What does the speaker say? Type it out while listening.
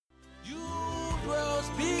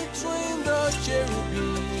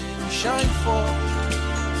cherubim shine forth.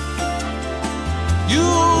 You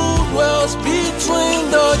dwells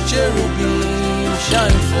between the cherubim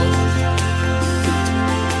shine forth.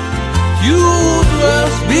 You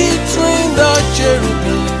dwells between the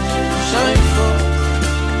cherubim shine forth.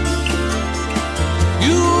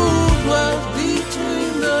 You dwells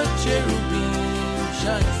between the cherubim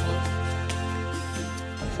shine forth.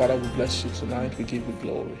 Father, we bless you tonight. We give you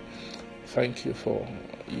glory. Thank you for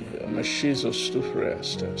Jesus to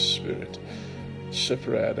rest, Spirit.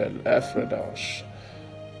 Separate and Ephrados.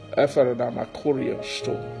 Ephradas Makurios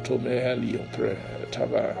to Mehelio prayer.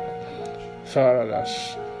 Tavar.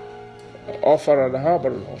 Faradas. Offer the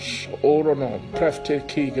Haberlos. Oronom. Prefte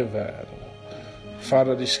Kigever.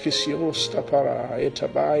 Father, discusiosta para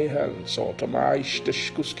etabai hels, automais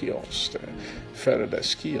discuskioste,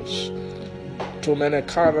 ferdeskios. To mene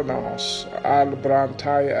carnos, al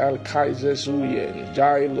brantai al kaisesuien,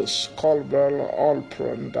 jailus colbel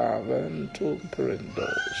olprendaven to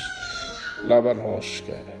perindos.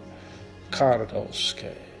 Labanhoske,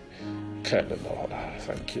 cardoske, kelenola.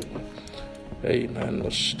 Thank you. Amen.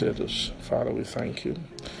 Lord, Father, we thank you.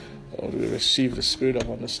 Lord, we receive the spirit of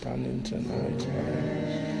understanding tonight.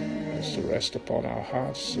 As to rest upon our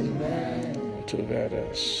hearts and to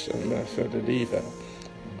vedas and further diva,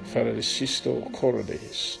 further the sisto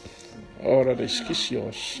cordes, ora the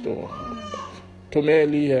skisios to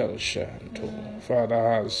meli elshan to Father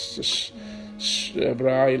has this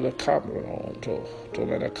Braille Cabron to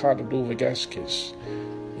Menacado do Vegaskis,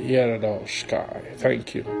 Yerado Sky.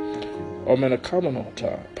 Thank you. Omena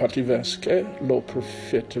Kamanota, Pativeske, lo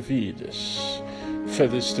Prophet Vides,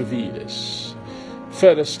 Fedes Davides,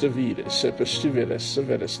 Fedes Davides, Sepestivides,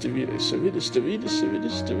 Sevedes Davides, Sevides Davides,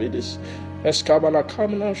 Sevides Davides, Escabala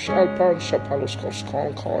Kamana, Shalpan, Shapalos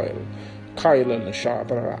Koskan Coil, Kyle and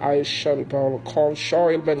Shabra, I shall call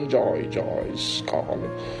Shoil Benjoy, Joys, Call,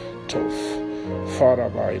 Tof,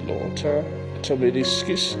 Farabai Lota,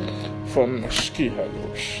 Tomidiskis, from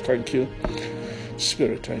Skihalos. Thank you.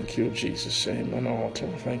 Spirit, thank you, Jesus. Amen. Altar,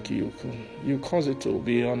 thank you. You cause it to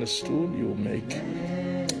be understood. You make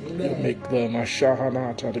the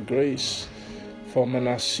Mashahanata, the grace for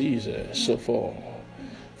Manasseh, so for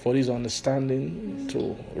his understanding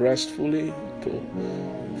to restfully,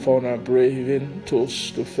 for our braving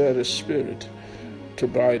toast to fair the Spirit, to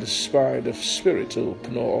by the Spirit of Spirit to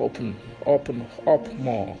open up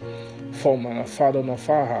more. For my Father, no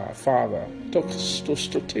Father, to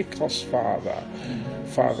take us, Father,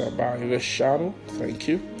 by the shadow. Thank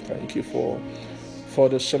you for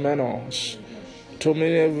the semenos. To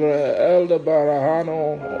me, Elder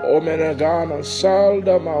Barahano, Omenagana,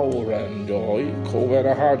 Salda Maurendoi,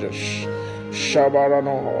 Covera Hajas,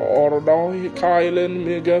 Shabarano, Ordoi, Kailen,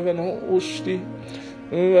 Migavano, Usti.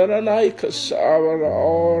 Veranaikas,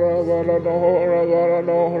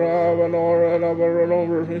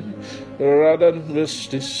 Radan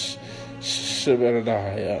Vistis,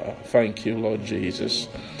 Severanaya. Thank you, Lord Jesus.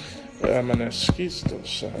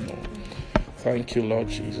 Thank you, Lord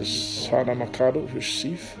Jesus. Sana Makado,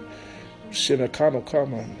 receive. Sinakano,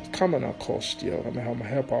 come and accost you. And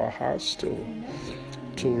help our hearts to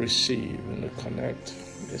receive and to connect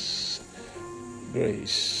this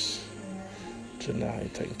grace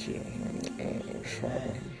tonight. Thank you,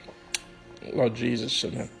 Father. Lord Jesus,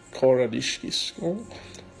 and Koradishkis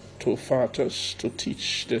to fathers to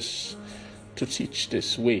teach this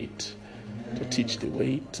weight, to teach the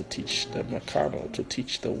weight, to teach the Makano, to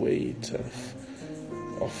teach the weight of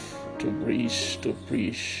to breathe,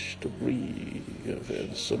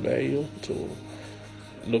 Soleil, to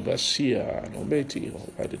Lobasia, Nobeti,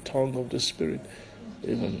 by the tongue of the Spirit,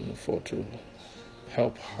 even for to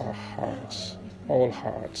help our hearts, all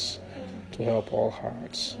hearts, to help all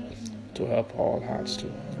hearts, to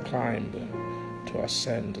climb, to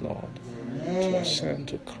ascend, Lord, to ascend,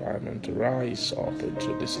 to climb, and to rise up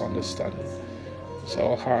into this understanding. So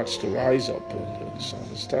all hearts to rise up into this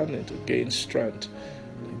understanding, to gain strength,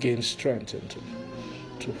 and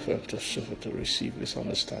to receive this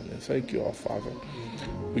understanding. Thank you, our Father.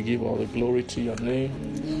 We give all the glory to your name.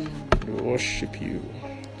 We worship you.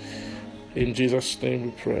 In Jesus' name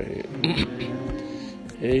we pray.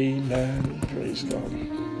 Amen. Praise God.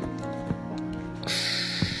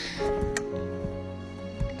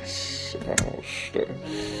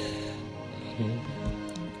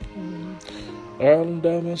 And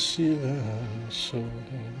I'm a sinner, so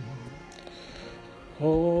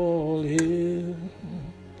all hail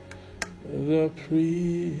the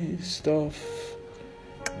priest of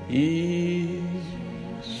Israel.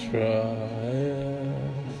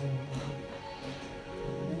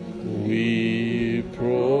 We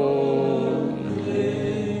proclaim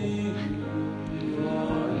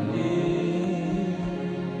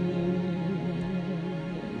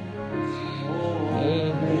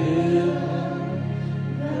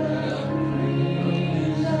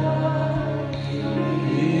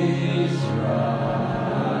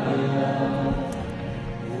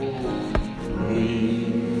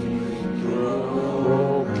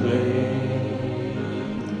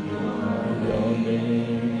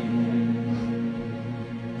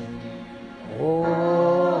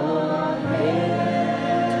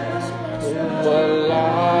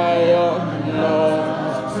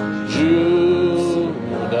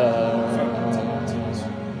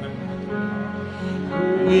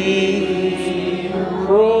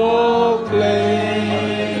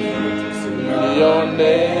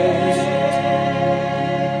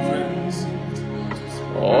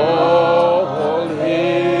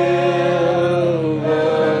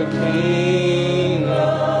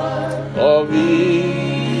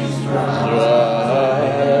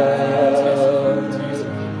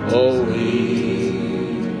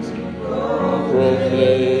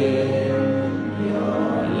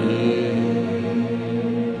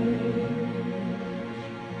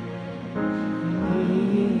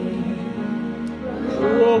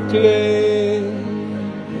proclaim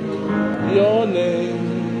your name.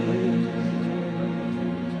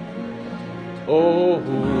 Oh,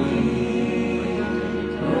 we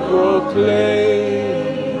proclaim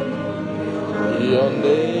your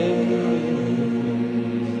name.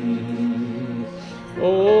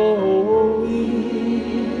 Oh, we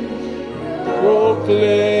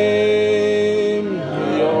proclaim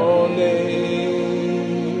your name.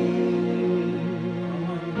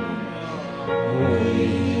 We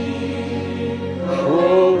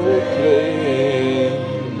proclaim.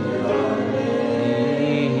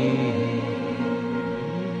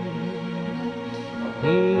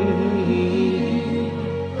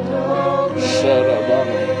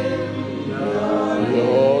 Sharabana,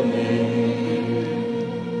 your name.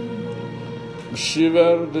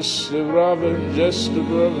 Shiver the Sivraven, just the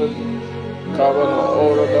Raven, Kavana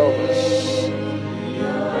Oradavis.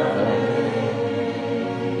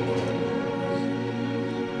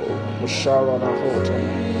 Mushavana Hota.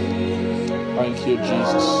 Thank you,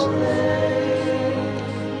 Jesus.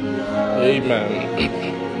 Amen.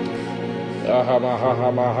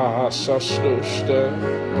 Ahamahaha sastoste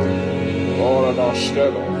ora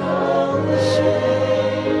nostelo.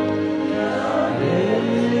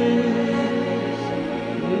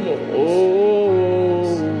 Oh,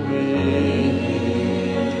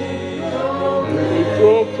 we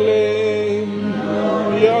proclaim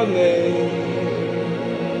your name.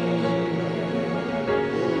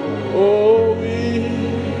 Oh, we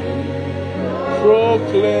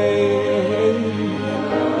proclaim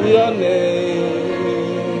your name.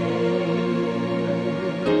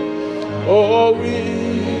 Oh, we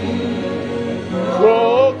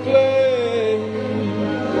proclaim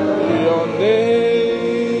your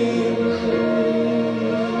name.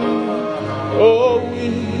 Oh, we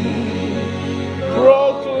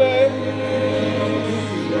proclaim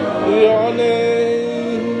your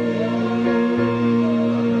name.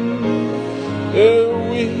 Oh,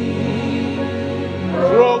 we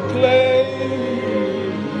proclaim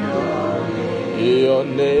your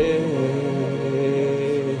name.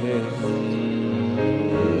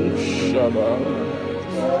 Shabbat.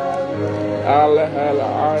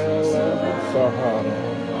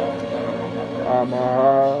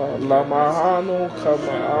 Lamahano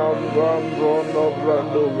kama Brando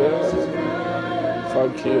Brando.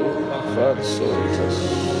 Thank you, Father Jesus.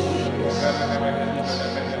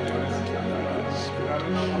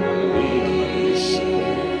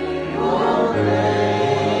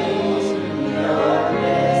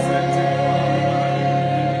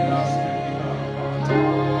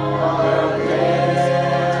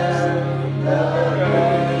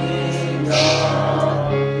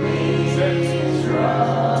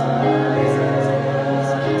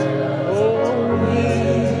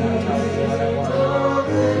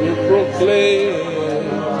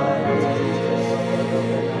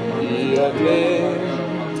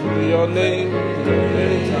 Your name,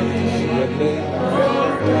 we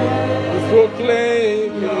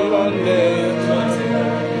proclaim your name.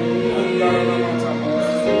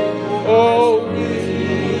 Oh, we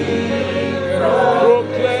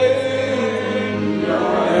proclaim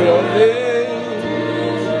your name.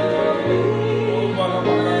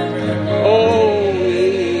 Oh, we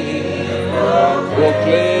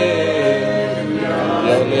proclaim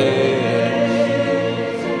your name.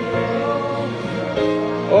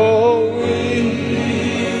 Oh, we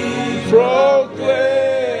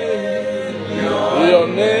proclaim your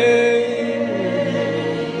name.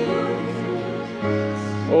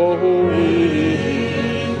 Oh, we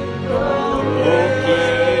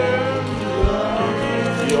proclaim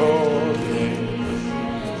your name.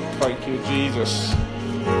 Thank you, Jesus.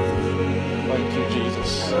 Thank you,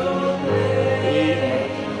 Jesus. Amen.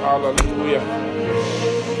 Hallelujah.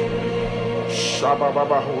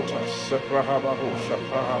 Shababahota, Seprahabaho,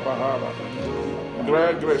 Shapahabahaba.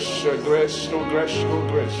 Gracia, Gracia, Gracia,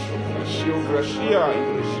 Gracia, Gracia, Gracia,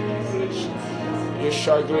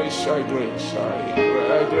 Gracia, Gracia,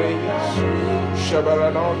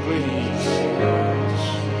 Shabaradon, Grace.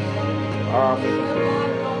 Amen.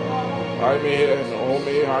 I'm here, and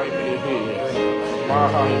Omi, I'm here.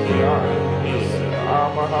 Mahami, I'm here.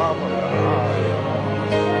 Amahama,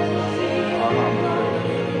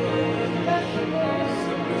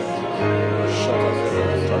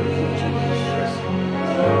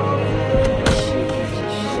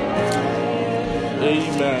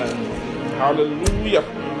 Amen. Hallelujah.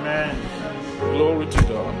 Amen. Glory to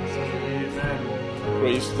God. Amen.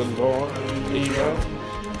 Praise the Lord. Amen.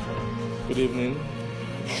 Good evening.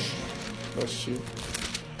 Bless you.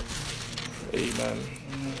 Amen.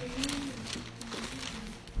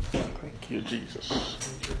 Thank you, Jesus.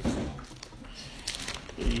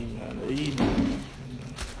 Amen. Amen.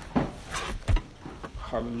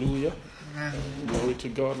 Hallelujah. Glory to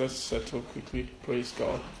God. Let's settle quickly. Praise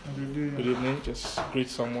God. Hallelujah. Good evening. Just greet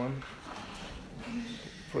someone.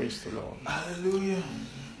 Praise the Lord. Hallelujah.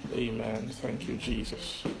 Amen. Thank you,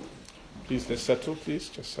 Jesus. Please, let's settle. Please,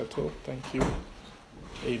 just settle. Thank you.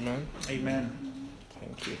 Amen. Amen.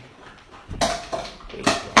 Thank you. Praise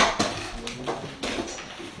God.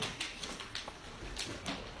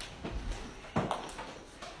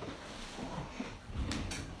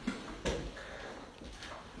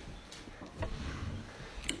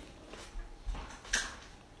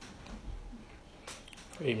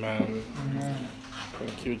 Amen. Amen.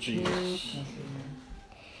 Thank you, Jesus.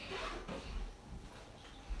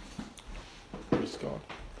 Praise God.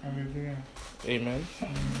 Hallelujah. Amen.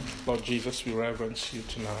 Lord Jesus, we reverence you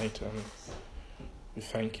tonight, and we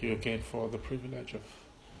thank you again for the privilege of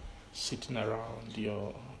sitting around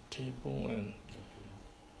your table, and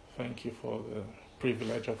thank you for the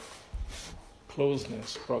privilege of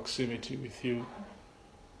closeness, proximity with you.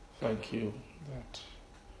 Thank you that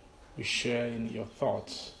we share in your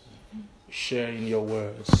thoughts, we share in your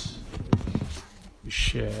words, we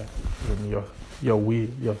share in your will,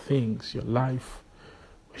 your things, your life.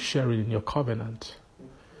 We share it in your covenant.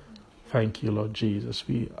 Thank you, Lord Jesus.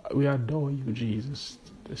 We adore you, Jesus.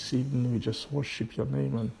 This evening we just worship your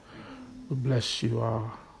name and we bless you.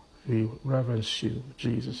 We reverence you,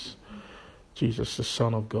 Jesus. Jesus, the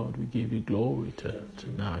Son of God. We give you glory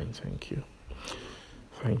tonight. Thank you.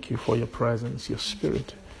 Thank you for your presence, your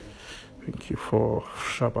spirit. Thank you for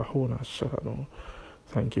Shabahuna Shahano.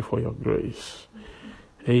 Thank you for your grace.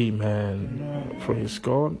 Amen. Amen. Praise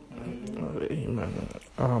God. Amen.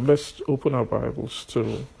 Let's open our Bibles to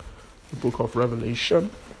the book of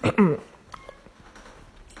Revelation. Amen.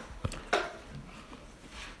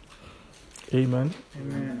 Amen.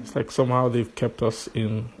 It's like somehow they've kept us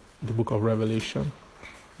in the book of Revelation.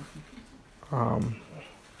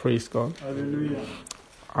 Praise God. Hallelujah.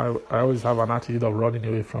 I always have an attitude of running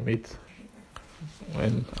away from it.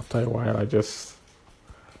 And after a while, I just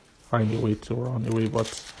find a way to run away.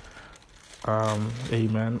 But,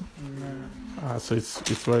 amen. Amen. So it's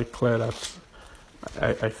very clear that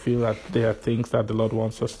I feel that there are things that the Lord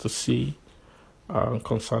wants us to see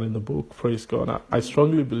concerning the book. Praise God. I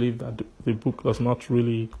strongly believe that the book doesn't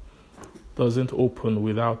open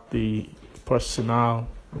without the personal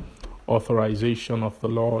authorization of the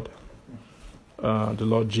Lord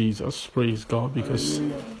Jesus. Praise God, because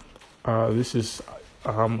this is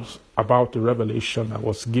about the revelation that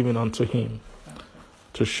was given unto him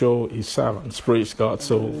to show his servants. Praise God.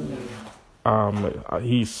 So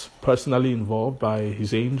he's personally involved by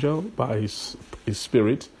his angel, by his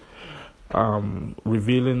spirit,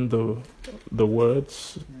 revealing the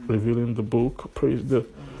words, revealing the book. Praise the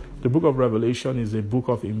book of Revelation is a book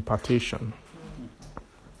of impartation.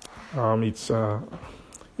 It's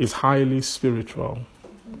highly spiritual.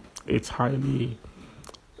 It's highly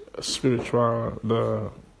spiritual.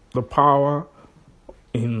 The power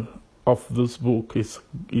of this book is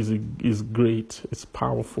great. It's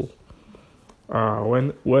powerful.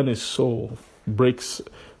 When a soul breaks,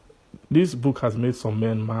 this book has made some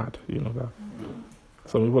men mad. You know that.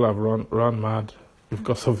 Some people have run mad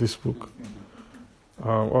because of this book.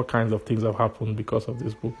 All kinds of things have happened because of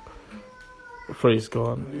this book. Praise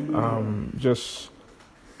God.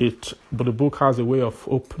 But the book has a way of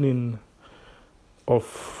opening,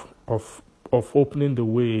 of opening the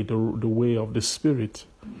way of the Spirit.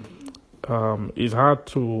 It's hard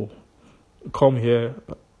to come here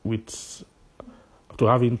to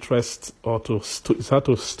have interest, or it's hard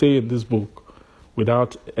to stay in this book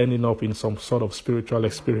without ending up in some sort of spiritual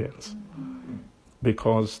experience,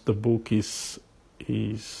 because the book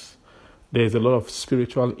there's a lot of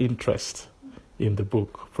spiritual interest in the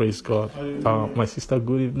book. Praise God. My sister,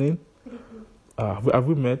 good evening. Have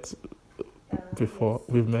we met before?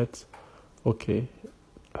 We've met. Okay.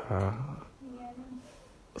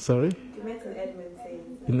 Sorry? We met in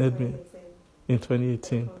Edmonton. In Edmonton. In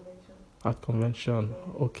 2018. At convention.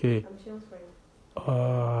 Okay. I'm Shion's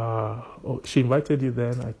friend. She invited you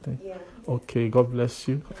then, I think. Yeah. Okay. God bless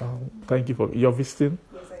you. Thank you for your visiting.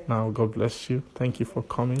 Yes, I am. Now, God bless you. Thank you for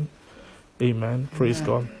coming. Amen. Praise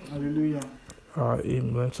God. Hallelujah.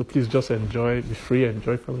 Amen. So please just be free,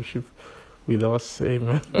 enjoy fellowship with us.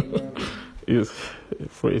 Amen. Yes,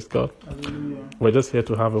 praise God. Hallelujah. We're just here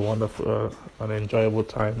to have a wonderful, an enjoyable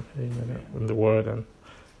time, amen, in the Word and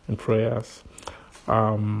in prayers.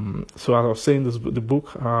 So as I was saying, the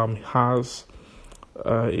book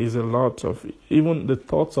is a lot of, even the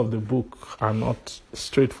thoughts of the book are not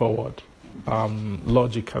straightforward.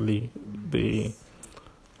 Logically, the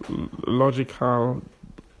logical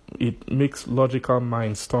it makes logical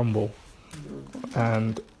minds stumble.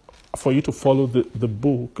 And for you to follow the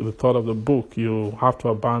book, the thought of the book, you have to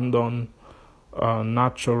abandon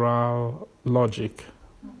natural logic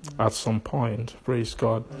at some point. Praise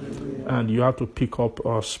God. And you have to pick up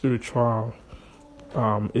a spiritual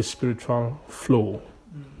flow.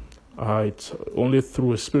 It's only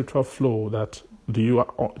through a spiritual flow that do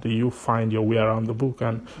you find your way around the book.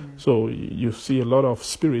 And so you see a lot of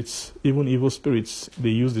spirits, even evil spirits, they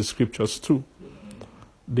use the scriptures too.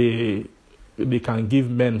 They can give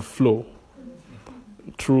men flow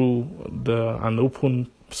through and open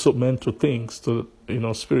men to things, to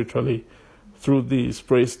spiritually through these.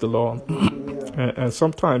 Praise the Lord. And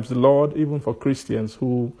sometimes the Lord, even for Christians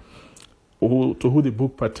to who the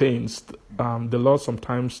book pertains, the Lord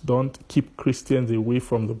sometimes don't keep Christians away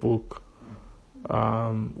from the book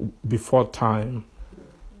before time,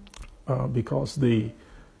 because the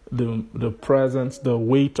presence, the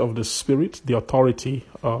weight of the Spirit, the authority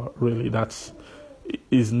really that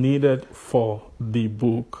is needed for the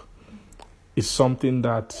book is something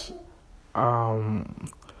that the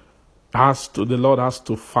Lord has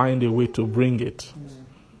to find a way to bring it.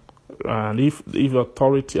 And if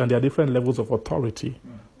authority, and there are different levels of authority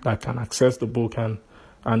that can access the book, and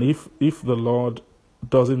if the Lord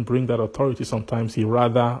doesn't bring that authority, sometimes He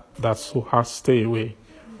rather that so has stay away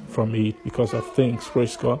from it because of things.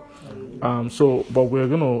 Praise God. But we're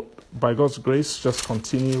going to, by God's grace, just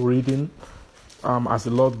continue reading as the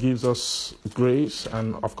Lord gives us grace.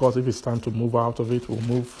 And of course, if it's time to move out of it, we'll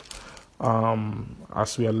move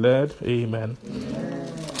as we are led. Amen.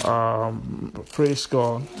 Praise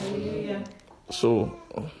God. So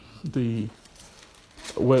we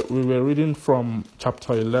were reading from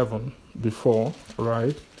chapter 11 before,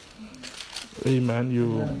 right? Amen.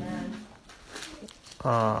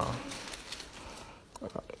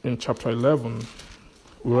 In chapter 11,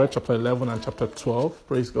 we read chapter 11 and chapter 12,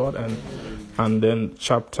 praise God, and then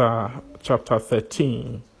chapter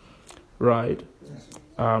 13, right?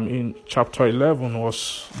 In chapter 11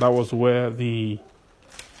 was where the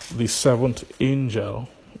seventh angel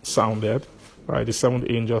sounded, right? The seventh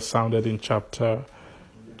angel sounded in chapter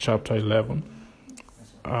 11.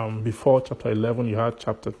 Before chapter 11, you had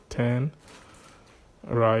chapter 10,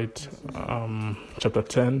 right? Chapter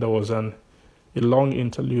 10, there was a long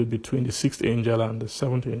interlude between the sixth angel and the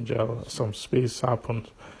seventh angel. Some space happened,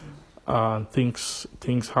 and things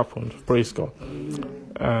happened. Praise God.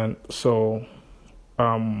 And so,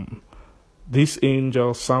 this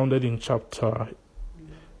angel sounded in chapter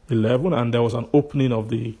 11, and there was an opening of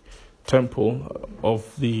the temple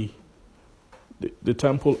of the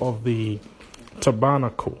temple of the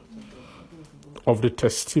tabernacle of the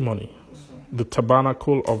testimony. The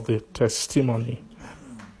tabernacle of the testimony.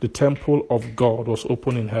 The temple of God was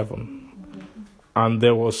open in heaven, and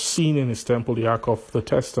there was seen in His temple the ark of the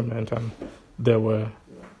testament, and there were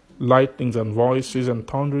lightnings and voices and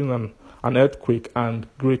thundering and an earthquake and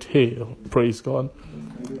great hail. Praise God.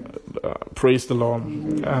 Praise the Lord.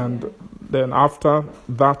 And then after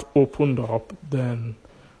that opened up, then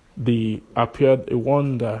appeared a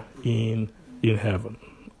wonder in heaven.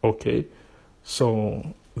 Okay,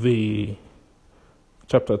 so the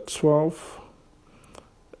chapter 12.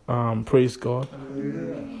 Praise God.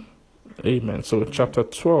 Amen. So chapter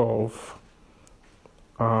 12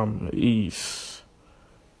 is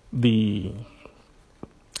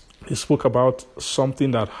he spoke about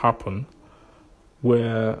something that happened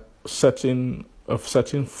where certain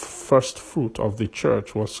first fruit of the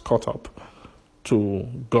church was caught up to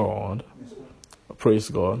God. Praise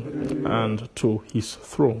God. And to His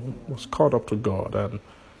throne, was caught up to God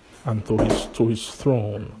and to his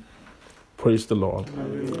throne. Praise the Lord.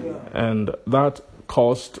 And that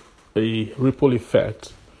caused a ripple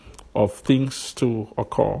effect of things to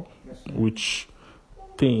occur, which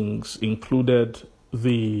things included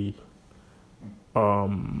the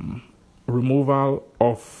removal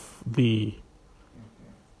of the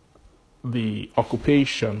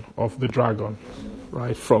occupation of the dragon,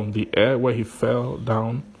 right, from the air, where he fell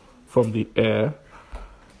down from the air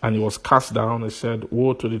and he was cast down. It said,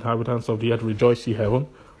 "Woe to the inhabitants of the earth, rejoice ye heaven.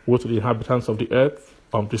 Woe to the inhabitants of the earth,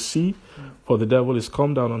 of the sea, for the devil is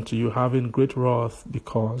come down unto you, having great wrath,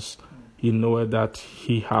 because he knoweth that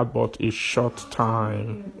he had but a short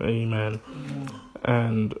time." Amen.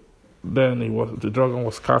 And then the dragon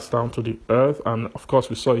was cast down to the earth, and of course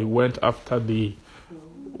we saw he went after the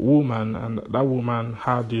woman, and that woman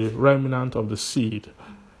had the remnant of the seed.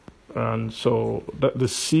 And so the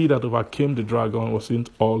seed that overcame the dragon wasn't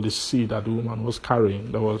all the seed that the woman was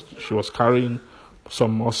carrying. She was carrying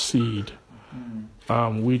some more seed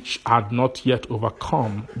which had not yet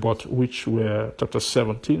overcome, but which were, chapter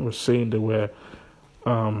 17, was saying they were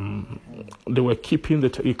keeping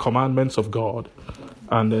the commandments of God,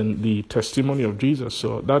 and then the testimony of Jesus.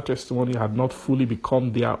 So that testimony had not fully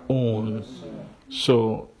become their own.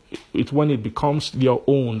 So it's when it becomes your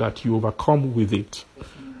own that you overcome with it.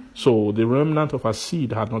 So the remnant of her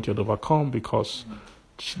seed had not yet overcome because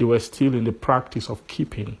they were still in the practice of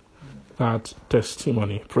keeping that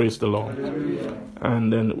testimony. Praise the Lord.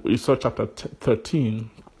 And then we saw chapter 13.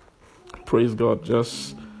 Praise God.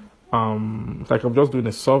 Just like I'm just doing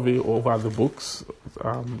a survey over the books,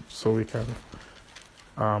 so we can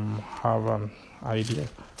have an idea.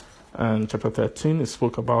 And chapter 13, it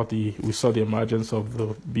spoke about we saw the emergence of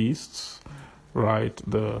the beasts, right?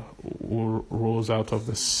 Who rose out of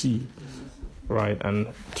the sea, right?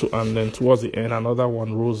 And then towards the end, another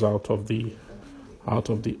one rose out of the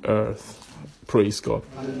earth. Praise God.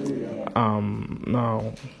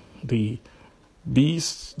 Now, the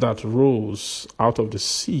beast that rose out of the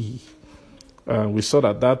sea, we saw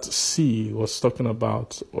that sea was talking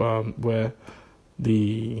about where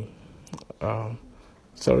the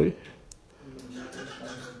sorry.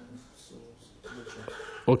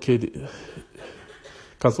 Okay,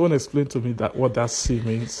 can someone explain to me what that sea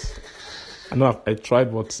means? I know I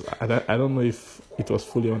tried, but I don't know if it was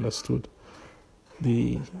fully understood.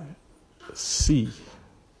 The sea.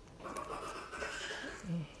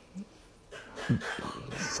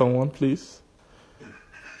 Someone, please.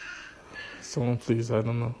 I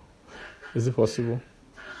don't know. Is it possible?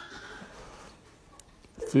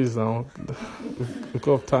 Please now,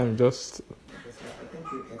 because of time, just... I think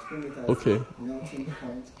you explained it as okay. melting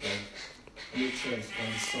point of natures, or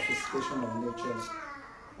the sophistication of natures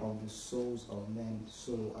of the souls of men.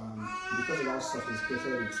 So, because of how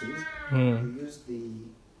sophisticated it is, we use the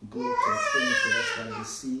globe to explain it to us that the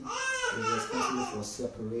sea is responsible for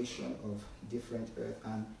separation of different earth,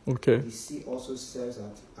 and the sea also serves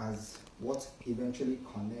as what eventually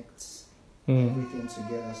connects everything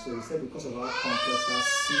together. So he said because of how complex that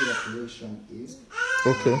sea operation is,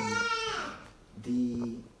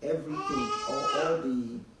 all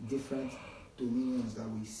the different dominions that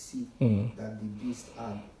we see that the beast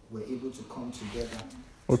had were able to come together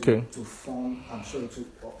to form.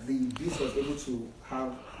 The beast was able to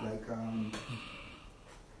have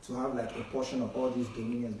a portion of all these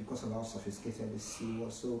dominions because of how sophisticated the sea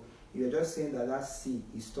was. So you're just saying that sea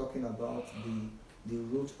is talking about the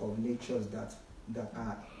root of natures that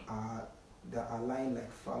are lying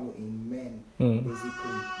like fallow in men,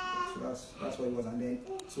 basically. So that's what it was. And then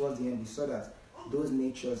towards the end, we saw that those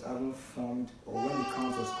natures haven't formed, or when the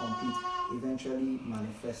count was complete, eventually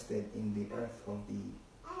manifested in the earth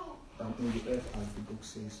as the book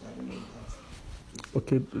says. So I don't know that.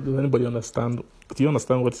 Okay, does anybody understand? Do you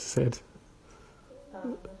understand what he said?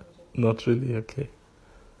 Not really, okay.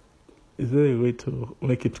 Is there a way to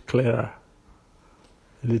make it clearer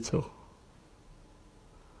a little?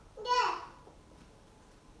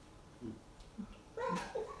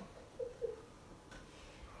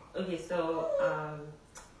 Okay, so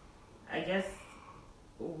I guess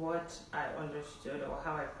what I understood or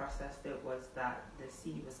how I processed it was that the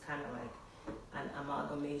sea was kind of like an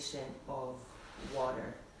amalgamation of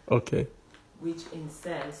water. Okay. Which, in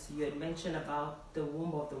sense, you had mentioned about the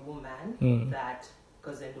womb of the woman, that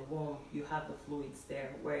because in the womb you have the fluids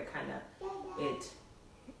there where it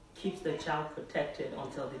keeps the child protected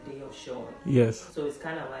until the day of showing. Yes. So it's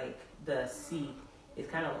kind of like the sea. It's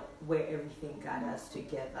kind of where everything gathers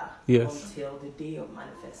together until the day of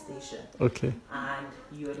manifestation. Okay. And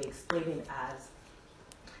you had explained it as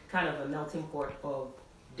kind of a melting pot of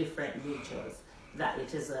different natures, that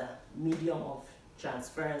it is a medium of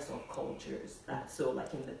transference of cultures. So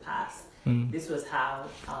like in the past, this was how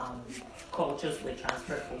cultures were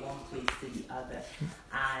transferred from one place to the other.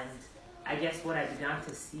 And I guess what I began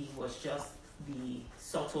to see was just the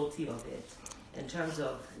subtlety of it. In terms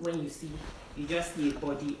of when you just see a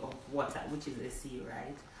body of water, which is a sea,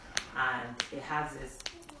 right? And it has its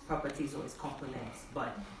properties or its components.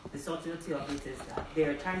 But the subtlety of it is that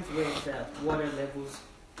there are times where the water levels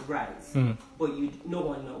rise, but no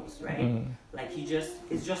one knows, right? Like it's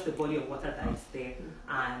just the body of water that is there,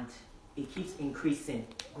 and it keeps increasing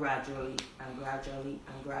gradually and gradually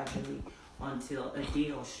and gradually until a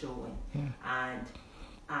day of showing. And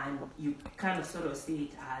you kind of sort of see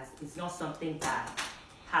it as it's not something that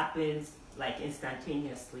happens like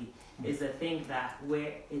instantaneously. It's a thing that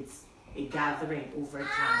where it's a gathering over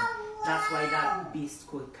time. That's why that beast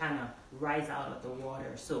could kind of rise out of the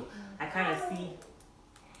water. So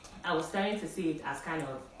I was starting to see it as kind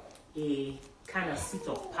of a kind of seat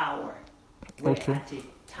of power where at a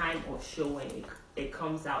time of showing, it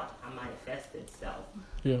comes out and manifests itself.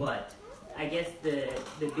 Yeah. But I guess the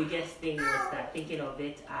biggest thing was that thinking of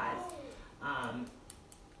it as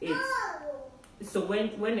it's so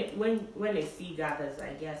when a sea gathers,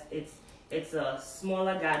 I guess it's a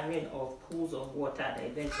smaller gathering of pools of water that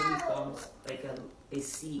eventually forms like a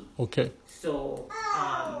sea. Okay. So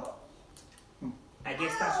I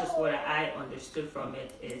guess that's just what I understood from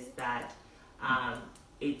it, is that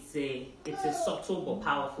it's a subtle but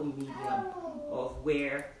powerful medium of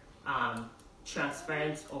where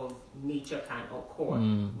transference of nature can occur,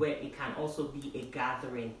 where it can also be a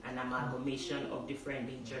gathering, an amalgamation of different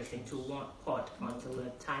natures into one pot until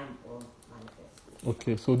the time of manifestation.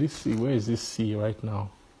 Okay, so this sea, where is this sea right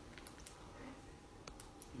now?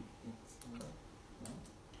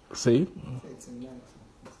 Say? It's immense.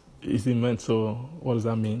 It's immense, so what does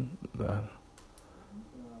that mean? I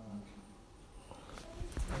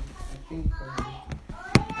think I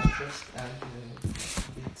just add a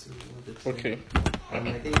bit to what the Okay.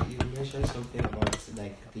 I think you mentioned something about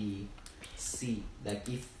like the sea. Like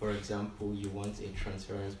if, for example, you want a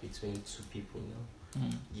transference between two people,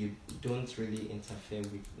 you don't really interfere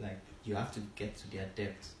with, like, you have to get to their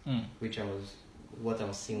depth, which what I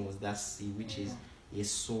was seeing was that sea, which is a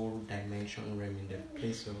soul dimension realm in the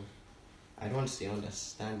place of, I don't want to say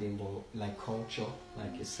understanding, but like culture,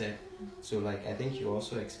 like you said. So like I think you're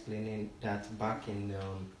also explaining that back in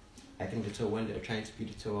I think the Tower, when they were trying to build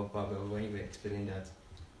the Tower of Babel, when you were explaining that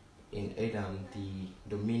in Adam the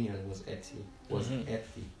dominion was earthy,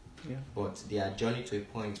 Yeah. but their journey to a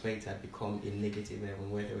point where it had become a negative level,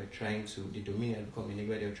 where they were trying to, the dominion had become a negative,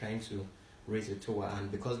 where they were trying to raise the Tower,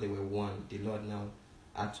 and because they were one, the Lord now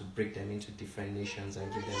had to break them into different nations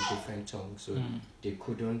and give them different tongues, so they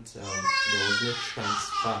couldn't, there was no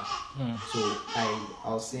transfer. So I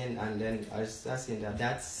was saying, and then I was saying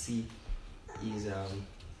that sea is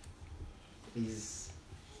the,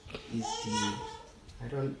 I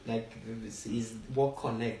don't like, is what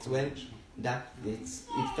connects when that it's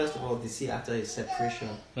first of all the sea after a separation,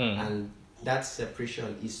 and that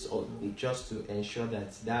separation is just to ensure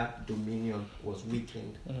that that dominion was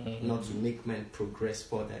weakened, not to make men progress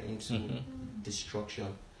further into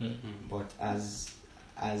destruction. But as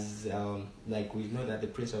like we know that the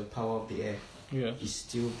prince of power of the air is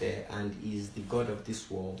still there and is the god of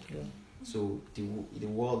this world. So the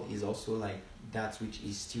world is also like that which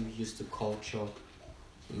is still used to culture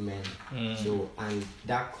men. So, and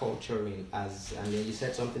that culturing, and then you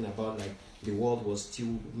said something about like the world was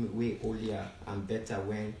still way holier and better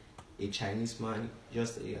when a Chinese man,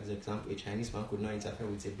 just as an example, a Chinese man could not interfere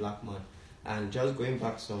with a black man. And just going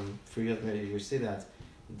back some previous message, you say that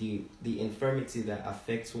the infirmity that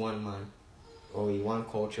affects one man or in one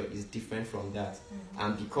culture is different from that.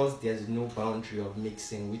 And because there's no boundary of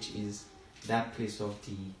mixing, which is that place of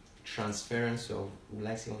the transference of,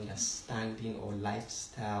 like say, understanding or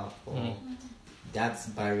lifestyle, or that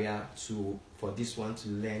barrier for this one to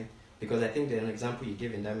learn. Because I think that an example you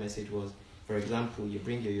gave in that message was, for example, you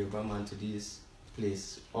bring your Yoruba man to this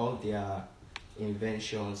place, all their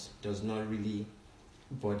inventions does not really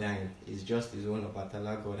bother him. It's just his own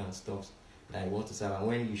Obatala God and stuff that I want to serve. And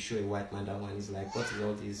when you show a white man that one, he's like, what is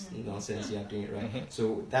all this nonsense you are doing, right?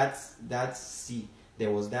 So there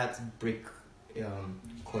was that break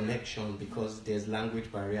connection, because there's language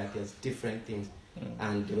barrier, there's different things,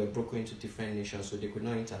 and they were broken into different nations, so they could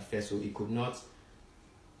not interfere, so it could not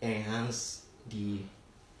enhance the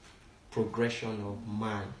progression of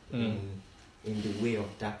man in the way of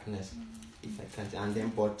darkness, if I can. And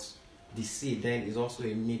then, but the sea then is also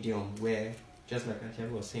a medium where, just like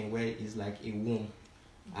Achabi was saying, where it's like a womb,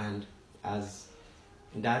 and as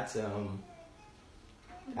that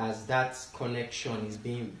connection is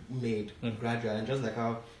being made gradually, and just like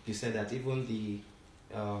how you said that even the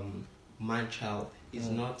man-child is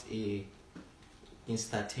not a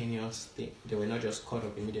instantaneous thing. They were not just caught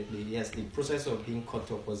up immediately. Yes, the process of being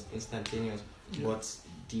caught up was instantaneous, but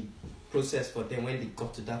the process for them when they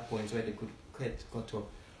got to that point where they could get caught up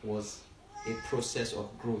was a process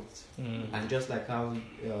of growth. And just like how,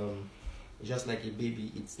 just like a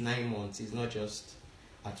baby, it's 9 months. It's not just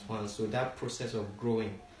at once. So that process of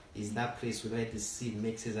growing is that place where the seed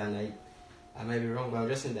mixes. And I might be wrong, but I'm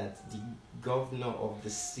just saying that the governor of the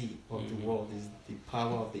sea of the world is the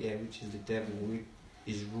power of the air, which is the devil, who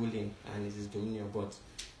is ruling and is his dominion. But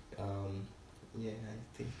I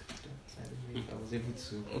think that, I don't know if I was able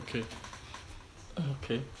to.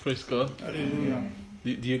 Okay, praise God. Hallelujah.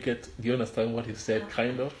 Do you understand what he said?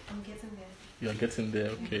 Kind of. I'm getting there. You're getting there.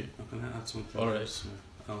 Okay. Can I add something? All right. Also?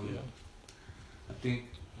 I think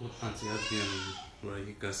what Auntie Abby and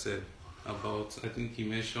Rayika said about, I think he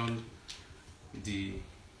mentioned the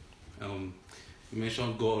You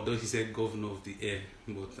mentioned God, though he said governor of the air,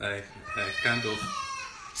 but I kind of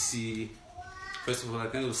see, first of all, I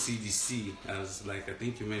kind of see the sea as, like I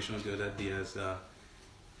think you mentioned the other day, as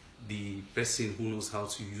the person who knows how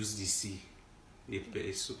to use the sea. A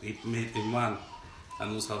man that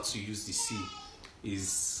knows how to use the sea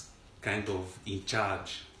is kind of in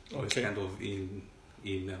charge, or is kind of in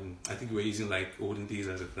I think we're using like olden days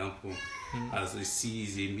as an example, as the sea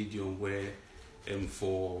is a medium where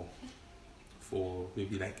for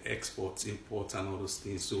maybe like exports, imports, and all those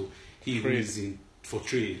things. So he who is in for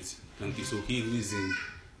trade, so he who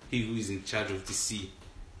is in charge of the sea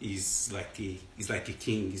is like a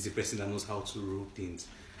king. He's the person that knows how to rule things.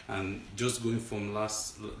 And just going from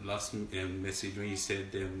last message when you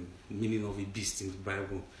said the meaning of a beast in the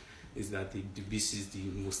Bible is that the beast is the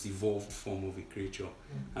most evolved form of a creature.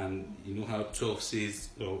 And you know how 12 says,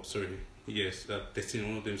 that 13,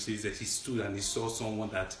 one of them says that he stood and he saw someone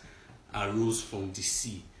that arose from the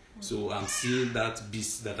sea. So I'm seeing that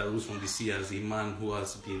beast that arose from the sea as a man who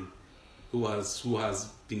has been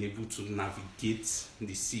able to navigate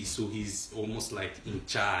the sea. So he's almost like in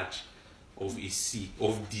charge of the sea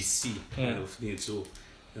kind of thing. So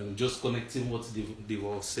just connecting what they've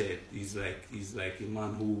all said is like a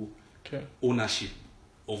man who ownership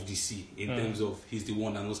of the sea in terms of he's the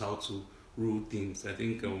one that knows how to rule things. I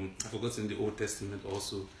think I forgot in the Old Testament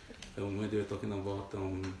also when they were talking about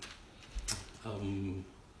I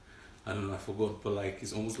don't know, I forgot, but like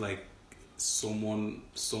it's almost like someone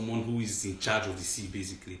who is in charge of the sea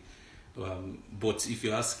basically. But if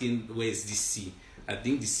you're asking where is this sea, I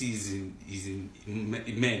think the sea is in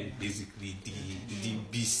men basically. The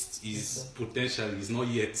beast is potentially is not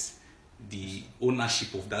yet the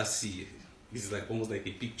ownership of that sea. It's like almost like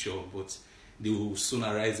a picture, but there will soon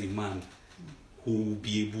arise a man who will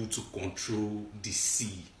be able to control the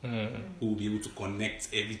sea, who will be able to connect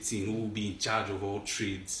everything, who will be in charge of all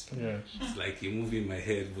trades. Yes. It's like a movie in my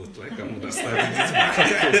head, but like I'm understanding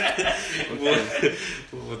it.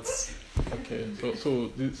 but Okay,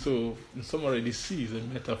 so in summary, the sea is a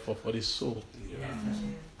metaphor for the soul.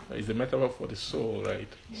 It's a metaphor for the soul, right?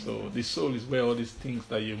 So the soul is where all these things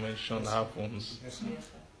that you mentioned happens,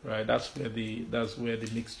 right? That's where the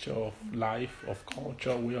mixture of life, of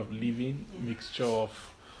culture, way of living, mixture of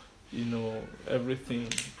everything.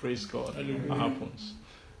 Praise God, happens.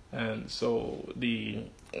 And so the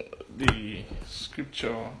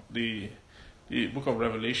scripture, the book of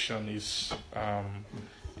Revelation is a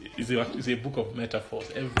book of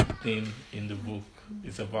metaphors. Everything in the book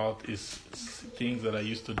is things that are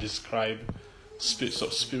used to describe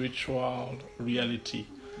spiritual reality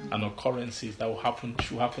and occurrences that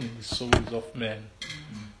should happen in the souls of men.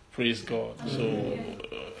 Praise God. So,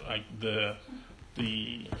 like the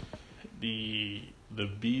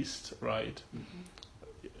beast, right?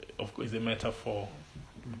 Of course, is a metaphor.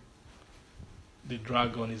 The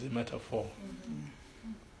dragon is a metaphor.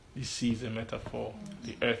 The sea is a metaphor.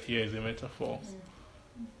 The earth here is a metaphor.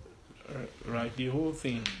 Right? The whole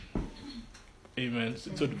thing. Amen.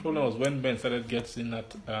 So the problem was when men started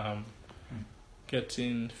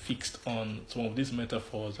getting fixed on some of these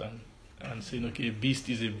metaphors and saying, okay, a beast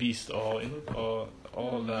is a beast, or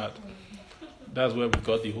all that. That's where we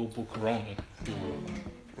got the whole book wrong.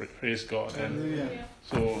 Praise God.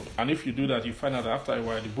 And if you do that, you find out after a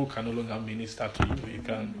while the book can no longer minister to you.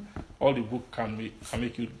 All the book can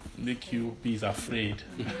make you be afraid.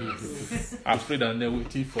 Afraid and then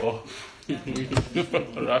waiting for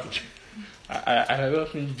rapture. I don't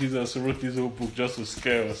think Jesus wrote this whole book just to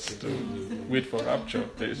scare us, to wait for rapture.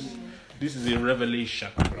 This is a revelation,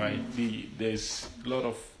 right? There's a lot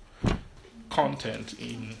of content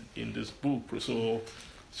in this book.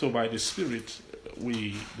 So by the Spirit,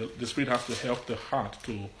 the Spirit has to help the heart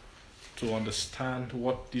to understand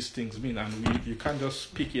what these things mean, and you can't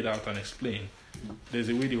just pick it out and explain. There's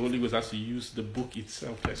a way the Holy Ghost has to use the book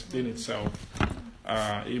itself to explain itself.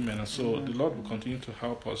 Amen. And so the Lord will continue to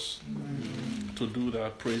help us to do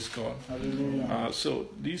that. Praise God. So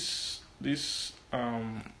this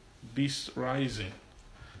beast rising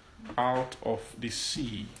out of the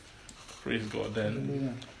sea, praise God.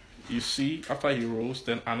 Then you see, after he rose,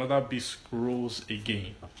 then another beast rose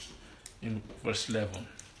again in verse 11.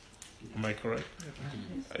 Am I correct?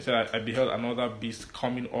 I said, I beheld another beast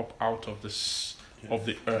coming up out of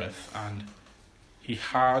the earth, and he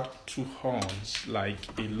had 2 horns like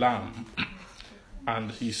a lamb, and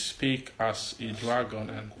he spake as a dragon,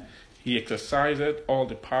 and he exercised all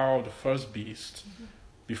the power of the first beast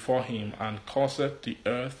before him, and caused the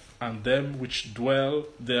earth and them which dwell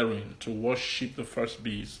therein to worship the first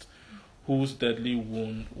beast, whose deadly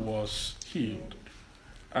wound was healed.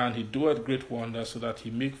 And he doeth great wonders, so that he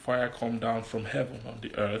make fire come down from heaven on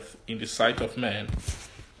the earth in the sight of men,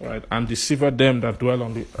 right? And deceiveth them that dwell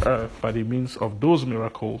on the earth by the means of those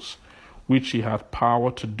miracles which he had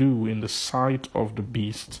power to do in the sight of the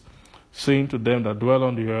beast, saying to them that dwell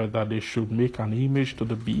on the earth that they should make an image to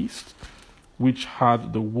the beast, which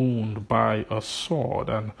had the wound by a sword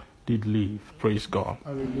and did live. Praise God.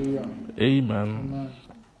 Hallelujah. Amen.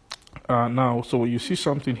 Now, so you see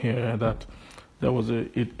something here, that there was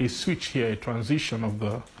a switch here, a transition of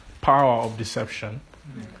the power of deception,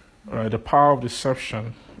 right? The power of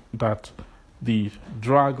deception that the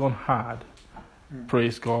dragon had.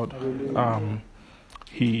 Praise God.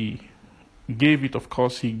 He gave it, of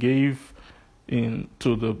course, he gave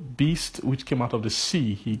to the beast which came out of the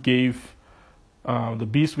sea. He gave the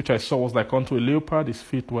beast which I saw was like unto a leopard. His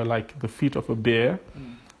feet were like the feet of a bear,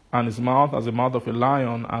 and his mouth as the mouth of a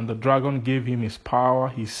lion. And the dragon gave him his power,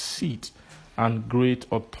 his seat, and great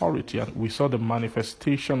authority. And we saw the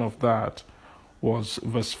manifestation of that was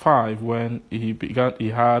verse 5, when he gave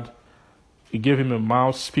him a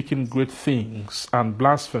mouth speaking great things and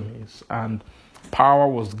blasphemies, and power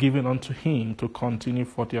was given unto him to continue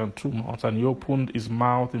 42 months. And he opened his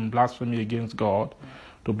mouth in blasphemy against God,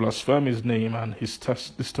 to blaspheme his name and his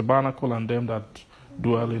tabernacle and them that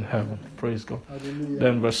dwell in heaven. Praise God. Hallelujah.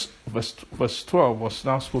 Then verse 12 was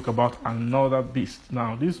now spoke about another beast.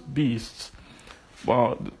 Now these beasts,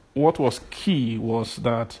 well, what was key was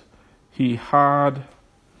that he having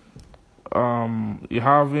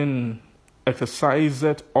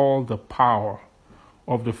exercised all the power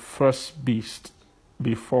of the first beast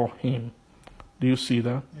before him. Do you see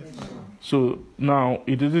that? Yes, sir. So now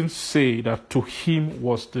it didn't say that to him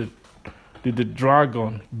was did the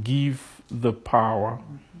dragon give the power.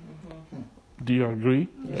 Do you agree?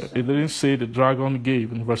 Yes, It didn't say the dragon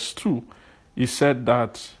gave. In verse 2, he said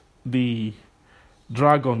that the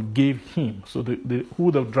dragon gave him. So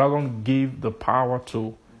who the dragon gave the power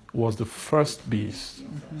to was the first beast.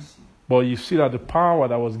 But you see that the power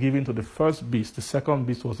that was given to the first beast, the second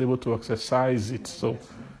beast was able to exercise it. So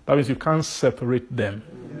that means you can't separate them.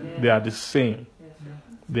 They are the same.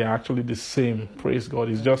 They are actually the same. Praise God.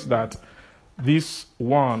 It's just that this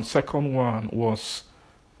second one, was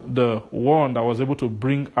the one that was able to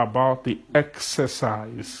bring about the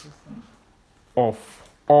exercise of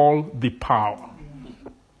all the power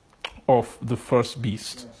of the first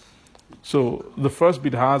beast. So the first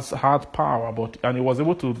beast had power, and he was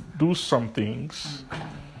able to do some things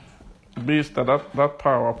based on that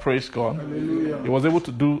power. Praise God. Hallelujah. He was able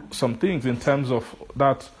to do some things in terms of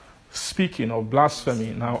that speaking of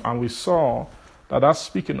blasphemy. Now, and we saw that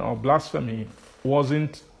speaking of blasphemy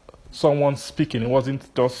wasn't someone speaking. It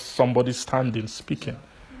wasn't just somebody standing speaking,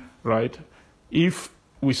 right? If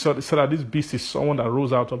we said that this beast is someone that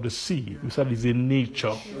rose out of the sea, we said it's a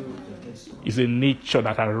nature. It's a nature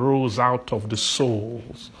that arose out of the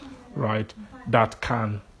souls, right? That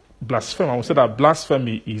can blaspheme. I would say that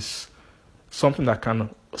blasphemy is something that can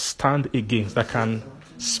stand against, that can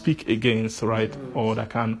speak against, right? Or that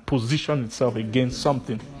can position itself against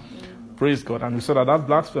something. Praise God. And we said that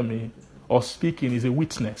blasphemy or speaking is a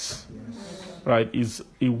witness, right? It's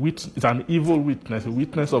an evil witness, a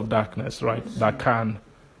witness of darkness, right? That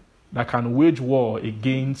can wage war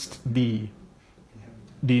against the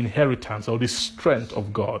inheritance or the strength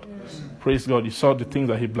of God. Praise God. You saw the things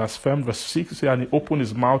that he blasphemed. Verse 6, and he opened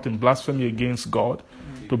his mouth in blasphemy against God,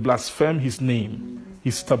 to blaspheme his name,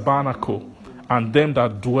 his tabernacle, and them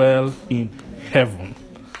that dwell in heaven.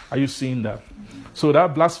 Are you seeing that? So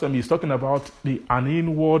that blasphemy is talking about an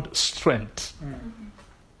inward strength,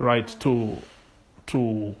 right? To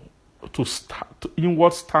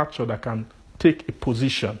inward stature that can take a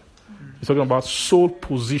position. He's talking about soul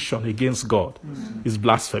position against God. Is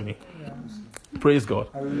blasphemy. Praise God.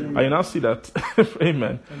 And you now see that,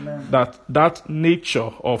 amen, that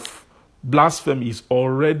nature of blasphemy is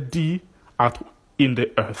already in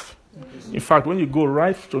the earth. In fact, when you go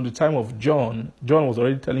right from the time of John was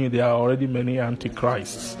already telling you there are already many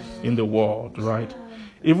antichrists in the world, right?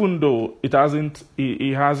 Even though it hasn't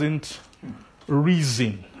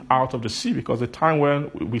risen out of the sea, because the time when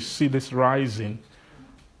we see this rising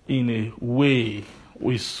in a way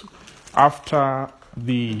is after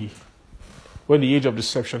when the age of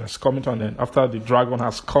deception has come to an end, after the dragon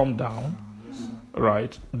has come down,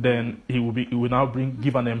 right? Then he will now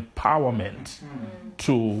give an empowerment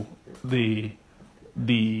to the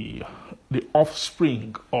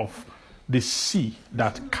offspring of the sea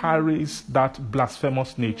that carries that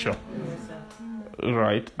blasphemous nature,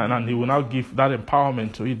 right? And then he will now give that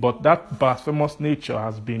empowerment to it. But that blasphemous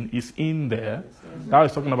nature is in there, That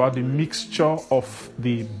is talking about the mixture of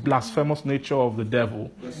the blasphemous nature of the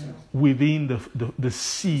devil within the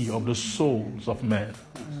sea of the souls of men.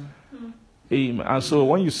 Amen. And so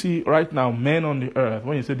when you see right now men on the earth,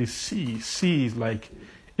 when you say the sea is like,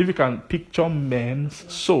 if you can picture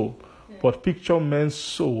men's soul, but picture men's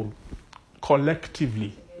soul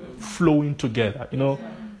collectively flowing together. You know,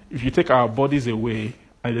 if you take our bodies away,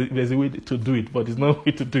 and there's a way to do it, but there's no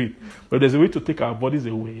way to do it. But there's a way to take our bodies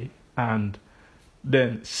away and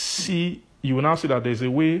then see, you will now see that there's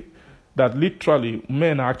a way that literally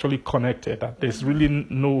men are actually connected, that there's really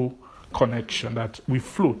no connection, that we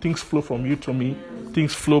flow. Things flow from you to me,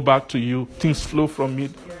 things flow back to you, things flow from me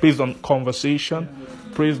based on conversation.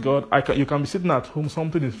 Praise God. You can be sitting at home,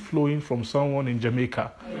 something is flowing from someone in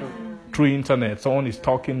Jamaica through internet. Someone is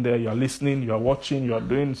talking there, you're listening, you're watching, you're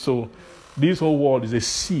doing so. This whole world is a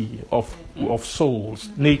sea of souls,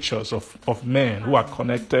 natures of men who are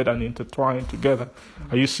connected and intertwined together.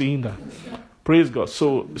 Are you seeing that? Praise God.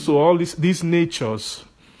 So all these natures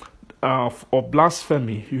of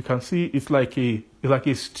blasphemy, you can see it's like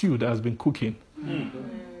a stew that has been cooking.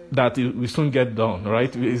 That it will soon get done,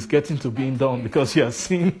 right? It's getting to being done because you are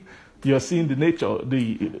seeing the nature.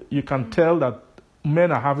 You can tell that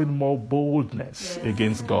men are having more boldness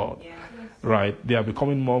against God, right? They are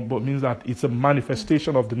becoming more bold. Means that it's a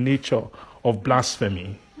manifestation of the nature of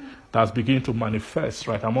blasphemy that's beginning to manifest,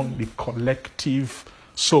 right, among the collective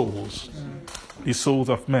souls, the souls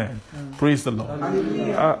of men. Praise the Lord.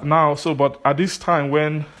 But at this time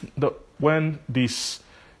when this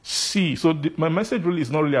sea, my message really is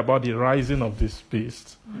not really about the rising of this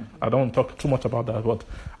beast. I don't want to talk too much about that, but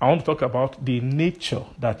I want to talk about the nature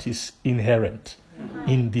that is inherent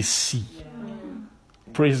in the sea.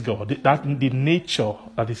 Praise God. The nature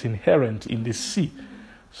that is inherent in the sea.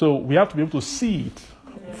 So we have to be able to see it,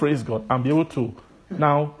 praise God, and be able to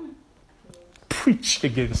now preach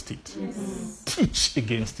against it, teach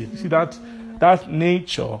against it. See that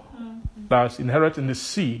nature that's inherent in the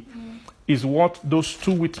sea is what those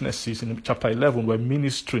two witnesses in chapter 11 were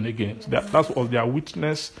ministering against. That's all their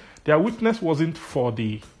witness. Their witness wasn't for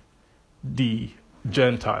the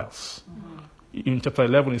Gentiles. In chapter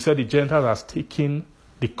 11, he said the Gentiles has taken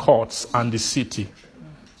the courts and the city.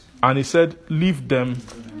 And he said, leave them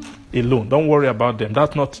alone. Don't worry about them.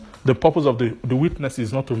 That's not the purpose of the witness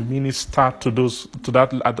is not to minister to those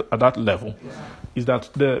at that level. Is that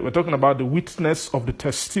we're talking about the witness of the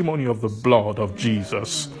testimony of the blood of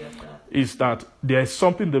Jesus. Is that there is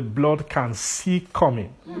something the blood can see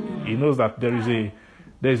coming. He knows that there's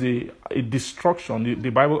a destruction. The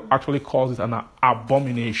Bible actually calls it an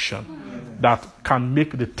abomination that can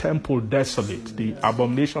make the temple desolate. The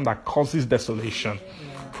abomination that causes desolation.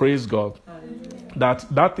 Praise God.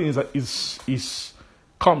 That thing is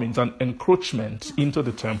coming, it's an encroachment into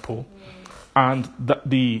the temple. And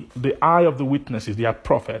the eye of the witnesses, they are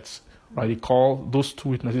prophets. Right? They call those two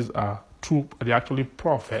witnesses they're actually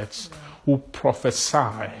prophets who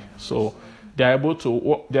prophesy. So they're able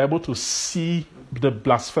to see the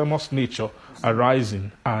blasphemous nature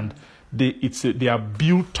arising, and they are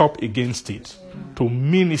built up against it to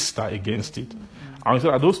minister against it. And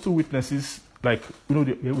so those two witnesses, like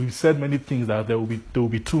we've said many things that there will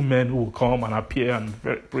be two men who will come and appear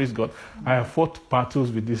and praise God. I have fought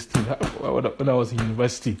battles with this thing when I was in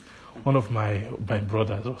university. One of my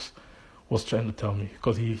brothers was trying to tell me,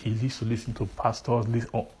 because he used to listen to pastors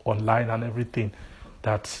online and everything,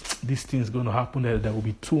 that this thing is going to happen. There will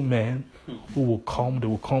be two men who will come. They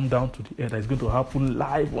will come down to the earth. It's going to happen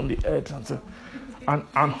live on the earth. And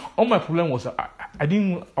all my problem was I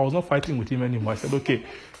was not fighting with him anymore. I said, okay,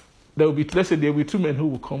 there will be two men who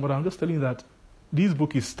will come, but I'm just telling you that this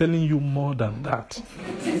book is telling you more than that.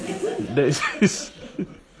 This is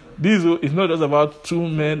not just about two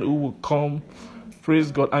men who will come.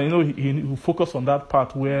 Praise God. And he will focus on that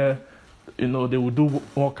part where they will do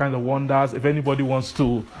all kinds of wonders. If anybody wants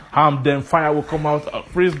to harm them, fire will come out.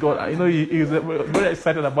 Praise God. He's very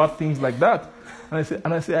excited about things like that.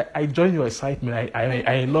 And I say, I join your excitement.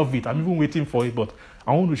 I love it. I'm even waiting for it, but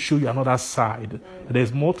I want to show you another side.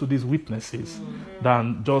 There's more to these witnesses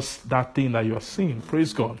than just that thing that you are seeing.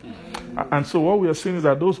 Praise God. And so what we are seeing is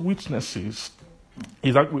that those witnesses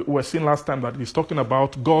is like we were seeing last time, that he's talking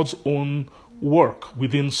about God's own work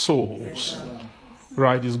within souls.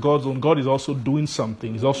 Right? It's God's own. God is also doing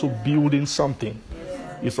something. He's also building something.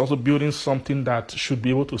 He's also building something that should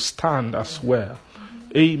be able to stand as well.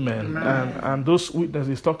 Amen. And those witnesses,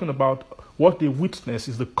 he's talking about what they witness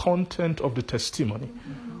is the content of the testimony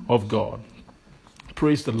of God.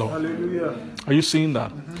 Praise the Lord. Hallelujah. Are you seeing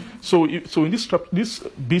that? So in this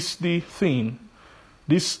beastly thing,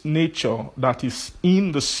 this nature that is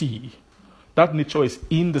in the sea, that nature is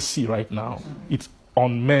in the sea right now. It's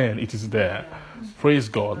on men. It is there. Praise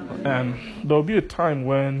God. And there will be a time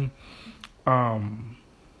when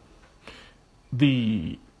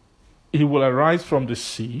he will arise from the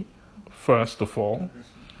sea, first of all.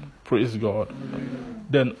 Praise God.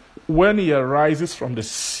 Then when he arises from the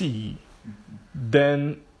sea,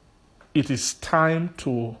 then it is time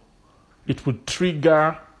it will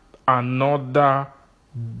trigger another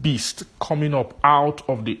beast coming up out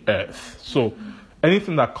of the earth. So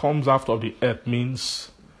anything that comes out of the earth means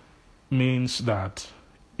that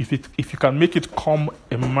if you can make it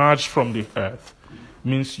emerge from the earth,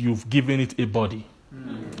 means you've given it a body.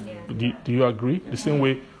 Do you agree? The same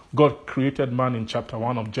way God created man in chapter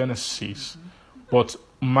 1 of Genesis, but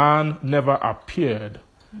man never appeared.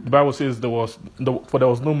 The Bible says there was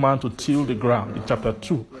no man to till the ground in chapter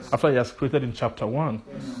 2, after he has created in chapter 1.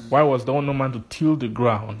 Why was there no man to till the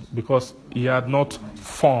ground? Because he had not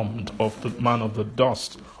formed of the man of the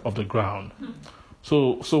dust of the ground.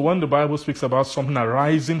 So when the Bible speaks about something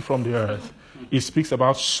arising from the earth, it speaks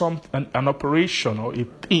about an operation or a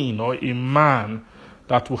thing or a man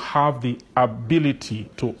that will have the ability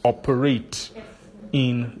to operate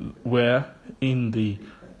in the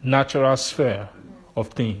natural sphere of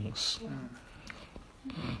things.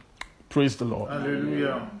 Praise the Lord.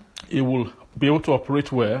 Hallelujah. It will be able to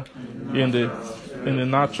operate where? In the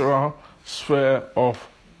natural sphere of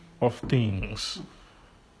things.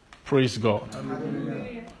 Praise God.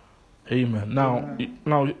 Hallelujah. Amen. Now,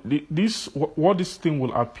 what this thing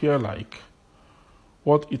will appear like,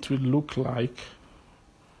 what it will look like.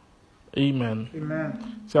 Amen.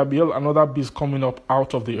 Amen. So I beheld another beast coming up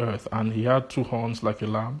out of the earth, and he had 2 horns like a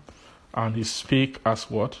lamb, and he spake as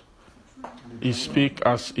what? He spake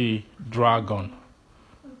as a dragon.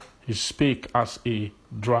 He spake as a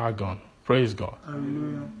dragon. Praise God.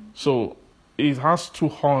 Hallelujah. So it has 2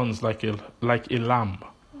 horns like a lamb,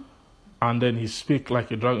 and then he spake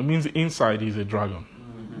like a dragon. It means inside he's a dragon,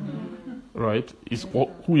 right? It's who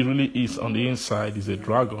he really is on the inside is a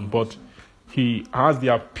dragon, but he has the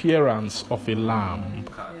appearance of a lamb.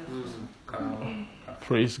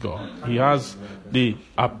 Praise God. He has the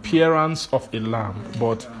appearance of a lamb,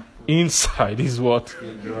 but inside is what?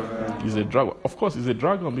 Is a dragon. Of course, it's a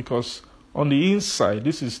dragon because on the inside,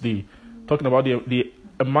 this is talking about the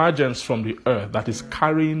emergence from the earth that is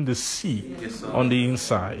carrying the sea on the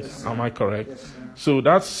inside. Am I correct? So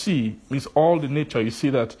that sea means all the nature. You see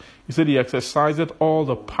that he said he exercised all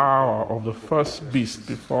the power of the first beast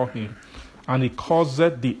before him, and he caused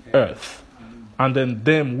the earth and then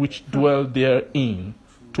them which dwell therein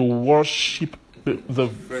to worship the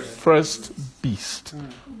first beast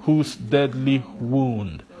whose deadly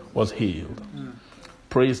wound was healed.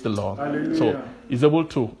 Praise the Lord. Hallelujah. So he's able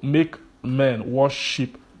to make men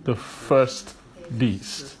worship the first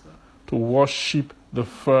beast. To worship the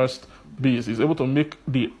first beast. He's able to make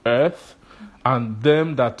the earth and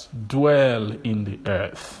them that dwell in the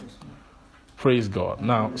earth. Praise God.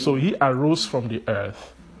 Now, so he arose from the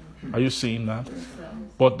earth. Are you seeing that?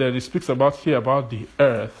 But then he speaks about the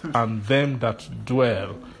earth and them that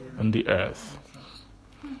dwell in the earth.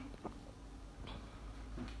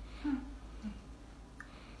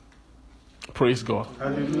 Praise God.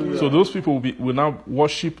 Hallelujah. So those people will now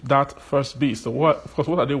worship that first beast. So what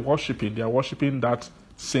are they worshiping? They are worshiping that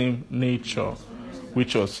same nature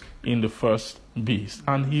which was in the first beast.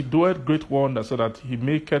 And he doeth great wonders, so that he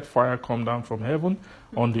maketh fire come down from heaven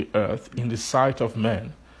on the earth in the sight of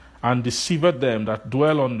men, and deceiveth them that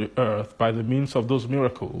dwell on the earth by the means of those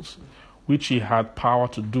miracles which he had power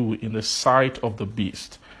to do in the sight of the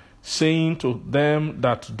beast, saying to them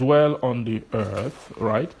that dwell on the earth,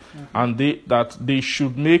 right, and that they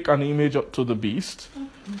should make an image to the beast,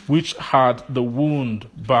 which had the wound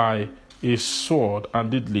by a sword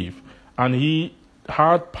and did live. And he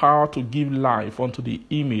had power to give life unto the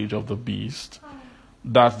image of the beast,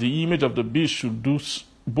 that the image of the beast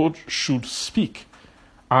should speak,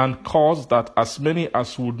 and cause that as many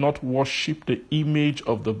as would not worship the image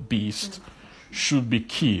of the beast should be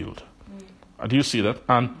killed. Do you see that?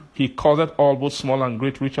 And he caused all, both small and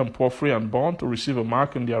great, rich and poor, free and bond, to receive a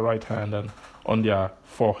mark in their right hand and on their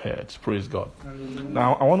foreheads. Praise God.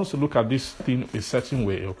 Now, I want us to look at this thing a certain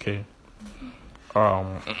way, okay?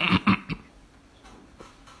 I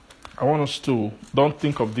want us to don't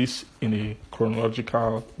think of this in a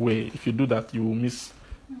chronological way. If you do that, you'll miss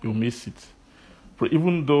it. But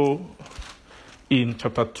even though in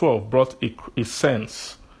chapter 12 brought a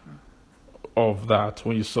sense of that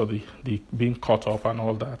when you saw the being caught up and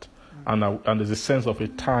all that, and there's a sense of a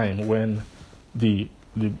time when the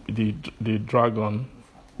dragon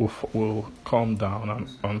will come down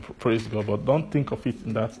and praise God. But don't think of it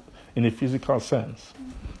in in a physical sense.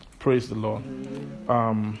 Praise the Lord.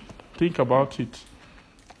 Think about it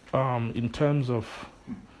in terms of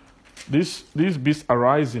this beast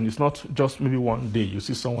arising. It's not just maybe one day you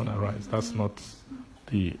see someone arise. That's not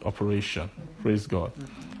the operation. Praise God.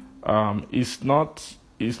 It's not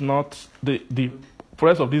the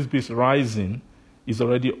process of this beast rising is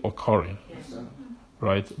already occurring.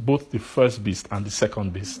 Right? Both the first beast and the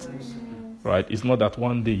second beast. Right? It's not that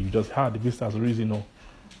one day you just the beast has risen. No.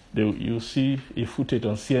 You see a footage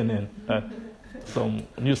on CNN, some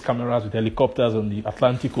news cameras with helicopters on the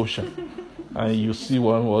Atlantic Ocean, and you see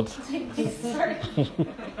one what?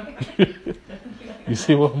 You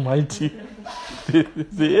see one mighty. They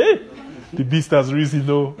say, hey, the beast has risen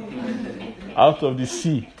out of the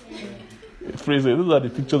sea. Praise God. Those are the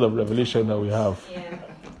pictures of Revelation that we have.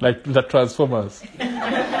 Like the Transformers. The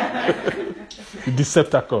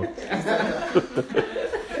Decepticons.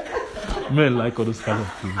 Men like all those kind of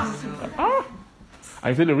things.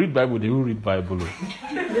 And if they read Bible, they will read Bible.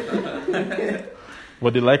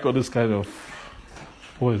 But they like all those kind of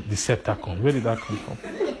Decepticons. Where did that come from?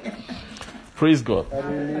 Praise God.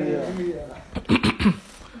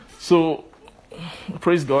 So,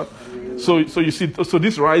 praise God. So you see, so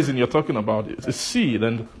this rising you're talking about is the sea,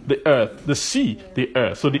 then the earth. The sea, the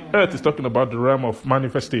earth. So the earth is talking about the realm of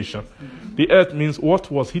manifestation. The earth means what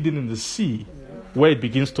was hidden in the sea, where it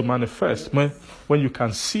begins to manifest, when you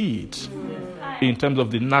can see it in terms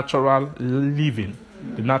of the natural living,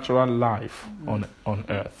 the natural life on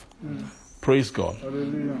earth. Praise God.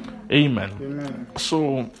 Amen.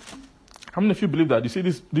 So, how many of you believe that? You see,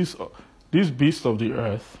 this beast of the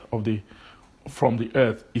earth, from the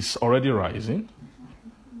earth, is already rising,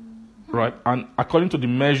 right? And according to the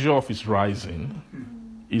measure of his rising,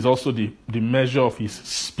 is also the measure of his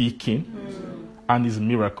speaking and his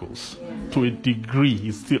miracles. To a degree,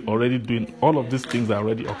 he's still already doing all of these things that are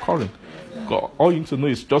already occurring. God, all you need to know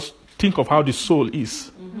is just think of how the soul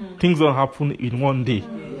is. Things don't happen in one day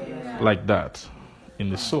like that in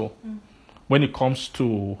the soul. When it comes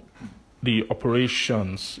to the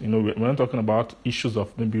operations, we're not talking about issues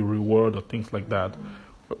of maybe reward or things like that,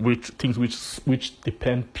 which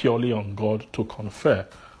depend purely on God to confer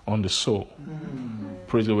on the soul.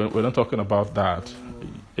 Praise God. We're not talking about that.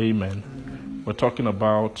 Amen. We're talking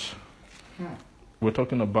about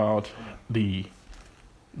the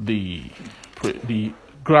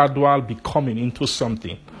gradual becoming into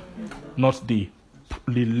something, not the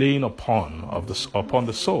laying upon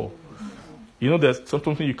the soul. There's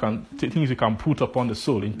things you can put upon the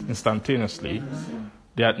soul instantaneously.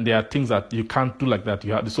 There are things that you can't do like that.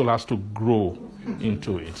 The soul has to grow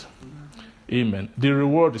into it. Amen. The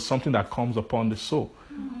reward is something that comes upon the soul.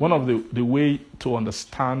 One of the way to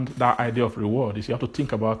understand that idea of reward is you have to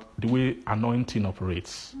think about the way anointing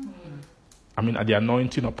operates. The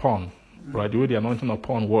anointing upon, right? The way the anointing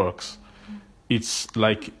upon works. It's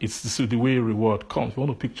the way reward comes. You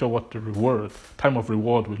want to picture what the time of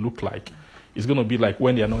reward will look like. It's going to be like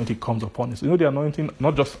when the anointing comes upon us. The anointing,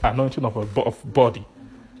 not just anointing of body.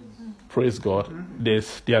 Praise God.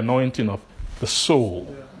 There's the anointing of the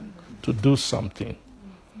soul to do something.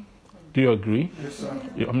 Do you agree? Yes, sir.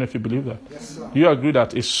 How many of you believe that? Yes, sir. Do you agree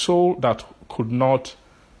that a soul that could not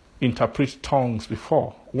interpret tongues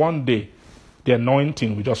before, one day the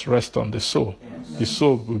anointing will just rest on the soul? Yes. The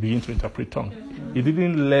soul will begin to interpret tongues. He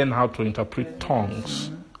didn't learn how to interpret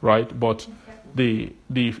tongues, right? But the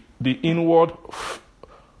inward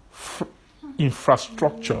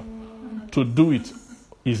infrastructure to do it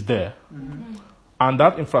is there. And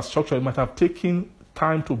that infrastructure, it might have taken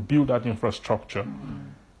time to build that infrastructure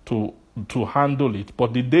to handle it.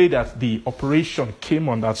 But the day that the operation came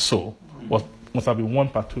on that soul must have been one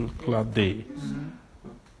particular day.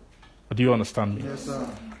 Do you understand me? Yes, sir.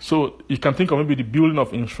 So you can think of maybe the building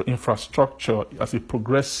of infrastructure as a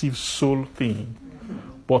progressive soul thing.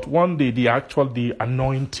 But one day the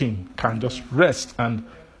anointing can just rest, and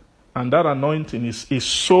that anointing is a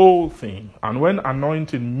soul thing. And when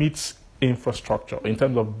anointing meets infrastructure in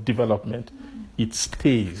terms of development, it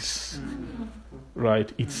stays.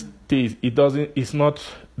 Right? It stays. It's not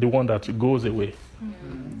the one that goes away.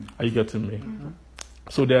 Are you getting me?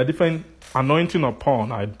 So there are different anointing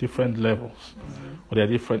upon at different levels. Or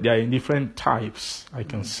they are in different types, I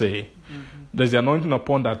can say. There's the anointing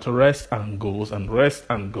upon that rests and goes and rests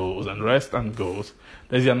and goes and rests and goes.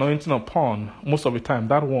 There's the anointing upon, most of the time,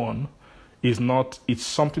 that one is not, it's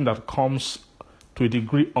something that comes to a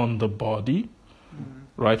degree on the body,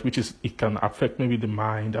 right? Which is, it can affect maybe the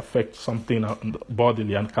mind, affect something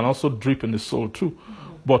bodily, and can also drip in the soul too.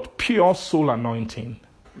 But pure soul anointing,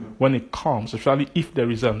 when it comes, especially if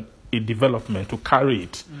there is an a development to carry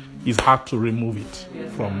it. It's hard to remove it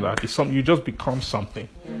from that. It's you just become something.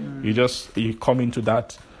 You come into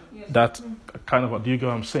that kind of. Do you get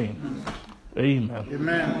what I'm saying? Amen.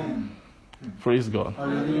 Amen. Praise God.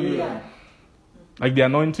 Hallelujah. Like the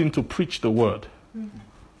anointing to preach the word.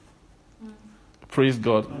 Praise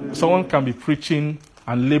God. Someone can be preaching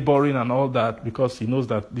and laboring and all that because he knows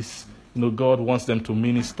that this, God wants them to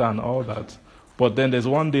minister and all that. But then there's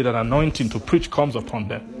one day that anointing to preach comes upon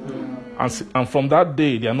them. And from that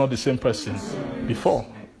day, they are not the same person before.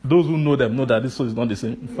 Those who know them know that this is not the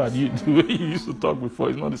same. In fact, the way you used to talk before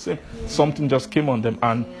is not the same. Something just came on them.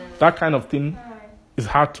 And that kind of thing is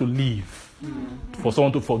hard to leave. For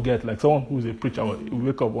someone to forget, like someone who is a preacher will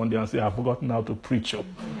wake up one day and say, I've forgotten how to preach.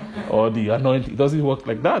 Or the anointing. It doesn't work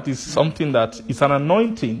like that. It's something that, it's an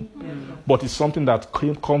anointing, but it's something that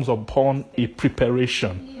comes upon a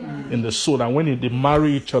preparation in the soul. And when they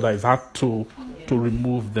marry each other, it's hard to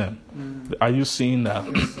remove them. Are you seeing that?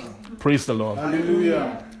 Praise the Lord.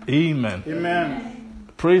 Hallelujah. Amen. Amen.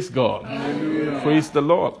 Praise God. Hallelujah. Praise the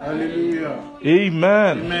Lord. Hallelujah.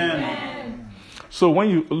 Amen. Amen. So when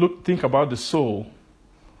you think about the soul,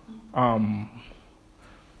 God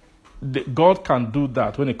can do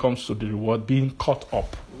that when it comes to the reward being caught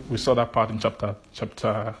up. We saw that part in chapter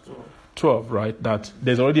 12, right? That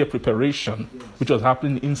there's already a preparation which was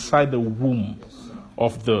happening inside the womb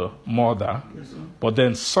of the mother, but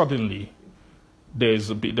then suddenly there was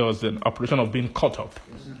an operation of being caught up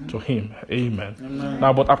to him. Amen.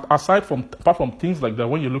 Now, but apart from things like that,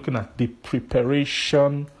 when you're looking at the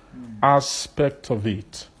preparation aspect of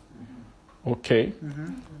it, okay,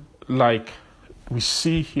 like we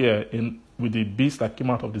see here with the beast that came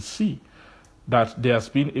out of the sea, that there has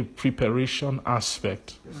been a preparation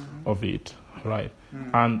aspect of it, right?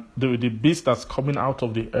 And the beast that's coming out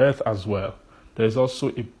of the earth as well, there's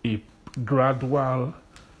also a gradual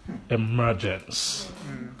emergence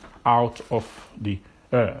out of the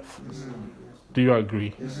earth. Do you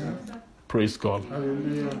agree? Praise God.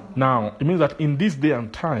 Hallelujah. Now, it means that in this day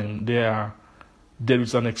and time,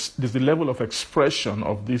 there's a level of expression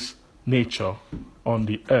of this nature on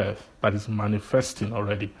the earth that is manifesting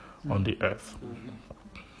already on the earth.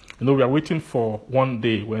 We are waiting for one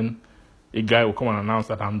day when a guy will come and announce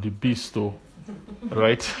that I'm the beast,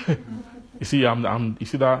 right? You see, I'm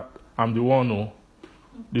the one who.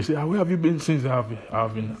 They say, where have you been since I've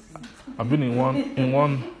been in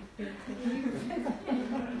one.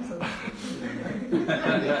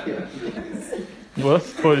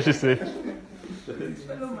 What did she say?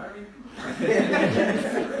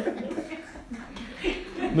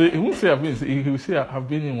 No, he won't say I've been. He will say I've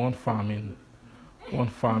been in one farm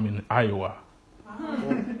in Iowa,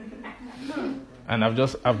 and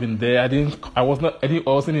I've been there. I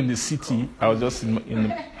wasn't in the city. I was just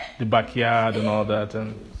in the backyard and all that,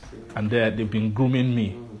 and there they've been grooming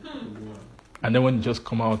me. And then when you just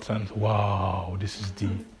come out and wow, this is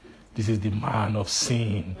the man of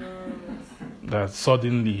sin, that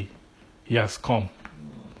suddenly he has come.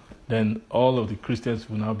 Then all of the Christians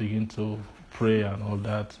will now begin to pray and all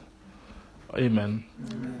that. Amen.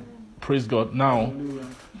 Praise God. Now,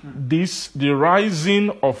 the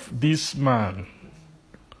rising of this man,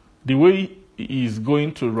 the way he is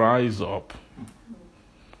going to rise up,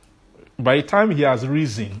 by the time he has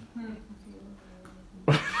risen,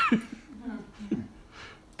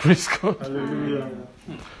 praise God. Hallelujah.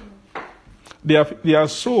 There are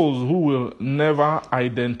souls who will never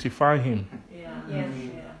identify him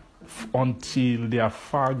until they are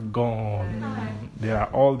far gone.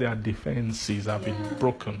 All their defenses have been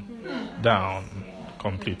broken down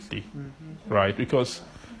completely. Right? Because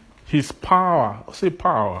his power, say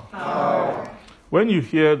power. When you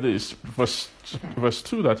hear this, verse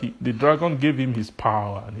 2, that the dragon gave him his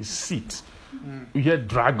power and his seat. You hear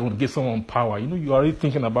dragon give someone power. You're already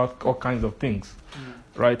thinking about all kinds of things.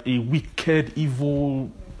 Right? A wicked,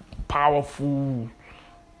 evil, powerful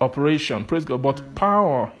operation. Praise God. But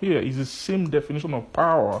power here is the same definition of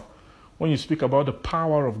power when you speak about the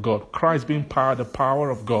power of God. Christ being the power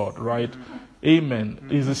of God, right? Amen.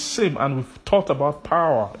 It's the same. And we've talked about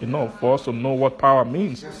power enough for us to know what power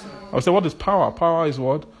means. I would say, what is power? Power is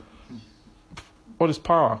what? What is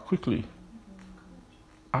power? Quickly.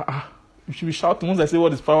 You should be shouting. Once I say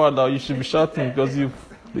what is power now, you should be shouting because you've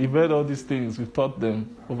heard all these things. We've taught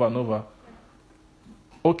them over and over.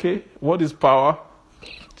 Okay, what is power?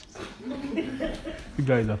 You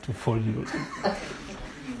guys are too funny.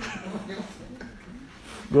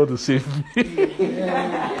 God will save me.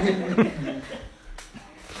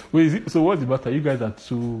 Wait, so what's the matter? You guys are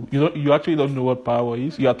too... You actually don't know what power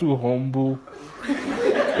is? You are too humble.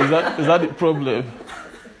 Is that the problem?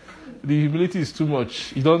 The humility is too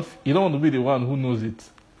much. You don't want to be the one who knows it.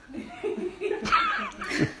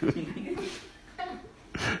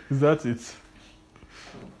 Is that it?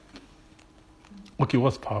 Okay,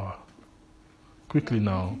 what's power? Quickly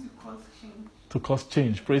now. To cause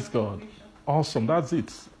change. Praise God. Awesome. That's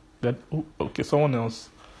it. Okay, someone else.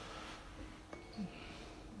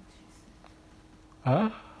 Huh?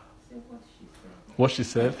 What she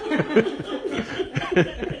said?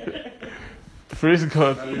 Praise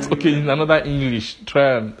God. Okay, in another English,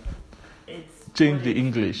 try and change the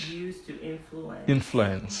English. Used to influence.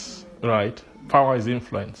 Influence, right? Power is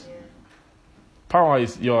influence. Power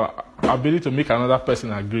is your ability to make another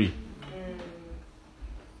person agree.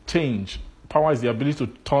 Change. Power is the ability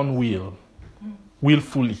to turn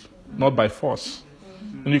willfully, not by force.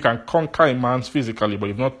 And you can conquer a man physically, but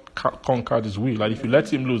you've not conquered his will. Like if you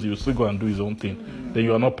let him loose, he will still go and do his own thing. Then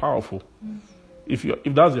you are not powerful. If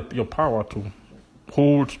that's your power to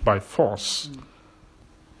hold by force,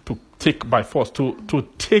 to take by force, to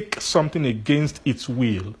take something against its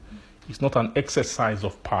will, it's not an exercise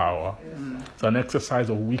of power. It's an exercise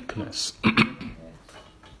of weakness.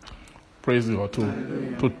 Praise God.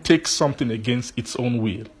 To take something against its own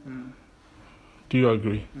will. Do you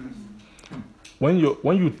agree? When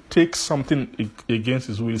you take something against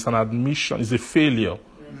his will, it's an admission, it's a failure.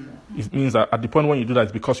 It means that at the point when you do that,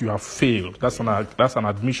 it's because you have failed. That's an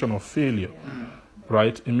admission of failure,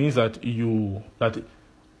 right? It means that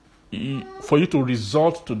for you to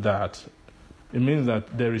resort to that, it means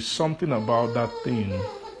that there is something about that thing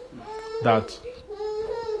that,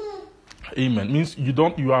 amen, means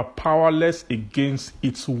you are powerless against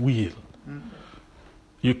its will.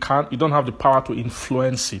 You don't have the power to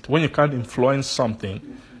influence it. When you can't influence something,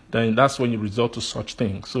 then that's when you resort to such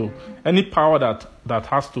things. So any power that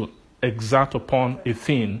has to exert upon a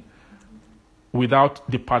thing without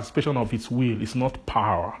the participation of its will is not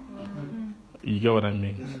power. You get what I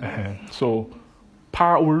mean? So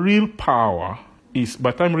real power is,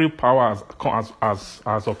 by the time real power has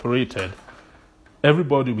operated,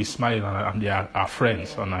 everybody will be smiling and they are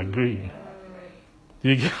friends and agreeing.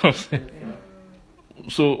 You get what I'm saying?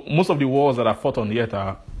 So most of the wars that are fought on the earth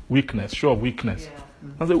are weakness, show of weakness.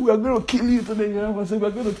 I say, we are going to kill you today. I say, we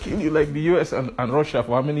are going to kill you like the US and Russia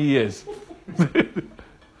for how many years?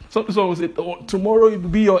 Some will say, tomorrow it will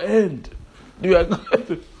be your end. We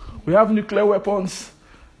have nuclear weapons.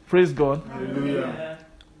 Praise God. Hallelujah.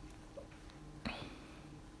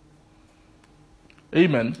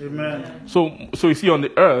 Amen. Amen. So you see, on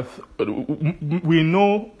the earth, we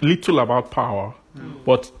know little about power,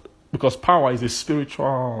 but because power is a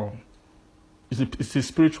spiritual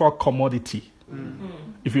commodity.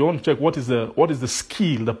 If you want to check what is the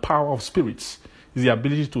skill, the power of spirits, is the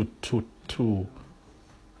ability to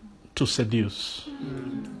seduce.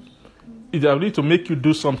 It's the ability to make you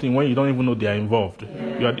do something when you don't even know they are involved.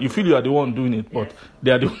 You feel you are the one doing it, but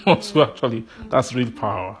they are the ones who actually, that's real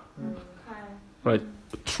power. Right?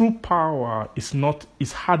 True power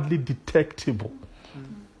is hardly detectable.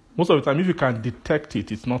 Most of the time, if you can detect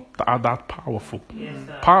it, it's not that powerful.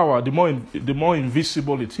 Power, the more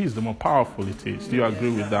invisible it is, the more powerful it is. Do you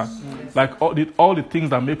agree with that? Like all the things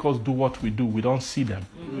that make us do what we do, we don't see them.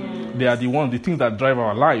 They are the things that drive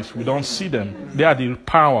our lives. We don't see them. They are the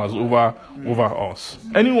powers over us.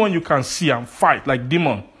 Anyone you can see and fight, like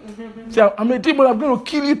demon. Say, I'm a demon, I'm going to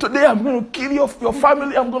kill you today, I'm going to kill your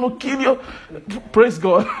family, I'm going to kill you. Praise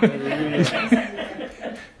God.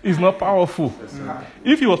 He's not powerful.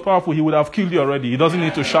 If he was powerful, he would have killed you already. He doesn't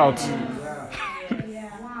need to shout.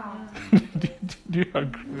 Do you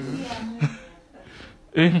agree?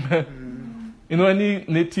 Amen. You know, any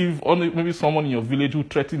native, or maybe someone in your village who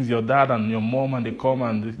threatens your dad and your mom, and they come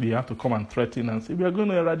and they have to come and threaten and say, we are going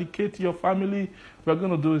to eradicate your family, we are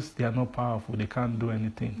going to do this. They are not powerful. They can't do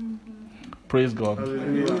anything. Praise God.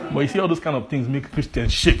 Hallelujah. But you see, all those kind of things make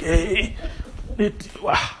Christians shake. Hey,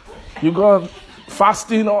 you go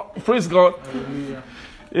fasting, praise God. Hallelujah.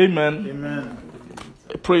 Amen. Amen.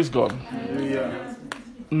 Praise God. Hallelujah.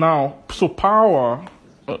 Now, so power,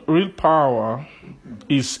 real power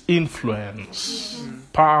is influence.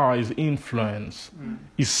 Power is influence.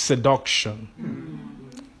 Is seduction.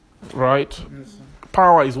 Right?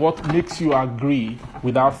 Power is what makes you agree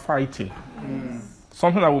without fighting.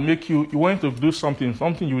 Something that will make you want to do something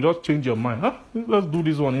you just change your mind. Let's do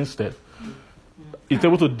this one instead. It's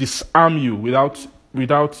able to disarm you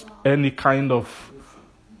without any kind of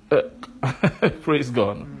praise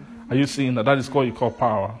God. Are you seeing that? That is what you call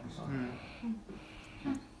power.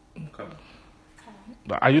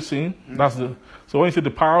 Are you seeing? So when you say the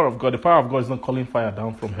power of God is not calling fire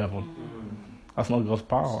down from heaven. That's not God's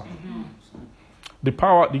power. The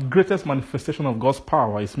power, the greatest manifestation of God's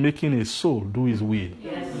power is making a soul do his will.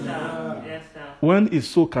 Yes, sir. Yes, sir. When a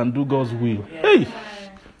soul can do God's will, hey,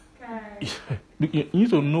 you need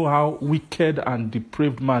to know how wicked and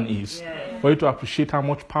depraved man is for you to appreciate how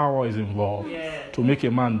much power is involved to make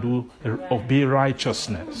a man obey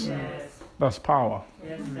righteousness. That's power.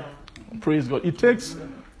 Yes, sir. Praise God. It takes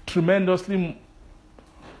tremendously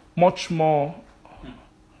much more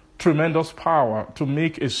tremendous power to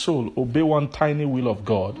make a soul obey one tiny will of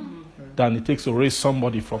God than it takes to raise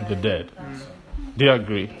somebody from the dead. Do you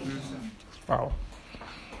agree? Wow.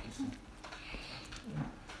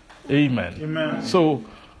 Amen. Amen. So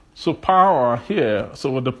power here,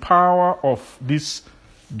 so the power of this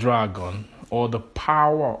dragon, or the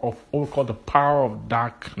power of what we call the power of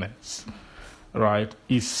darkness, right,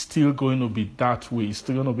 is still going to be that way. It's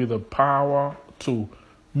still going to be the power to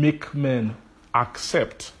make men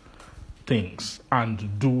accept things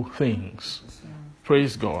and do things.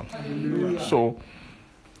 Praise God. So,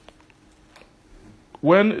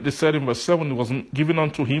 when they said in verse 7, it was given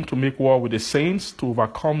unto him to make war with the saints, to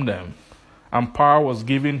overcome them, and power was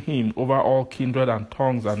given him over all kindred and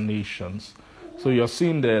tongues and nations. So you're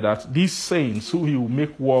seeing there that these saints who he will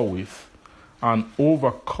make war with and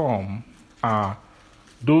overcome are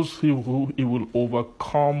those who he will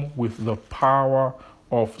overcome with the power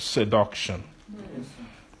of seduction.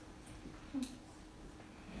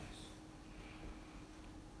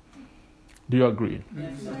 Do you agree?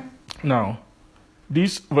 Yes, sir. Now,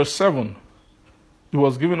 this verse 7, it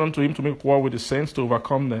was given unto him to make war with the saints, to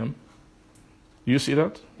overcome them. Do you see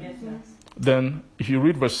that? Yes, sir. Then, if you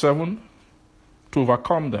read verse 7, to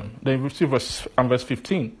overcome them. Then you see verse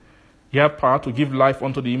 15. He had power to give life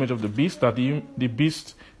unto the image of the beast, that the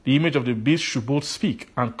image of the beast should both speak,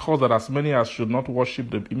 and cause that as many as should not worship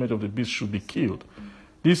the image of the beast should be killed.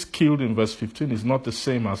 This killed in verse 15 is not the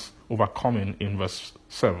same as overcoming in verse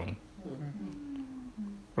 7.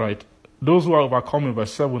 Right? Those who are overcome in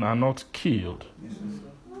verse 7 are not killed.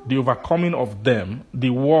 The overcoming of them, the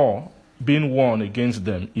war being won against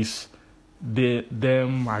them, is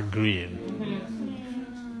them agreeing.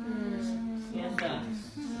 Yes, sir.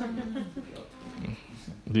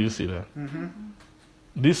 Do you see that?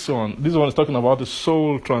 This one is talking about the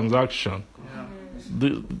soul transaction.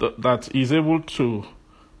 That he's able to,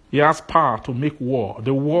 he has power to make war.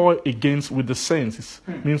 The war with the saints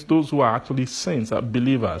means those who are actually saints, are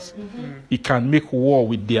believers. He can make war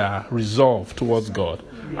with their resolve towards God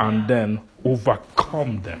and then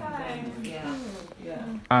overcome them.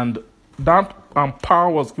 And that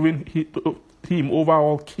power was given him over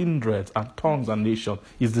all kindreds and tongues and nations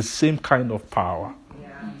is the same kind of power.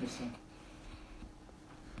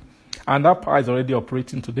 And that power is already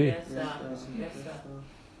operating today. Yes, sir. Yes,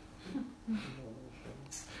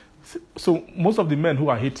 sir. So most of the men who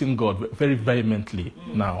are hating God very vehemently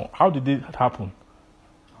now, how did it happen?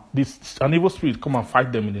 An evil spirit come and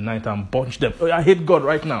fight them in the night and bunch them. Oh, I hate God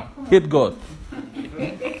right now. Hate God.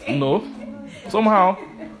 No. Somehow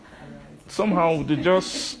they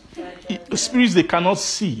just, spirits they cannot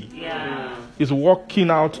see is working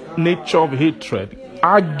out nature of hatred,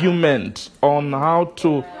 argument on how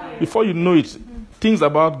to, before you know it, things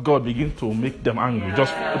about God begin to make them angry.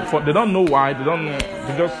 They don't know why. They don't know.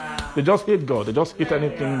 They just hate God. They just hate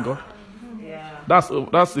anything God.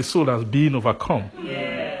 That's the soul that's being overcome.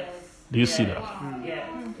 Yes. Do you see that? Yes.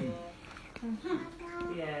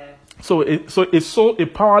 Yeah. So a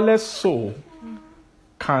powerless soul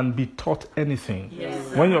can be taught anything.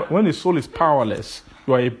 Yes, when a soul is powerless,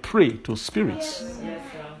 you are a prey to spirits. Yes,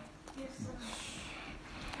 sir.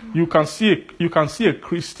 You can see a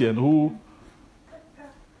Christian who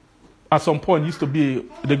at some point used to be,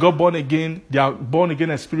 they got born again, their born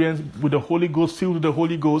again experience with the Holy Ghost, filled with the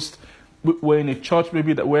Holy Ghost, were in a church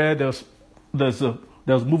maybe where there's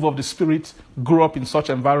move of the Spirit, grew up in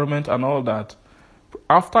such environment and all that.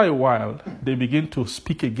 After a while, they begin to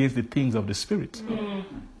speak against the things of the Spirit.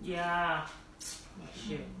 Yeah.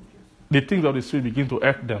 The things of the Spirit begin to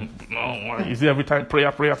irk them. No, is it every time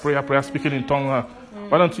prayer, speaking in tongues?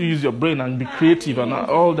 Why don't you use your brain and be creative and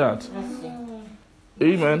all that?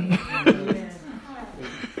 Amen.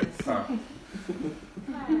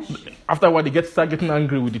 After a while, they start getting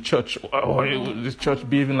angry with the church. Oh, this church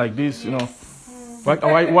behaving like this, you know.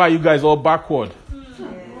 Why are you guys all backward?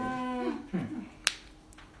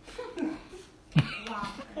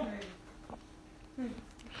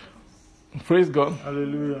 Praise God.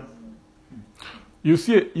 Hallelujah. You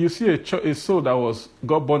see a soul that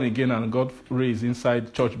got born again and got raised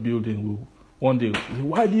inside church building will one day,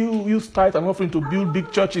 why do you use tithe and offering to build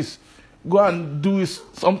big churches? Go and do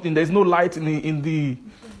something. There's no light in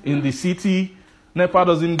the city. NEPA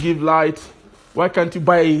doesn't give light. Why can't you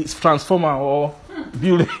buy a transformer or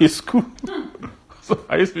build a school? So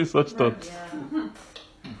I used to be such thoughts.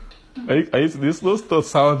 I used to, those thoughts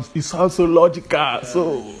sound so logical.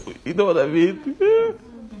 So, you know what I mean?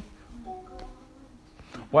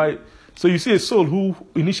 Why? So you see a soul who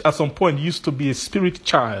at some point used to be a spirit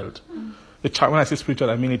child. A child, when I say spiritual,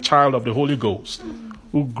 I mean a child of the Holy Ghost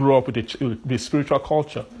who grew up with a spiritual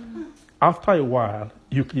culture. After a while,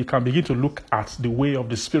 you can begin to look at the way of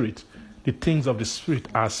the Spirit, the things of the Spirit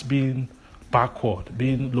as being backward,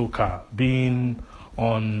 being local, being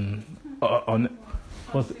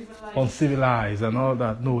uncivilized and all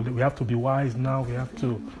that. No, we have to be wise now. We have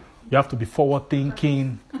to be forward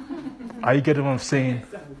thinking. Are you getting what I'm saying?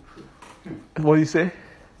 What do you say?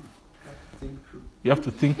 You have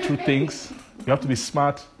to think through things. You have to be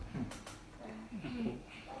smart.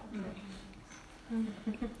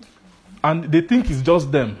 And they think it's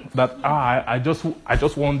just them that I just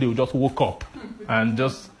one day just woke up and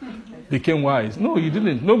just became wise. No, you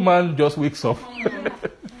didn't. No man just wakes up.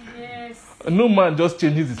 No man just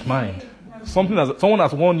changes his mind. Someone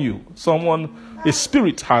has warned you. A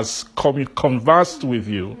spirit has conversed with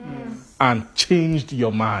you and changed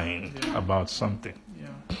your mind about something.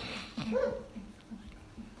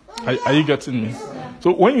 Are you getting me?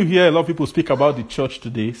 So when you hear a lot of people speak about the church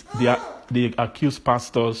today, they accuse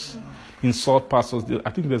pastors, insult pastors.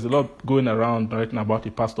 I think there's a lot going around right now about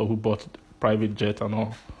a pastor who bought a private jet and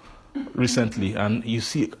all recently. And you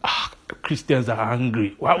see, Christians are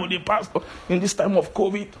angry. Why would a pastor, in this time of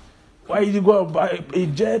COVID, why did you go and buy a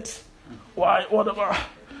jet? Why, whatever.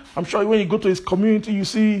 I'm sure when you go to his community, you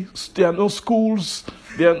see there are no schools,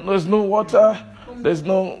 there's no water, there's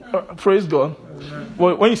no, praise God.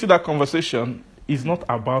 Well, when you see that conversation, it's not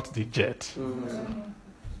about the jet.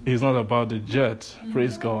 It's not about the jet,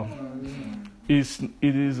 praise God. It's a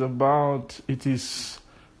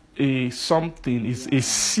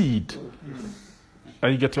seed.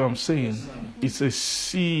 And you get what I'm saying? It's a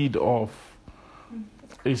seed,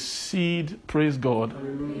 praise God,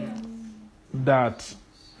 that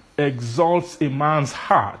exalts a man's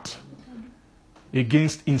heart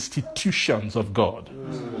against institutions of God.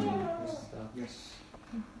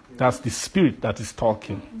 That's the spirit that is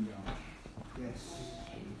talking.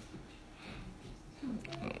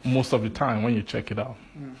 Most of the time when you check it out.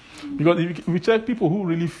 Because if you check people who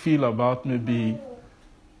really feel about maybe,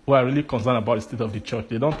 who are really concerned about the state of the church,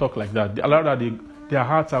 they don't talk like that. A lot of their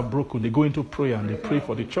hearts are broken. They go into prayer and they pray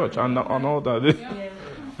for the church and all that.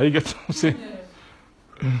 You get what I'm saying?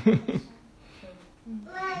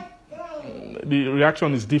 The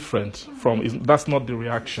reaction is different that's not the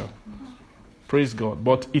reaction. Praise God.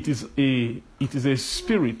 But it is a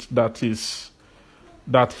spirit that hates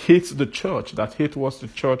the church, that hates what the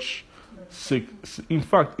church seeks. In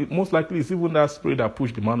fact, it most likely is even that spirit that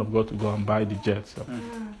pushed the man of God to go and buy the jet. So.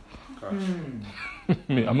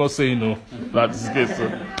 I'm not saying no, that's the case. So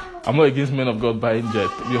I'm not against men of God buying jet.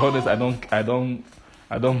 To be honest, I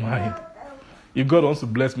don't mind. If God wants to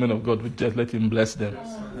bless men of God with jet, let him bless them.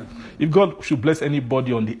 If God should bless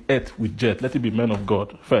anybody on the earth with jet, let it be men of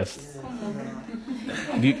God first.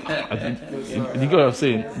 Do you get what I'm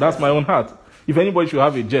saying? That's my own heart. If anybody should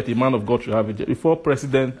have a jet, a man of God should have a jet. Before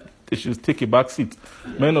president, they should take a back seat.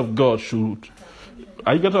 Men of God should.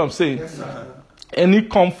 Are you getting what I'm saying? Yes, any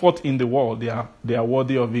comfort in the world, they are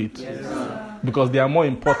worthy of it. Yes, because they are more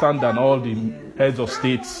important than all the heads of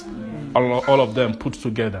states, all of them put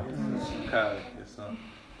together.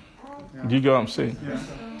 Do you get what I'm saying? Yes.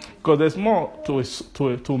 Because there's more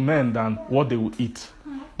to men than what they will eat.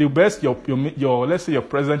 The best your let's say your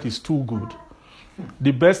present is too good.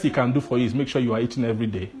 The best he can do for you is make sure you are eating every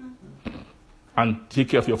day and take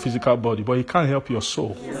care of your physical body, but he can't help your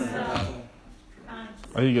soul. Yes,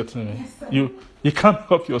 are you getting me? You can't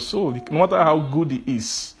help your soul, no matter how good he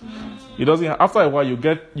is. It doesn't. After a while, you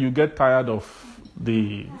get tired of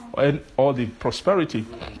all the prosperity.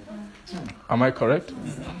 Am I correct?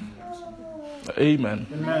 Amen.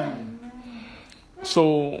 Amen.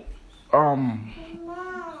 So,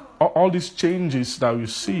 all these changes that we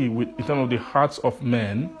see in terms of the hearts of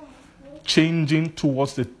men changing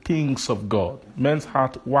towards the things of God, men's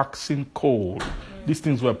heart waxing cold. These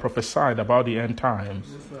things were prophesied about the end times.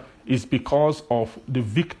 It's because of the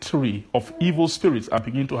victory of evil spirits are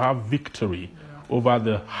beginning to have victory over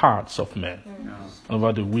the hearts of men,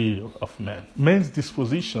 over the will of men. Men's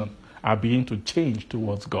disposition are beginning to change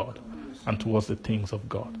towards God and towards the things of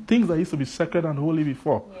God. Things that used to be sacred and holy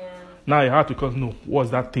before. Yeah. Now you have to come, no,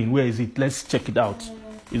 what's that thing? Where is it? Let's check it out.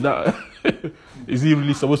 Is it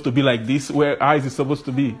really supposed to be like this? How is it supposed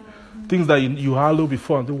to be? Things that you hallow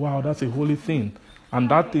before and say, wow, that's a holy thing. And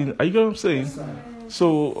that thing, are you get what I'm saying?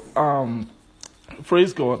 So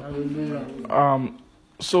Praise God. Hallelujah.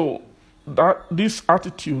 So that this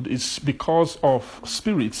attitude is because of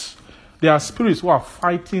spirits. There are spirits who are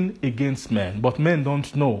fighting against men, but men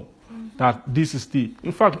don't know that this is the.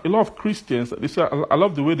 In fact, a lot of Christians. I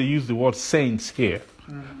love the way they use the word saints here.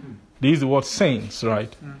 They use the word saints,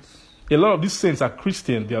 right? A lot of these saints are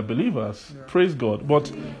Christians, they are believers. Yeah. Praise God.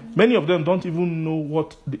 But many of them don't even know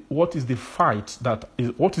what is the fight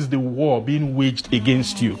what is the war being waged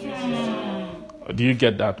against you. Do you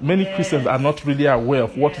get that? Many Christians are not really aware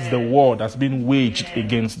of what is the war that's being waged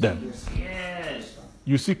against them.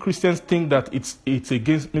 You see, Christians think that it's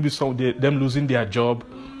against maybe them losing their job,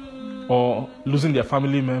 or losing their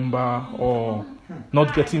family member, or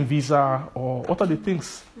not getting visa, or what are the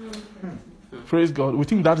things? Praise God. We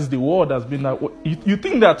think that is the war that's been. You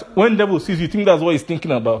think that when devil sees you, think that's what he's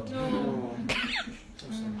thinking about.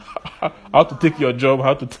 How to take your job,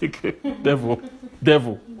 how to take devil.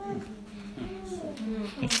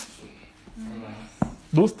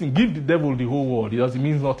 Those things, give the devil the whole world. It doesn't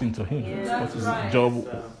mean nothing to him. What is his job,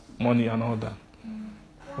 money, and all that?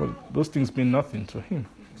 Well, those things mean nothing to him.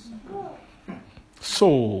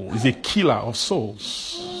 Soul is a killer of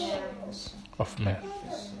souls of men.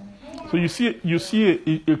 So you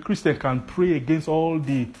see a Christian can pray against all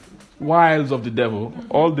the wiles of the devil,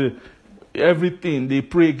 everything. They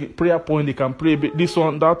pray, prayer point, they can pray this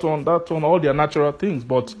one, that one, all their natural things,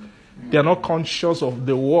 but they are not conscious of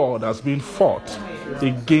the war that's being fought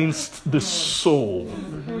against the soul,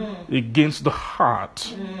 against the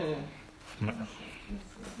heart.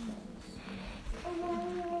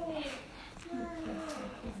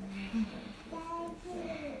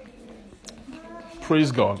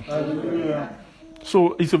 Praise God. Hallelujah.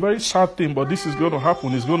 So it's a very sad thing, but this is going to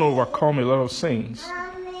happen. It's going to overcome a lot of saints.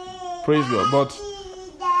 Praise God. But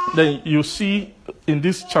then you see in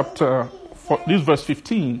this chapter, this verse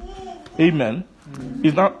 15, amen,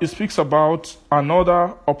 it speaks about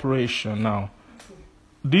another operation. Now,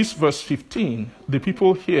 this verse 15, the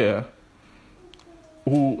people here,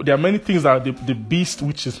 there are many things that the beast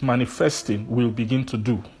which is manifesting will begin to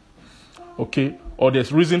do. Okay? Or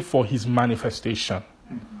there's reason for his manifestation.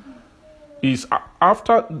 Is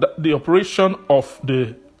after the operation of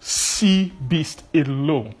the sea beast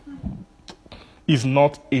alone is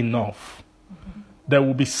not enough. There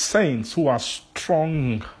will be saints who are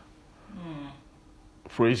strong.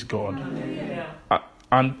 Praise God.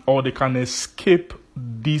 Or they can escape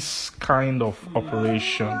this kind of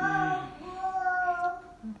operation.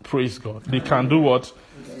 Praise God. They can do what?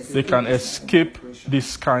 They can escape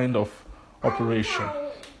this kind of operation.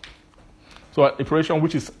 So an operation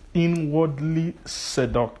which is inwardly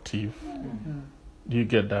seductive. Do you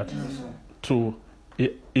get that? To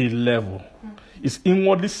a level. It's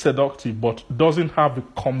inwardly seductive, but doesn't have a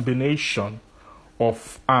combination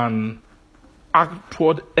of an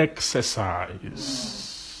outward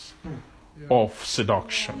exercise of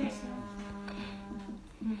seduction.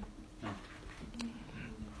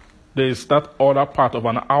 There is that other part of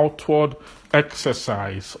an outward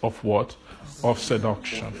exercise of what? Of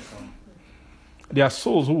seduction. There are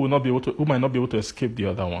souls who might not be able to escape the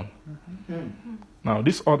other one. Now,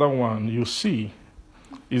 this other one you see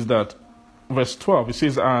is that verse 12. It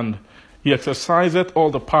says, "And he exerciseth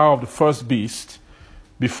all the power of the first beast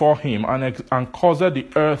before him, and caused the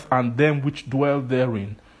earth and them which dwell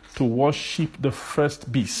therein to worship the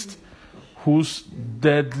first beast, whose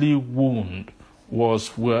deadly wound was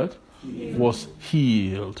what? Was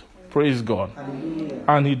healed." Praise God.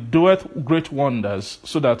 "And he doeth great wonders,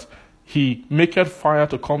 so that he maketh fire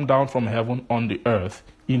to come down from heaven on the earth."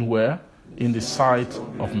 In where? In the sight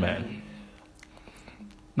of men.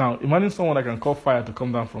 Now, imagine someone that can call fire to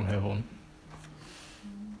come down from heaven.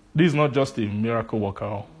 This is not just a miracle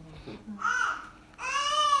worker.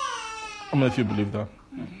 How many of you believe that?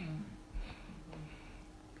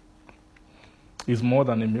 It's more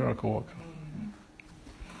than a miracle worker.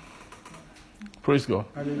 Praise God.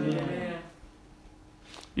 Hallelujah.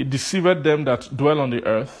 It deceived them that dwell on the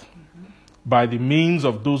earth by the means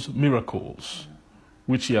of those miracles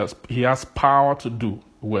which he has power to do.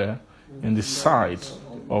 Where? In the sight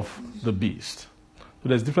of the beast. So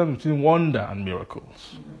there's a difference between wonder and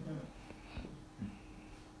miracles.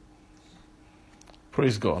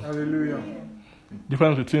 Praise God. Hallelujah.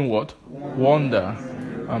 Difference between what? Wonder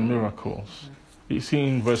and miracles. You see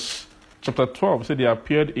in verse chapter 12, it said there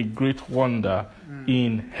appeared a great wonder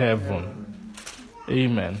in heaven.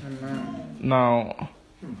 Amen. Now,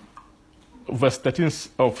 verse 13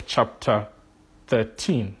 of chapter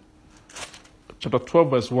 13, chapter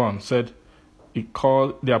 12, verse 1 said,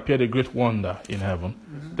 there appeared a great wonder in heaven.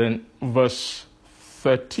 Then verse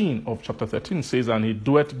 13 of chapter 13 says, "And he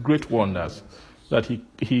doeth great wonders, that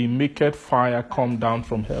he maketh fire come down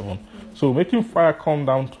from heaven. So making fire come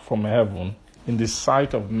down from heaven in the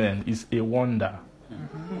sight of men is a wonder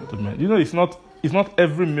to men. You know, it's not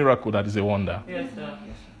every miracle that is a wonder. Yes, sir.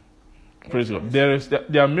 Praise God.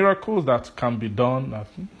 There are miracles that can be done.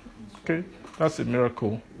 Okay, that's a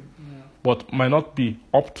miracle, but might not be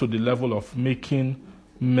up to the level of making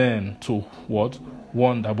men to what?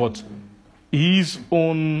 Wonder. But his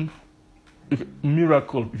own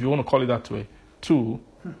miracle, if you want to call it that way, too,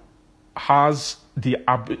 has the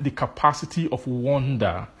capacity of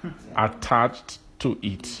wonder attached to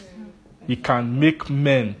it. He can make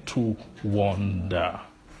men to wonder.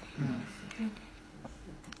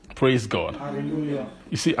 Praise God. Hallelujah.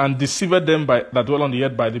 You see, and deceived them that dwell on the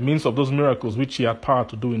earth by the means of those miracles which he had power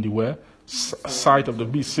to do in the sight of the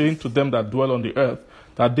beast, saying to them that dwell on the earth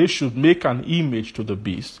that they should make an image to the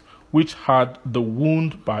beast, which had the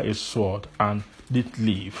wound by a sword and did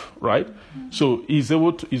live. Right? So he's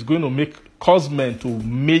going to cause men to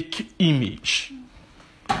make image.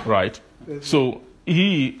 Right? So do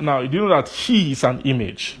you know that he is an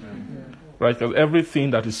image? Right? Because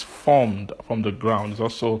everything that is formed from the ground is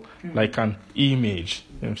also like an image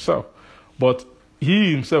himself. But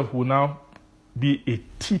he himself will now be a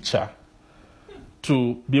teacher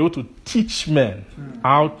to be able to teach men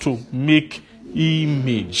how to make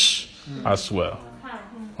image as well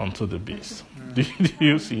unto the beast. Do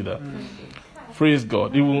you see that? Praise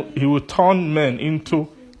God. He will turn men into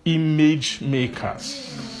image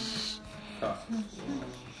makers.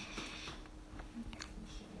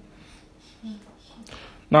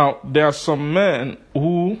 Now, there are some men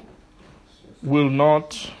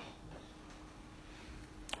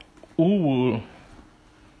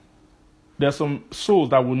there are some souls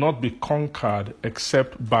that will not be conquered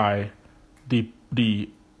except by the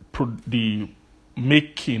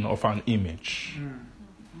making of an image.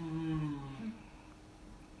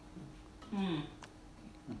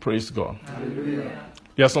 Praise God. Hallelujah.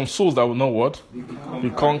 There are some souls that will not what? Be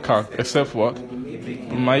conquered except what?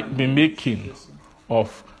 Might be making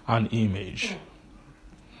of an image.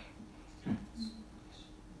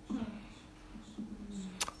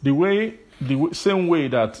 The same way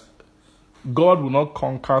that God will not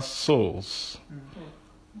conquer souls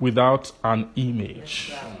without an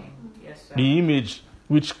image. Yes, sir. The image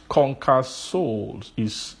which conquers souls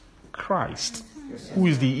is Christ, who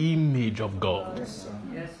is the image of God. Yes,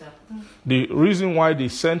 sir. The reason why they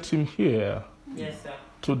sent him here Yes, sir.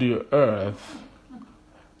 to the earth,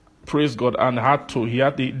 praise God, and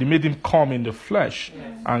they made him come in the flesh,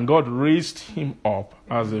 and God raised him up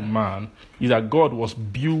as a man, is that God was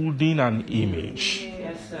building an image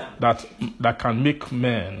Yes, sir. that can make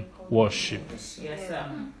men worship. Yes, sir.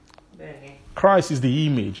 Christ is the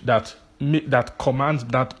image that commands,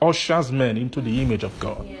 that ushers men into the image of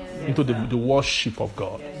God, into the worship of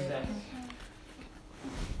God. Yes,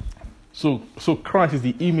 sir. So Christ is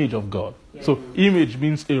the image of God. So image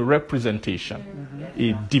means a representation,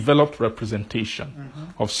 a developed representation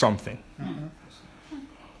of something.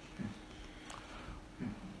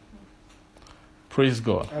 Praise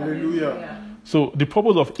God. Hallelujah. So the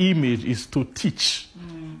purpose of image is to teach,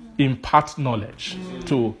 impart knowledge,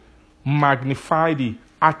 to magnify the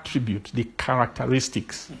attributes, the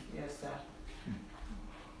characteristics. Yes, sir.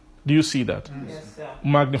 Do you see that? Yes, sir.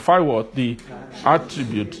 Magnify what? The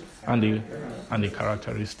attribute and the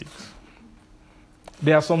characteristics.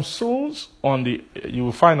 There are some souls you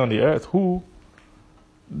will find on the earth who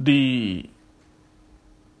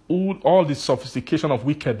all the sophistication of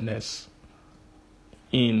wickedness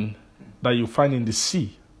that you find in the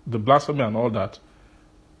sea, the blasphemy and all that,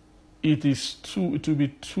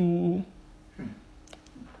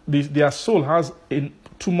 their soul has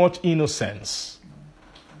too much innocence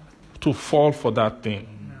to fall for that thing.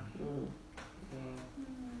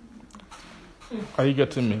 Are you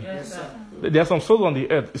getting me? Yes, sir. There are some souls on the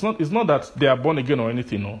earth. It's not that they are born again or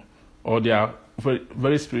anything, no, or they are very,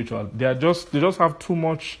 very spiritual. They just have too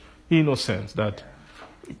much innocence that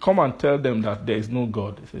come and tell them that there is no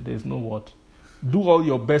God. They say there is no what. Do all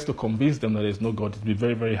your best to convince them that there is no God. It will be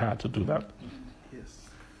very, very hard to do that. Yes.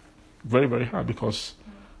 Very, very hard, because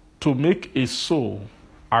to make a soul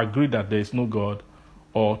agree that there is no God,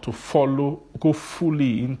 or to go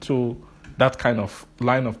fully into that kind of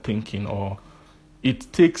line of thinking, or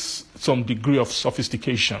it takes some degree of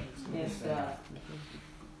sophistication. Yes, sir.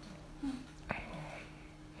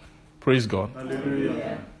 Praise God.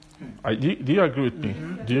 Hallelujah. Do you agree with me?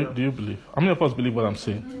 Do you believe? How many of us believe what I'm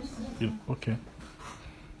saying? Okay.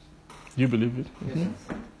 Do you believe it?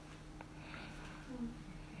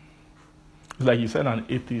 It's like you said, an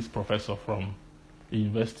atheist professor from a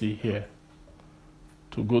university here.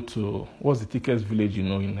 to go to, what's the thickest village you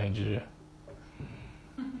know in Nigeria?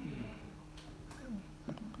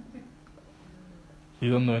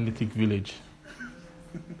 You don't know any thick village.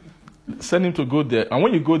 Send him to go there. And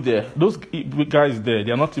when you go there, those guys there,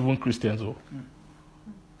 they are not even Christians. Oh.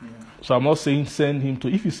 So I'm not saying send him to,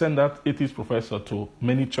 if you send that atheist professor to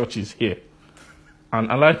many churches here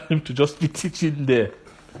and allow him to just be teaching there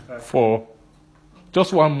for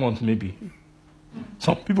just 1 month maybe,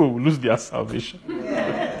 some people will lose their salvation.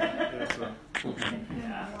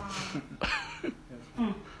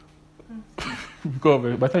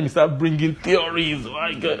 Because by the time you start bringing theories,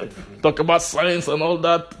 talk about science and all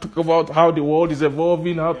that, talk about how the world is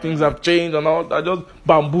evolving, how things have changed and all that, just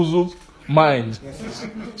bamboozles mind.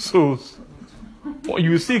 So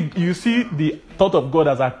you see the thought of God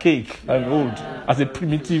as archaic and old, as a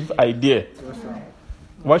primitive idea.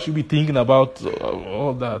 Why should we be thinking about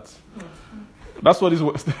all that? That's what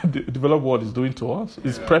the developed world is doing to us.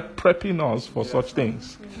 It's prepping us for such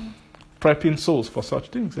things. Prepping souls for such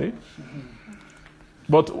things, eh?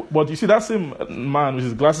 But you see that same man with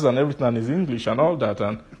his glasses and everything and his English and all that,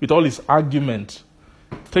 and with all his argument,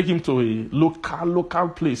 take him to a local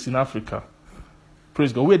place in Africa,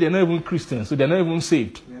 praise God, where they're not even Christians, so they're not even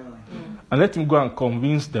saved. And let him go and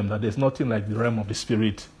convince them that there's nothing like the realm of the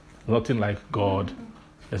Spirit, nothing like God,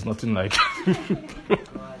 there's nothing like...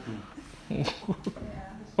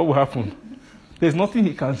 What will happen? There's nothing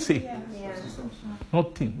he can say.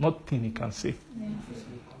 Nothing he can say.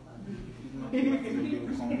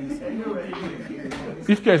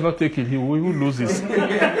 If care is not taken, he will lose his. He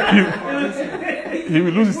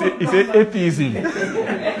will lose his atheism.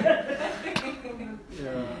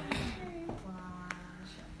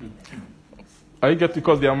 I get,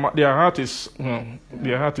 because their heart is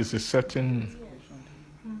a certain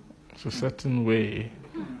way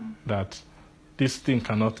that this thing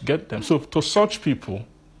cannot get them. So to such people,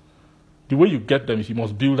 the way you get them is you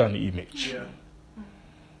must build an image. Yeah.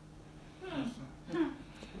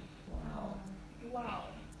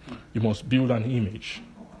 You must build an image.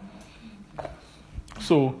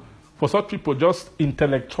 So for such people, just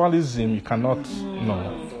intellectualism, you cannot,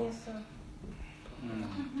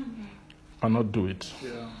 cannot do it.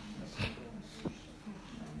 Yeah.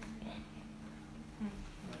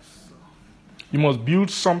 You must build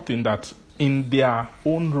something that in their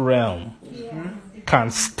own realm can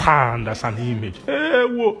stand as an image. Hey,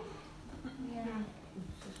 whoa.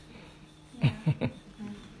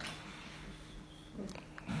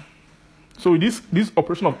 So this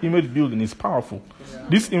operation of image building is powerful. Yeah.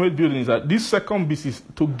 This image building is that this second beast is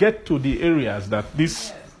to get to the areas that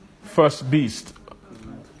this first beast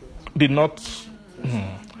did not.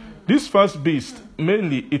 This first beast,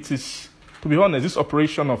 mainly it is, to be honest, this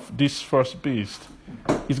operation of this first beast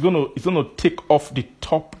is going to take off the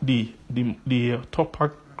top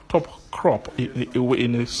top crop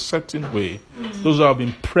in a certain way. Those who have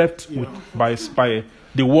been prepped by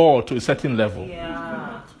the world to a certain level. Yeah.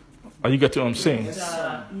 Are you getting what I'm saying?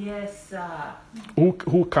 Yes, sir.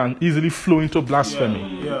 Who can easily flow into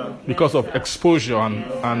blasphemy because of exposure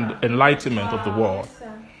and enlightenment of the world.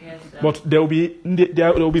 But there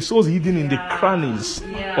will be souls hidden in the crannies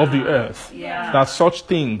of the earth that such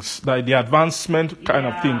things, that the advancement kind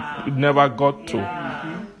of thing, never got to,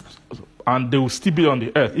 and they will still be on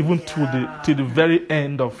the earth even till the very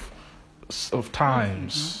end of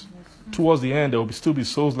times. Towards the end, there will still be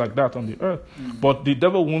souls like that on the earth. But the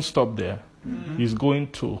devil won't stop there. He's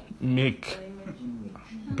going to bring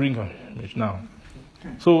an image now.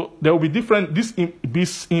 So there will be different,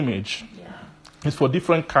 this image is for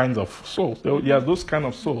different kinds of souls. There are those kind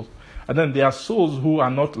of souls. And then there are souls who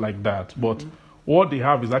are not like that. But what they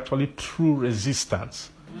have is actually true resistance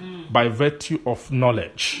by virtue of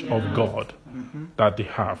knowledge of God that they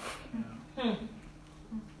have.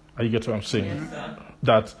 Are you get what I'm saying? Yes,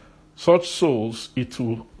 that such souls, it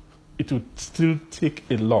will still take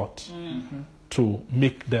a lot to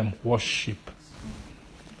make them worship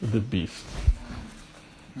the beast.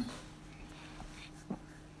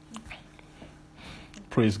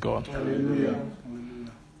 Praise God. Hallelujah.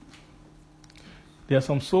 There are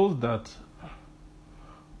some souls that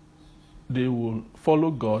they will follow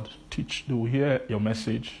God, teach, they will hear your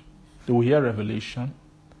message, they will hear revelation,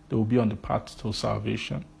 they will be on the path to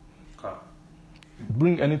salvation.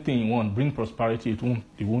 Bring anything you want, bring prosperity, it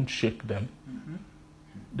won't shake them.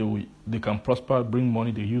 They can prosper, bring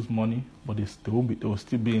money, they use money, but they will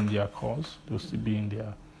still be in their cause, they will still be in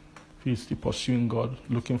their field, still pursuing God,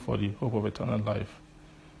 looking for the hope of eternal life.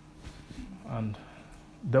 And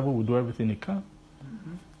the devil will do everything he can.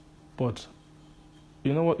 But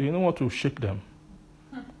you know what will shake them?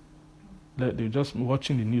 They're just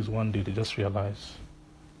watching the news one day, they just realize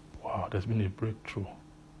wow, there's been a breakthrough.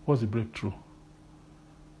 What's the breakthrough?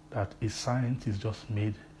 That a scientist just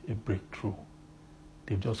made a breakthrough.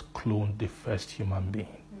 They've just cloned the first human being.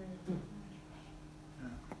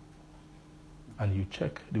 And you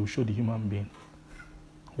check, they will show the human being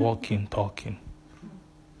walking, talking.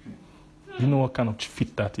 Do you know what kind of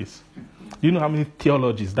feat that is? Do you know how many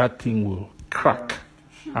theologies that thing will crack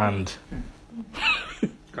and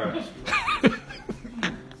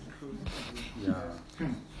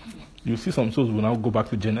you see some souls will now go back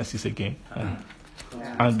to Genesis again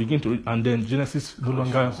and begin to read, and then Genesis no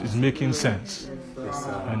longer is making sense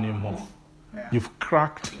anymore. You've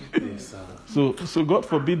cracked. So God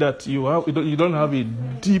forbid that you don't have a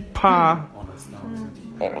deeper.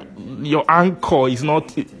 Your anchor is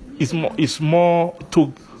not. It's more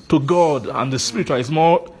to God and the spiritual. It's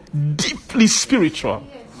more deeply spiritual.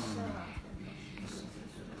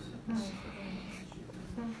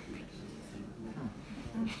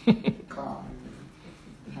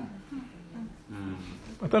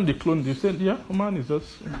 By the time they clone, they said, "Yeah, man is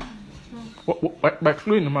just." By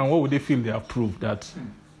cloning a man, what would they feel they have proved? That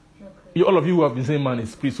all of you who have been saying man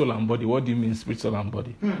is spirit, soul, and body. What do you mean spirit, soul, and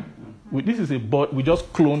body? This is a body. We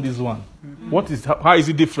just cloned this one. How is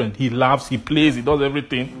it different? He laughs, he plays, he does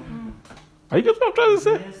everything. Are you getting what I'm trying to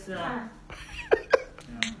say? Yes, sir.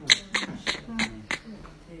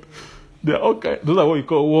 They're okay. Those are what we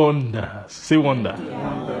call wonders. Say wonder.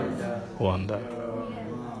 Wonder.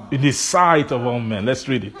 In the sight of all men. Let's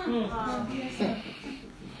read it.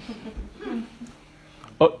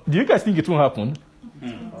 Oh, do you guys think it won't happen?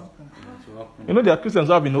 You know, there are Christians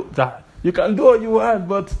who have been that you can do what you want,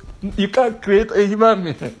 but you can't create a human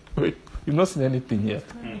being. Wait, you've not seen anything yet.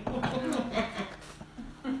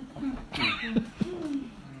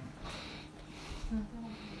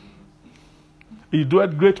 He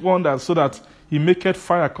doeth great wonders, so that he maketh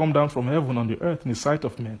fire come down from heaven on the earth in the sight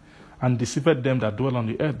of men, and deceiveth them that dwell on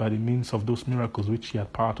the earth by the means of those miracles which he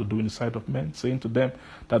had power to do in the sight of men, saying to them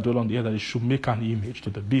that dwell on the earth that he should make an image to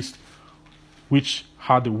the beast, which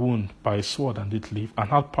had a wound by a sword and did live, and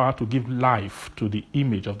had power to give life to the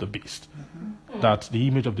image of the beast, that the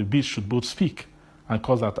image of the beast should both speak, and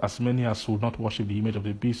cause that as many as would not worship the image of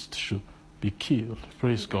the beast should be killed.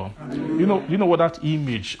 Praise God. You know what that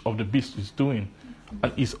image of the beast is doing?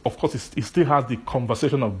 And of course, it still has the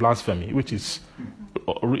conversation of blasphemy, which is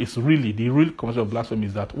really, the real conversation of blasphemy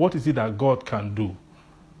is that what is it that God can do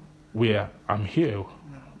where I'm here?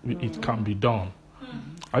 It can be done.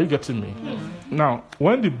 Are you getting me? Now,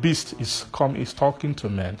 when the beast is talking to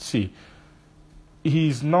men, see,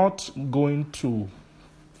 he's not going to.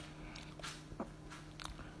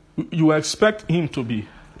 You expect him to be,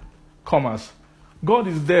 commas, God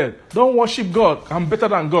is dead. Don't worship God. I'm better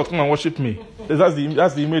than God. Come and worship me. That's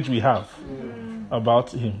the image we have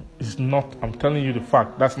about him. It's not. I'm telling you the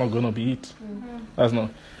fact. That's not going to be it. That's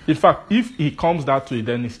not. In fact, if he comes that way,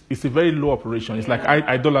 then it's a very low operation. It's like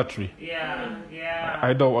idolatry. Yeah.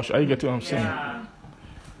 Idol worship. Are you getting what I'm saying?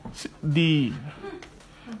 See,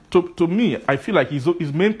 to me, I feel like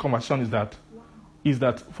his main conversion is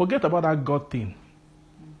that forget about that God thing.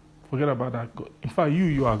 Forget about that God. In fact,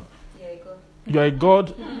 you are a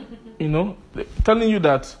God, telling you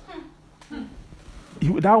that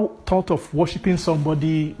without thought of worshiping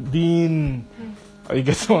somebody, being, you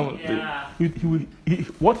get what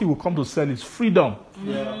what he will come to sell is freedom.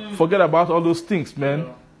 Yeah. Forget about all those things, man.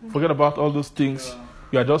 Yeah. Forget about all those things. Yeah.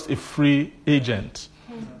 You are just a free agent,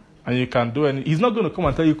 and you can do anything. He's not going to come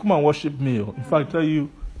and tell you, come and worship me. In fact, tell you,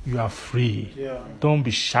 you are free. Yeah. Don't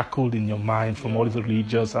be shackled in your mind from all these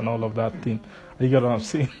religious and all of that thing. You get what I'm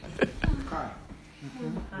saying?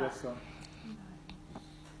 Yes, sir.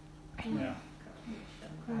 Yeah.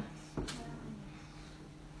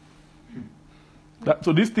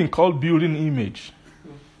 So this thing called building image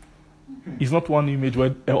is not one image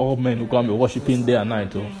where all men will come and worshiping day and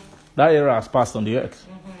night. Oh. That era has passed on the earth.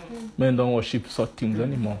 Men don't worship such things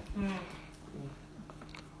anymore.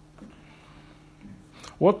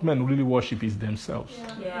 What men really worship is themselves.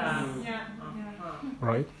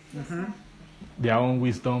 Right? Their own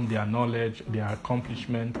wisdom, their knowledge, their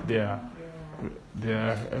accomplishment, their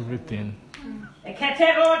everything.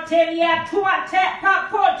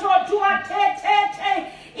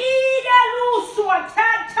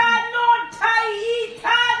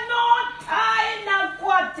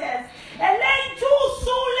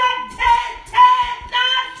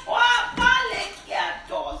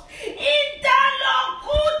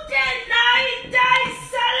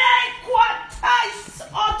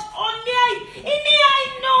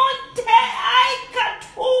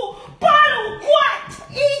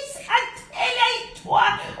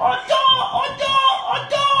 Odo,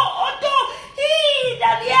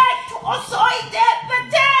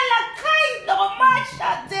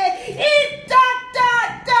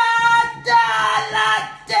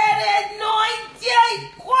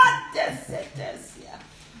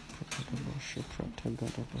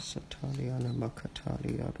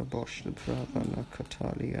 bosh bravana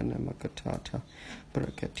katali anamakatata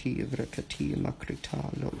brakati makrita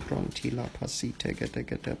lo pronti la pasite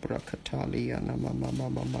gete brakatali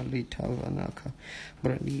anamama malita vanaka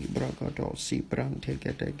brani bragadosi brante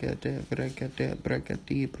gete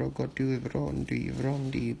brakati brogodu vrondi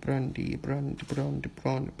brandi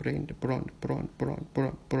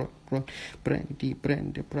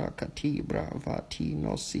brand brakati bravati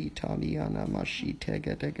no sitaliana mashi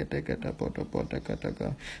tega boda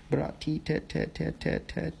kataga brati te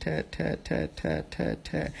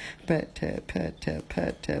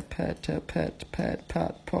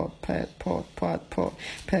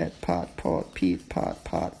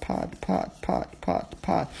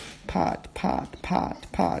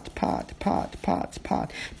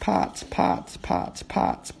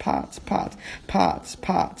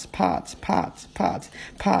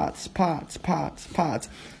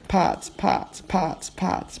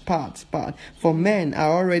parts. For men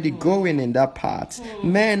are already going in that part.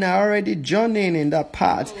 Men are already journeying in that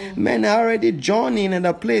part. Men are already journeying in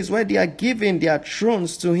the place where they are giving their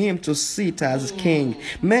thrones to him to sit as king.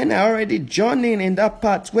 Men are already journeying in that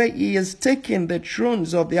part where he is taking the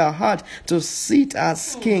thrones of their heart to sit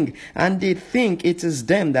as king. And they think it is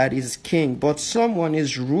them that is king. But someone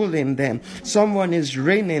is ruling them. Someone is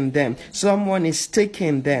reigning them. Someone is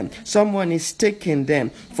taking them. Someone is taking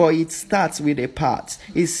them. For it starts with a part.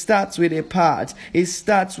 It starts with a part. It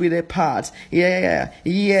starts with a part. Yeah.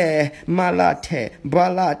 Malate,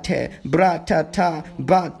 balate, bratata,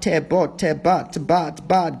 bate, bote, bad,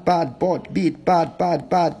 bot, beat, bad, bed,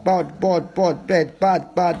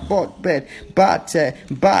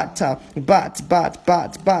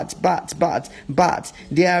 bat.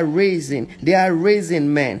 They are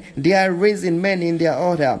raising men. They are raising men in their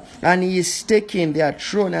order. And he is taking their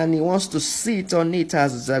throne and he wants to sit on it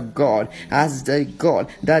as the God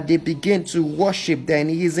that they begin to worship. Then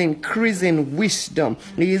he is increasing wisdom.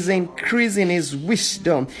 He is increasing his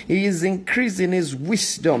wisdom.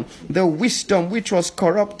 The wisdom which was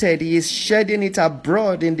corrupted, he is shedding it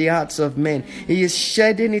abroad in the hearts of men. He is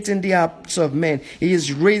shedding it in the hearts of men. He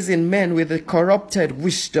is raising men with the corrupted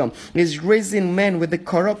wisdom. He is raising men with the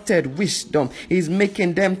corrupted wisdom. He is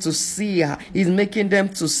making them to see. He is making them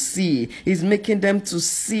to see. He is making them to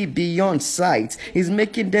see beyond sight. He's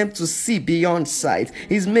making them to see beyond sight.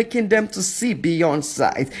 He's making them to see beyond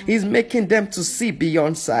sight. He's making them to see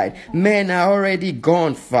beyond sight. Men are already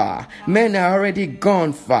gone far. Men are already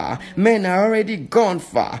gone far.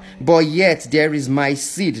 But yet there is my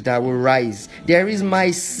seed that will rise. They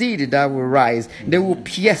will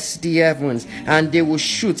pierce the heavens and they will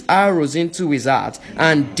shoot arrows into his heart.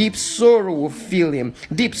 And deep sorrow will fill him.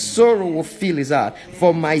 Deep sorrow will fill his heart.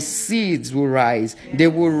 For my seeds will rise. They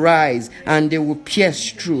will rise and they will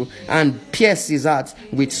pierce through and pierce his heart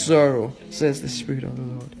with sorrow, says the Spirit of the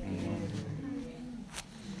Lord.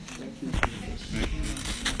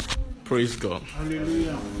 Praise God.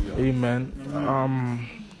 Hallelujah. Amen.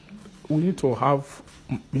 We need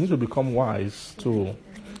to become wise to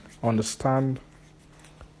understand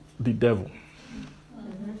the devil.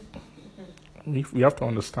 We have to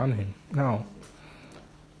understand him. Now,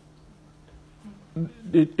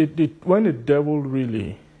 when the devil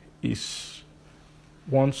really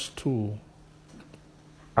wants to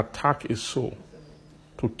attack his soul,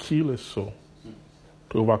 to kill his soul,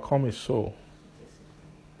 to overcome his soul,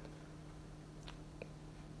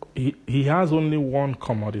 he has only one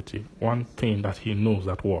commodity, one thing that he knows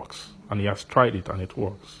that works, and he has tried it and it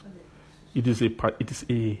works. It is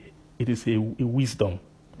a wisdom.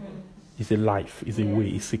 It's a life. It's a way.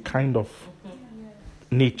 It's a kind of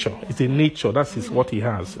nature. It's a nature. That is what he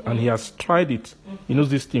has, and he has tried it. He knows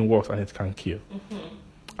this thing works and it can kill,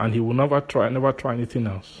 and he will never try anything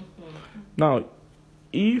else. Now,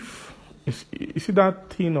 if you see that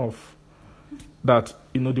thing of that,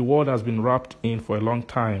 the world has been wrapped in for a long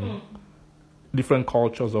time, different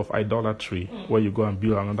cultures of idolatry, where you go and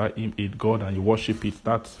build another god and you worship it,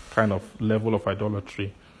 that kind of level of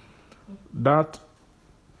idolatry, that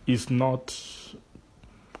is not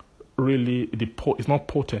really it's not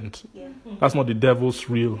potent. That's not the devil's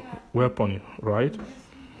real weapon, right?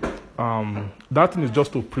 That thing is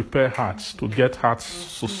just to prepare hearts, to get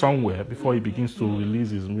hearts to somewhere before he begins to release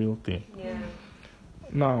his real thing.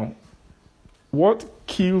 Now, what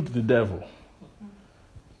killed the devil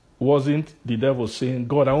wasn't the devil saying,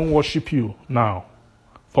 God, I won't worship you now.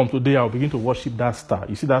 From today, I'll begin to worship that star.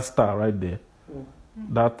 You see that star right there?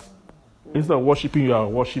 That instead of worshiping you, I'll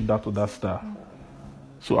worship that star.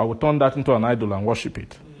 So I will turn that into an idol and worship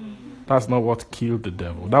it. That's not what killed the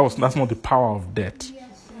devil. That's not the power of death.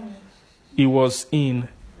 It was in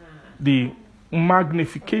the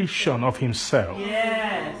magnification of himself.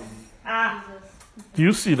 Do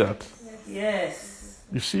you see that? Yes.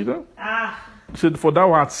 You see that? Ah. He said, for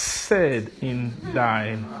thou hast said in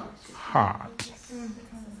thine heart,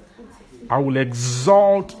 I will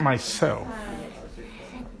exalt myself.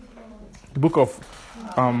 The book of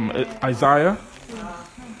Isaiah.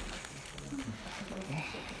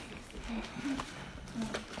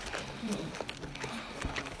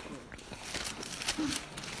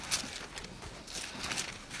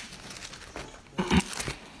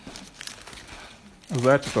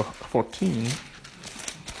 Isaiah chapter 14.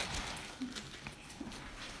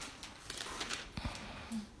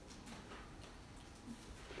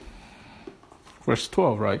 Verse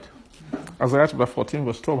 12, right? Isaiah chapter 14,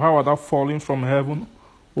 verse 12. How art thou falling from heaven,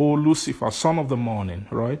 O Lucifer, son of the morning,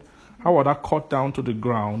 right? How art thou cut down to the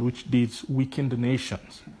ground, which didst weaken the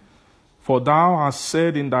nations? For thou hast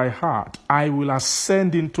said in thy heart, I will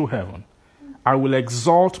ascend into heaven. I will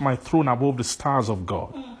exalt my throne above the stars of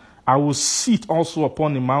God. I will sit also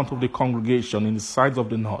upon the mount of the congregation in the sides of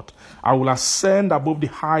the north. I will ascend above the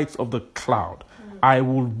heights of the cloud. I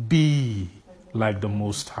will be like the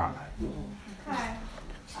Most High.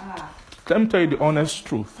 Let me tell you the honest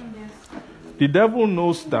truth. The devil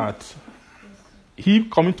knows that he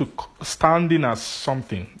coming to standing as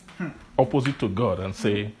something opposite to God and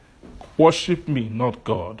say, worship me, not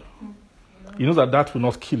God. He knows that that will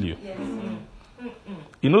not kill you.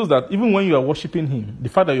 He knows that even when you are worshiping him, the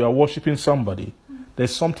fact that you are worshiping somebody,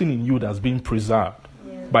 there's something in you that's being preserved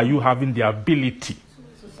by you having the ability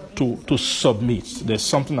to submit. There's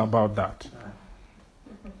something about that.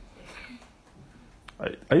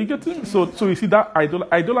 Are you getting? So you see that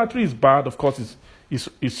idolatry is bad. Of course,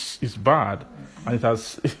 it's bad, and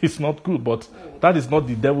it's not good. But that is not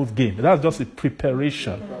the devil's game. That's just a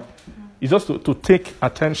preparation. It's just to take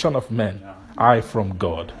attention of men, eye from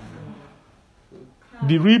God.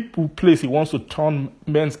 The real place he wants to turn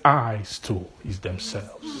men's eyes to is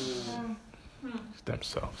themselves. It's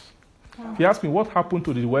themselves. If you ask me what happened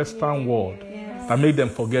to the Western world that made them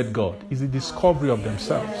forget God, is the discovery of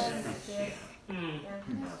themselves.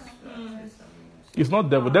 It's not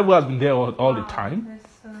devil. Devil has been there all the time,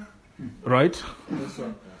 right?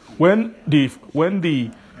 When the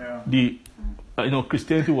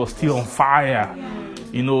Christianity was still on fire,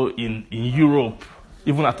 in Europe,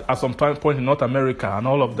 even at some point in North America and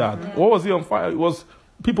all of that. What was it on fire? It was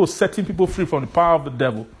people setting people free from the power of the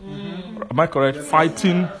devil. Am I correct?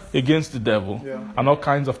 Fighting against the devil and all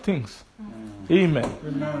kinds of things. Amen.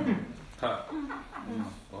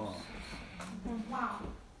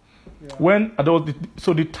 When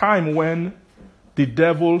the time when the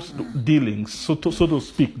devil's dealings, so to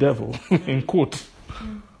speak, devil in quote,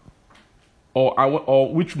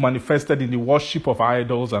 or which manifested in the worship of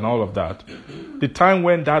idols and all of that, the time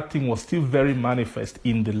when that thing was still very manifest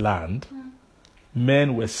in the land,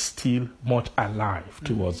 men were still much alive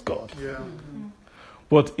towards God. Yeah.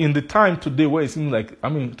 But in the time today where it seems like,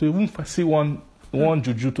 to even see one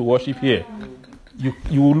juju to worship here,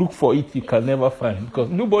 you will look for it, you can never find, because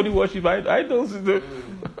nobody worship idols.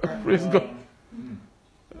 Praise God.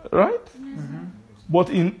 Right? Mm-hmm.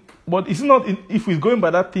 But it's not, if we're going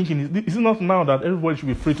by that thinking, it's not now that everybody should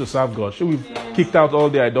be free to serve God. Should we kicked out all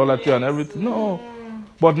the idolatry and everything? No.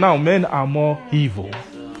 But now men are more evil,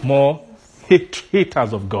 more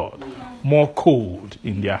haters of God, more cold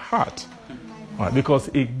in their heart. Right? Because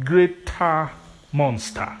a greater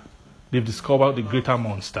monster, they've discovered the greater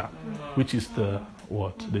monster, which is the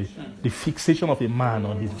fixation of a man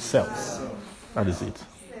on himself. That is it.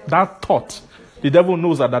 That thought, the devil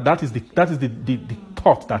knows that is the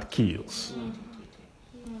thought that kills.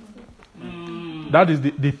 That is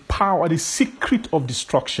the power, the secret of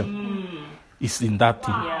destruction is in that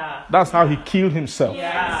thing. Yeah. That's how he killed himself.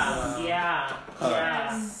 Yeah.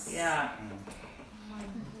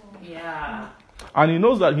 And he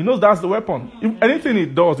knows that's the weapon. If anything he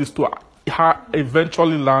does is to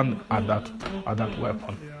eventually land at that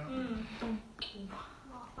weapon.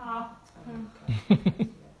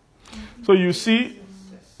 So you see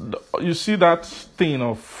that thing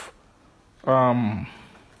of, when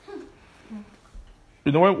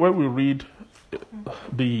we read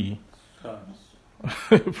the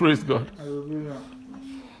praise God,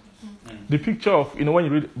 the picture of, when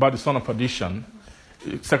you read about the son of perdition,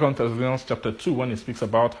 2 Thessalonians chapter 2, when he speaks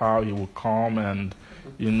about how he will come and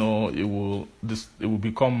it will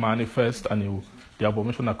become manifest, and the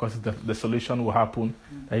abomination that causes desolation will happen,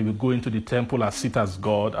 that he will go into the temple and sit as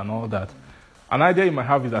God and all that. An idea you might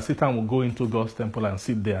have is that Satan will go into God's temple and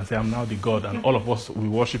sit there and say, I'm now the God, and all of us will be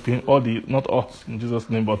worshiping, not us in Jesus'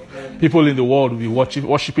 name, but people in the world will be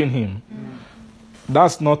worshiping him.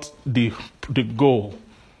 That's not the goal.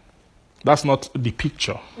 That's not the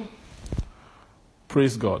picture.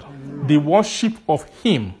 Praise God. The worship of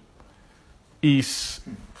him is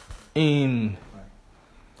in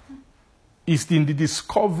the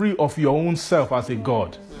discovery of your own self as a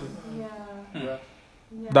God.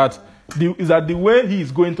 That the way he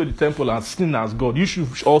is going to the temple and sitting as God, you should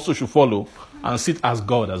follow and sit as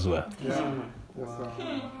God as well.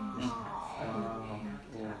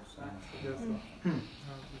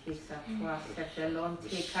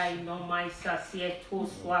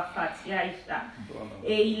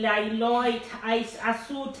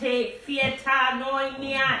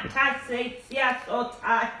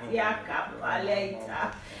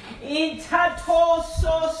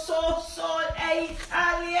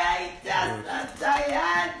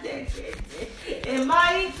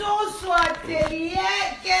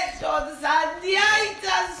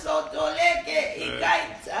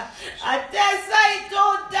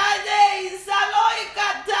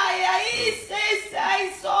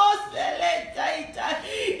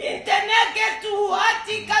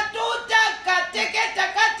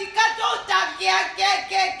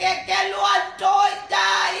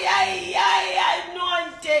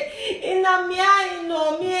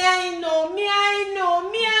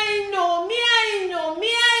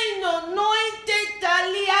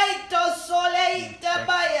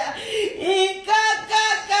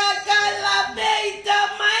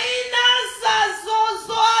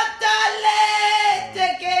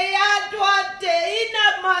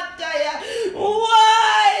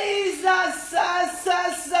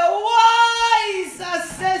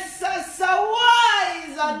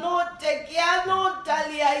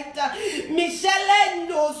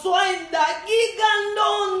 Michelendo suenda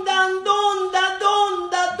gigandonda donda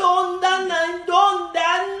donda donda nine donda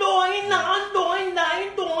doin nine doin nine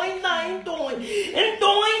doin nine doin and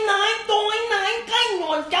doin nine kind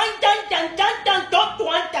on tan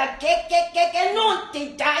que non ti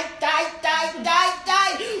dai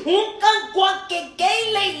un can qualche che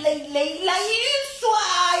lei la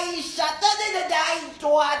suai shata de dai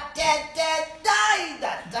tua te dai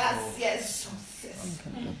that yes.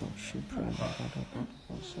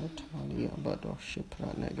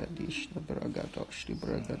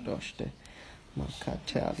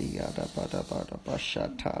 Makatalia da bada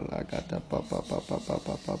bashatala gada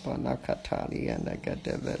baba nakatalia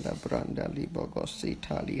nagadevela branda libogos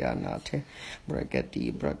italianate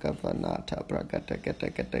bragati bragavanata bragata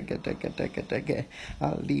gete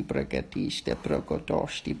ali bragatish de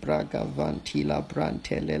brogodoshti bragavantila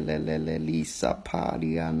brantelele lisa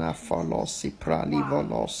paliana folosi prali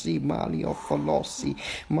volosi malio folosi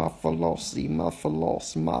mafolos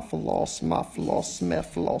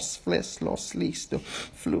meflos fleslos listo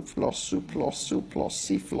fluflos suplos siflos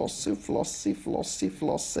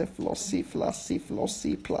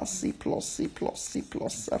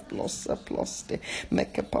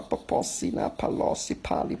meke papa posina palosi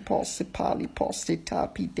pali posi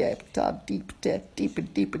tapi depth deep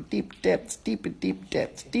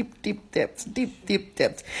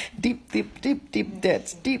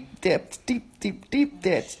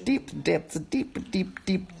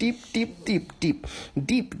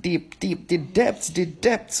depths the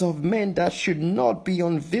depths of men that should not be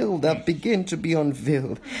unveiled that begin to be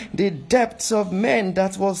unveiled. The depths of men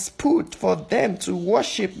that was put for them to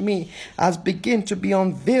worship me as begin to be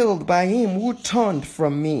unveiled by him who turned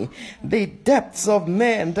from me. The depths of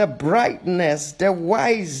men, the brightness, the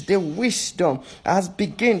wise, the wisdom as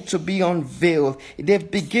begin to be unveiled. They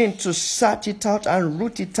begin to search it out and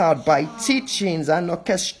root it out by teachings and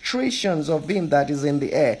orchestrations of him that is in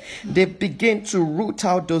the air. They begin to root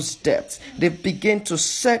out those depths. They begin to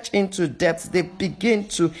search into depths. They begin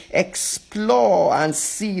to explore and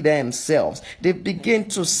see themselves. They begin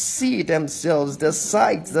to see themselves. The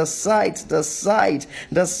sight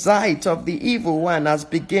of the evil one has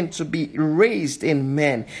begun to be raised in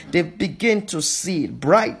men. They begin to see it.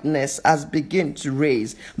 Brightness has begun to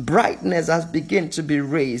raise. Brightness has begun to be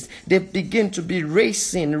raised. They begin to be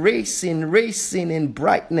racing in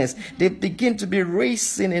brightness. They begin to be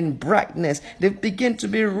racing in brightness. They begin to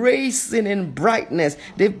be racing in brightness.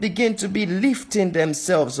 They begin to be lifting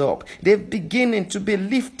themselves up. They're beginning to be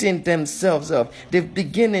lifting themselves up. They're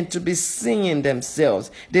beginning to be seeing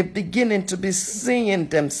themselves. They're beginning to be seeing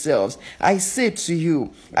themselves. I say to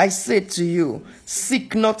you,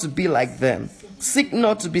 seek not to be like them. Seek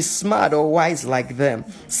not to be smart or wise like them.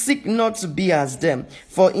 Seek not to be as them.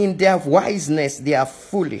 For in their wiseness they are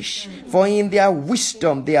foolish. For in their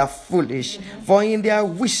wisdom they are foolish. For in their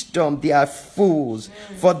wisdom they are fools.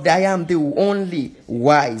 For I am the only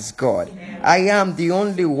wise God. I am the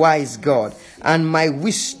only wise God. And my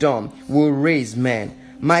wisdom will raise men.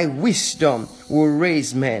 My wisdom will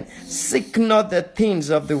raise men. Seek not the things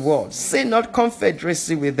of the world. Say not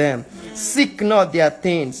confederacy with them. Seek not their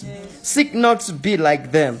things. Seek not to be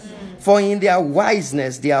like them. For in their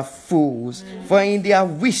wiseness they are fools. For in their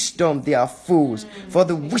wisdom they are fools. For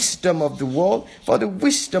the wisdom of the world, for the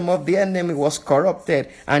wisdom of the enemy was corrupted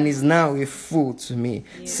and is now a fool to me,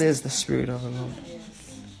 says the Spirit of the Lord.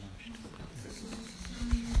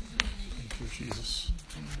 Thank you, Jesus.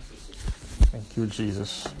 Thank you,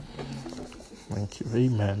 Jesus. Thank you.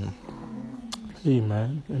 Amen.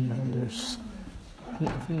 Amen. Amen.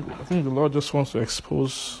 I think the Lord just wants to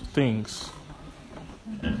expose things.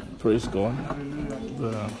 Praise God.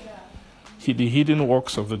 The hidden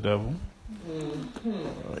works of the devil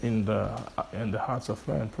in the hearts of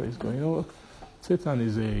men. Praise God. You know, Satan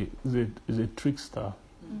is a trickster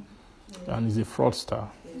and is a fraudster.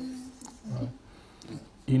 Right?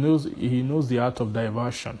 He knows the art of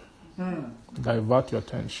diversion. Divert your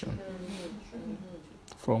attention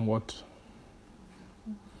from what?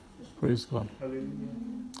 Praise God.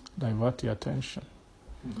 Divert your attention.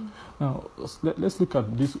 Now, let's look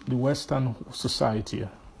at the Western society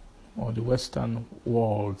or the Western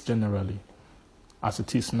world generally as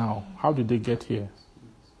it is now. How did they get here?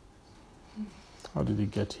 How did they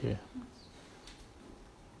get here?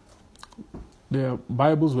 Their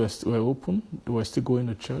Bibles were open. They were still going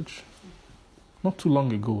to church. Not too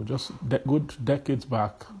long ago, just good decades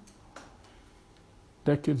back.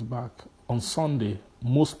 On Sunday,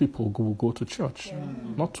 most people will go to church.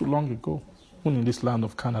 Not too long ago. Even in this land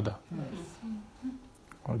of Canada,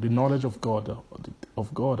 the knowledge of God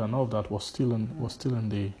and all that was still on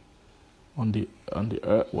the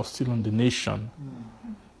earth, was still on the nation,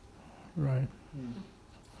 right?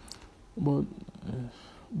 But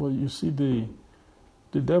you see,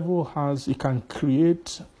 the devil can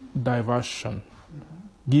create diversion,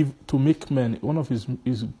 to make men. One of his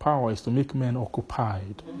power is to make men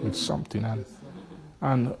occupied with something,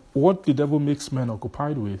 and what the devil makes men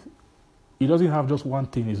occupied with. He doesn't have just one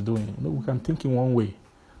thing he's doing. You know, we can think in one way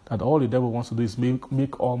that all the devil wants to do is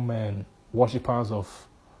make all men worshippers of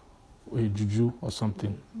a juju or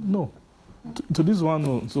something. No. To this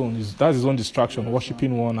one zone, that's his own distraction,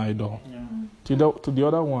 worshipping one idol. Yeah. To the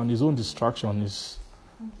other one, his own distraction is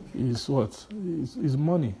what? Is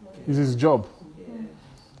money. Is his job.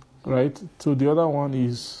 Right? To the other one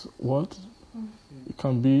is what? It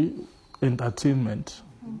can be entertainment.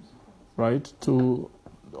 Right? To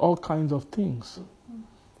all kinds of things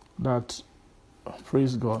that,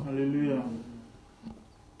 praise God. Hallelujah.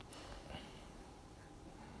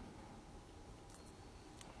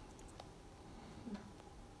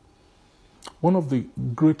 One of the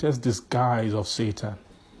greatest disguise of Satan,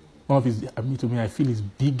 I feel his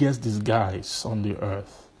biggest disguise on the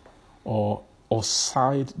earth, or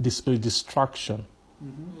side distraction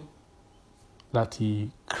that he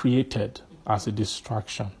created as a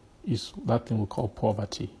distraction, is that thing we call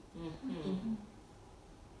poverty.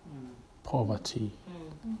 Poverty.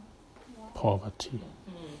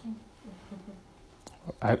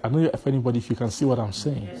 I don't know if you can see what I'm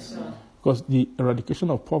saying. Yes, because the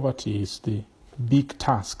eradication of poverty is the big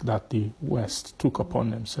task that the West took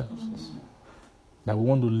upon themselves. That we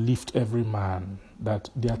want to lift every man,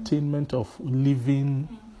 that the attainment of living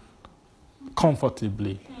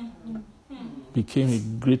comfortably became a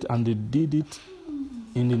great, and they did it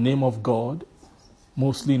in the name of God,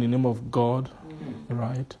 mostly in the name of God,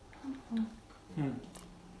 right?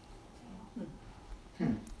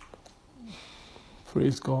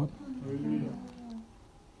 Praise God.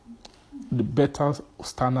 The better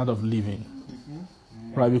standard of living,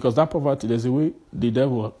 right? Because that poverty, there's a way the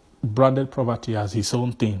devil branded poverty as his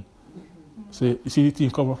own thing. So you see this thing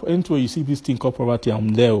called poverty. Anyway, you see this thing called poverty, I'm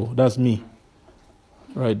there. That's me,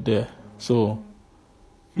 right there. So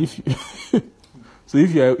if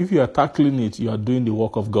you are tackling it, you are doing the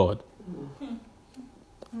work of God.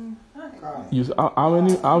 How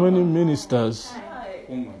many ministers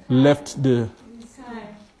left the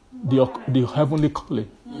heavenly calling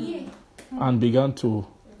and began to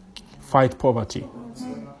fight poverty?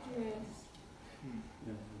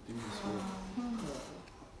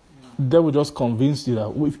 They will just convince you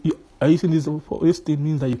that are you saying this thing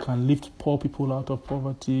means that you can lift poor people out of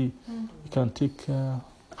poverty, you can take care,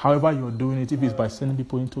 however you're doing it, if it's by sending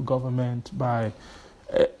people into government, by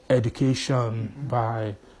education,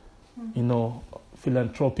 by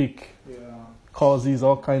philanthropic causes,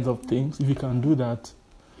 all kinds of things. If you can do that,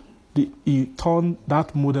 you turn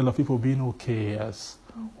that model of people being okay as,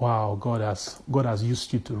 wow, God has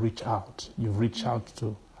used you to reach out. You've reached out to.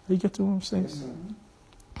 Are you getting what I'm saying? Yes,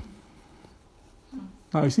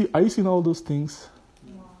 now, are you seeing all those things?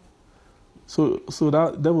 So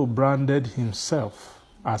that devil branded himself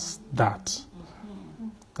as that.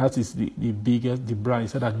 That is the biggest, the brand. He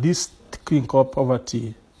said that this thing called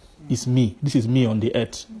poverty is me. This is me on the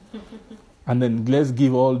earth. And then let's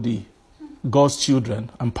give all the God's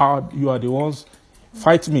children empowered. You are the ones.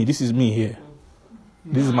 Fight me. This is me here.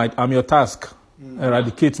 This is I'm your task.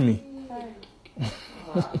 Eradicate me.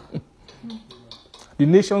 The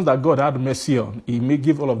nations that God had mercy on, He may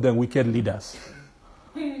give all of them wicked leaders.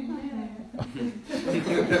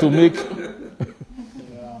 To make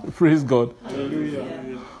praise God.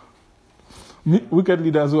 Wicked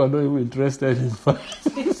leaders who are not even interested in fact.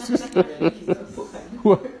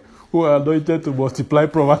 who are anointed to multiply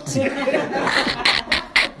poverty.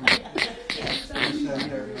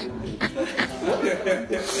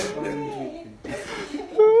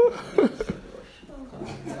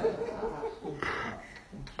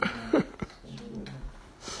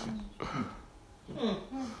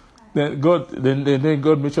 Then God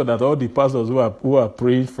made sure that all the pastors who are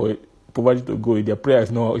praying for poverty to go, their prayer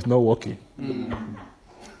is not working.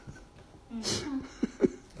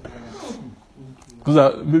 Those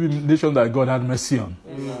are maybe nations that God had mercy on.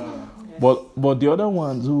 But the other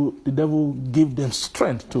ones who the devil gave them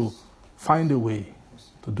strength to find a way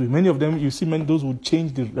to do it. Many of them, you see, those who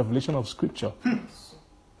change the revelation of Scripture.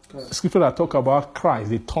 Scripture that talk about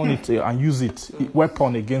Christ, they turn it and use it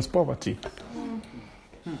weapon against poverty.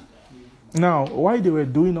 Now, why they were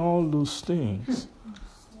doing all those things?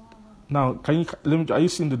 Now, are you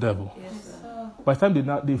seeing the devil? Yes, sir. By the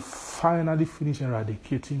time they finally finish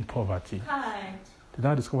eradicating poverty, they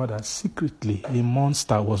now discover that secretly a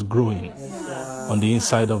monster was growing on the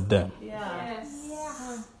inside of them.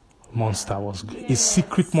 Monster was a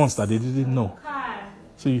secret monster they didn't know.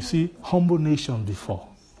 So you see, humble nation before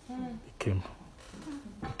became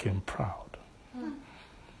proud.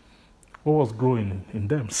 What was growing in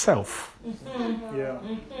them? Self.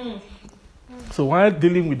 So while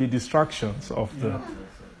dealing with the distractions of the,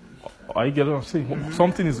 I get what I'm saying.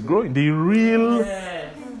 Something is growing. The real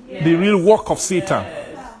work of Satan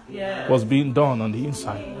was being done on the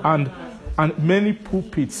inside, and many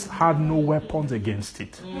pulpits had no weapons against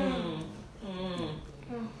it.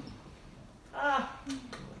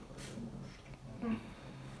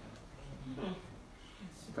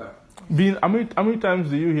 How many times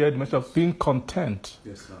do you hear the message of being content,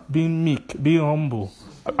 being meek, being humble,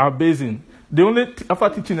 abasing? They only after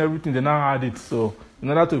teaching everything, they now add it. So in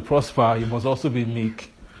order to prosper, you must also be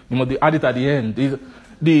meek. You must add it at the end.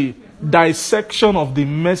 The dissection of the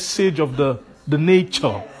message of the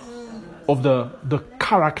nature of the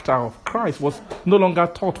character of Christ was no longer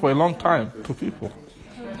taught for a long time to people.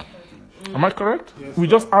 Am I correct? Yes, we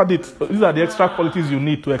just add it. These are the extra qualities you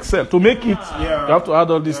need to excel. To make it, you have to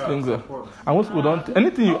add all these things there. And most people don't.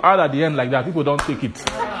 Anything you add at the end like that, people don't take it.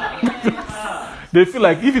 They feel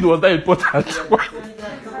like if it was that important,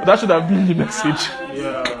 that should have been the message.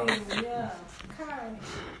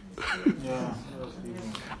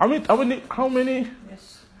 How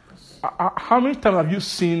many times have you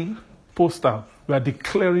seen posters where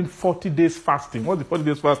declaring 40 days fasting? What's the 40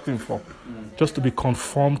 days fasting for? Just to be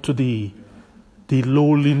conformed to the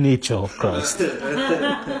lowly nature of Christ.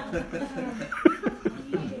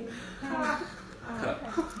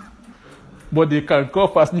 But they can call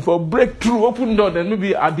fasting for breakthrough, open door, then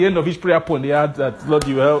maybe at the end of each prayer point they add that, Lord,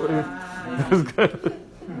 you help.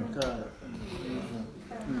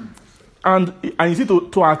 And you see,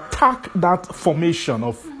 to attack that formation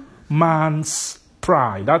of man's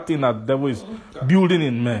pride, that thing that the devil is building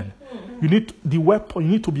in men, you need the weapon. You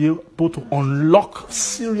need to be able to unlock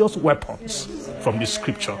serious weapons from the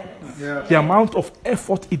Scripture. The amount of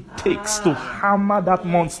effort it takes to hammer that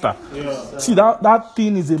monster. See, that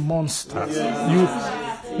thing is a monster.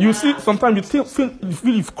 You see, sometimes you feel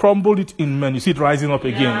you've crumbled it in men. You see it rising up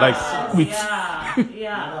again, like with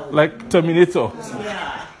like Terminator.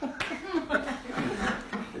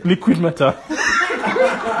 Liquid metal.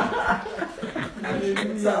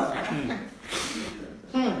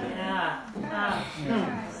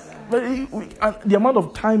 But the amount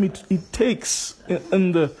of time it takes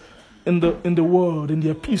in the word, in the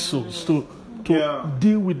epistles to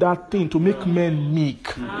deal with that thing, to make men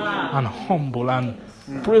meek and humble and,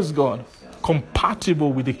 praise God,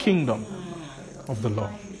 compatible with the kingdom of the Lord.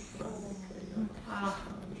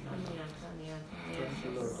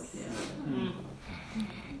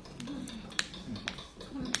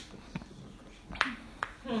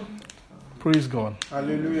 Praise God.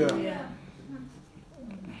 Hallelujah.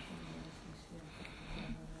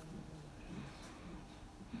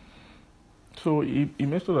 So he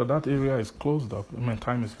made sure that area is closed up. I mean,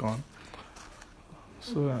 time is gone.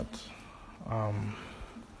 So that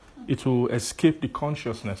it will escape the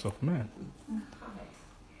consciousness of man.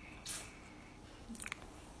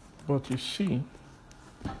 But you see,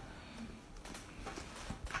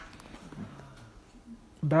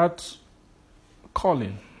 that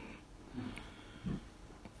calling,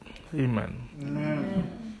 amen.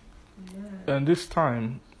 Amen. And this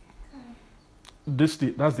time, that's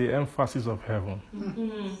the emphasis of heaven.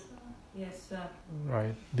 Yes, sir.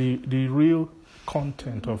 Right. The real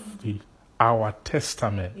content of our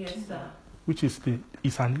testament, Yes, sir. which is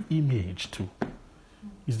an image too.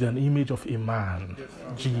 Is an image of a man,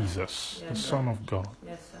 Jesus, the Son of God.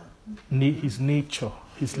 Yes, sir. His nature,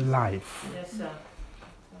 his life. Yes, sir.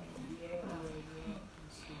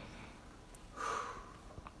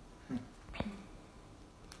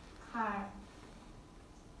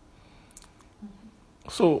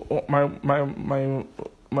 So my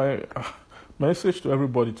message to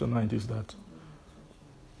everybody tonight is that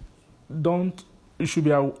you should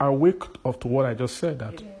be awake to what I just said,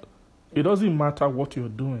 that it doesn't matter what you're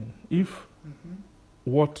doing. If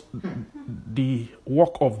what the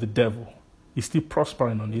work of the devil is still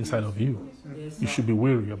prospering on the inside of you, Yes, you sir. should be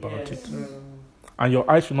wary about Yes. it. And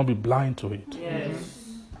your eyes should not be blind to it. Yes.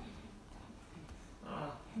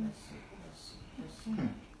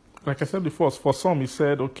 Like I said before, for some he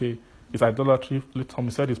said, okay, it's idolatry. Some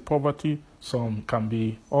he said it's poverty. Some can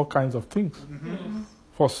be all kinds of things.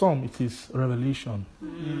 For some it is revelation.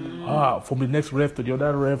 From the next rev to the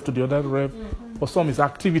other rev to the other rev. For some it's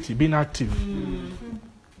activity, being active.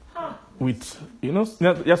 With,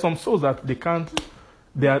 there are some souls that they can't,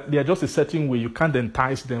 they are just a certain way. You can't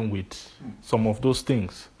entice them with some of those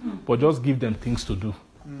things. But just give them things to do.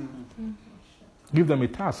 Give them a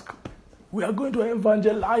task. We are going to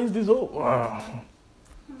evangelize this whole.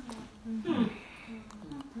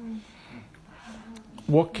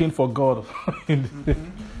 Working for God, in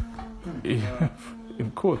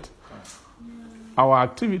quote. Our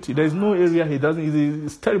activity, there is no area he doesn't.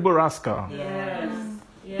 He's a terrible rascal. Yes.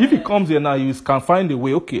 If he comes here now, you can find a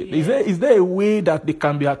way. Okay, is there a way that they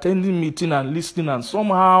can be attending meeting and listening, and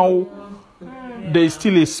somehow there is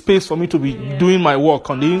still a space for me to be doing my work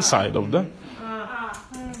on the inside of them?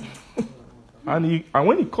 And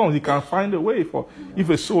when he comes, he can find a way for, if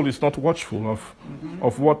a soul is not watchful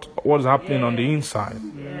of what is happening on the inside.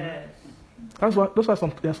 Yes. That's why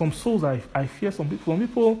there are some souls I fear. Some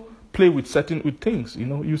people play with things.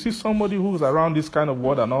 You see somebody who's around this kind of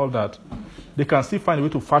word and all that, they can still find a way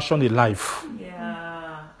to fashion a life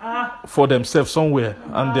for themselves somewhere,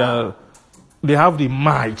 and they have the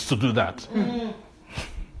might to do that.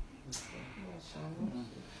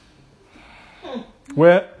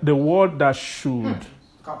 Where the word that should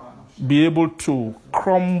be able to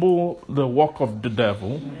crumble the work of the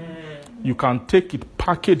devil, you can take it,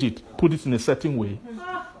 package it, put it in a certain way,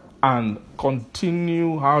 and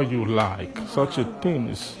continue how you like. Such a thing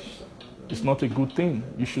is not a good thing.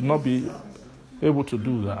 You should not be able to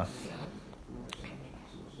do that.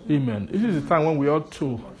 Amen. This is the time when we ought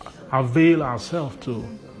to avail ourselves to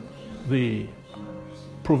the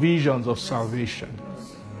provisions of salvation.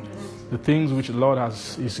 The things which the Lord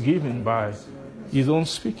is given by his own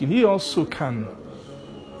speaking. He also can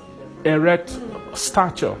erect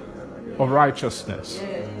stature of righteousness.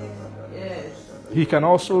 He can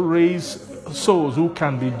also raise souls who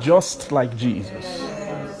can be just like Jesus.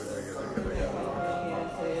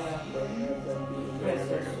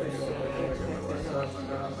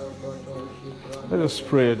 Let us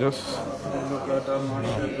pray.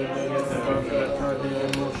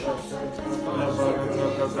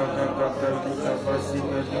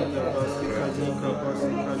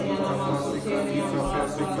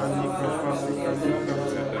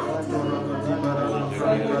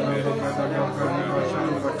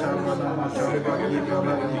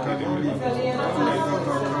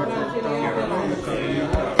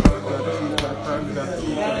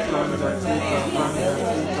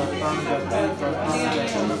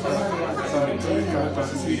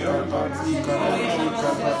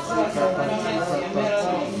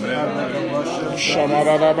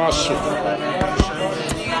 Shamaradabasu.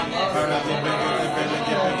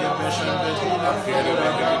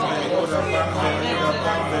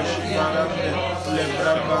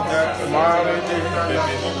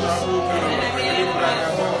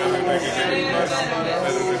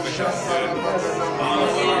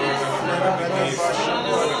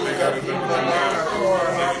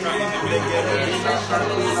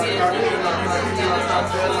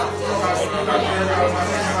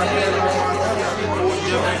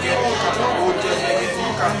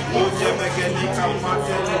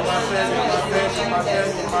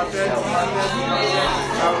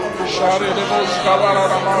 Shari the most Kabara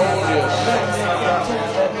Ramaudius.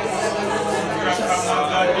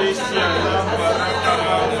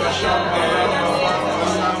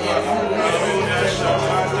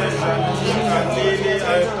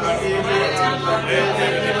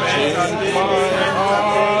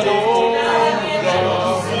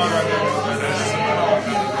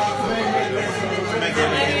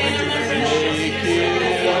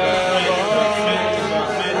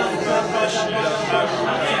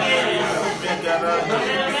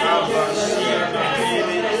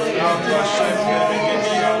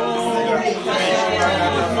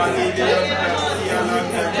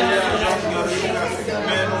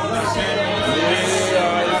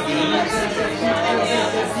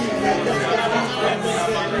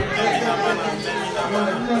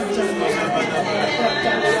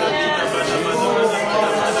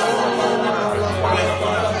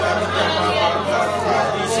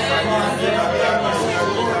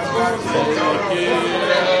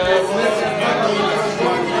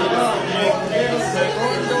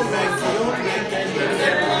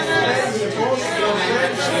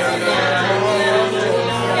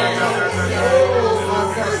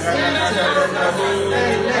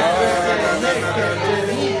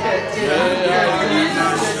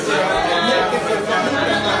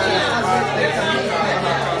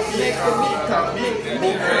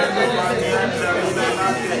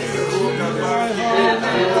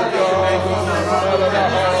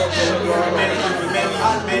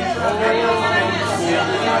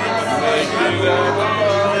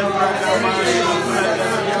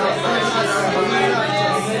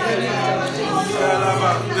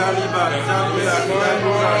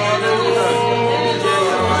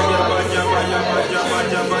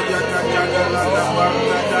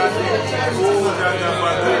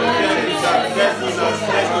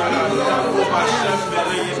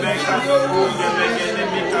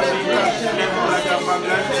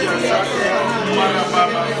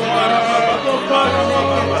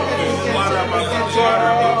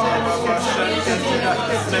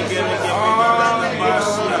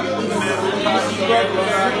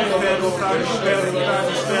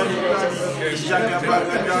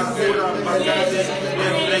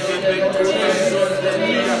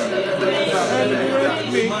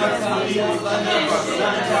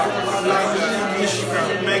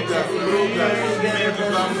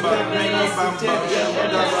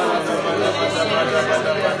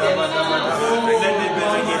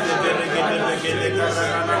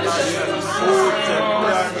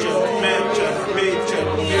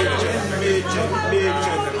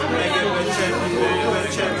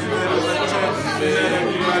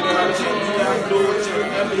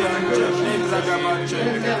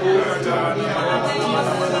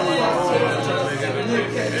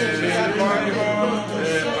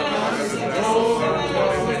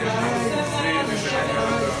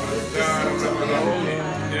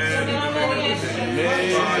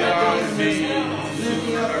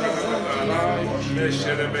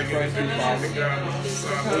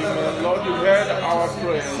 Lord, you heard our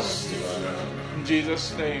prayers. In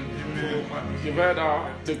Jesus' name. You've heard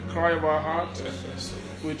the cry of our heart,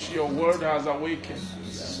 which your word has awakened.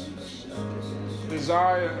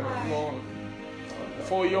 Desire, Lord,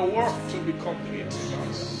 for your work to be complete in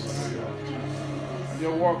us.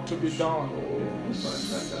 Your work to be done.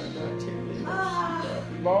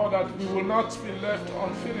 Lord, that we will not be left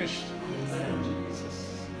unfinished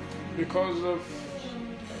because of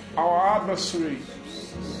our adversary,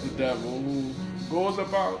 the devil, who goes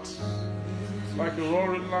about like a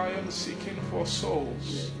roaring lion seeking for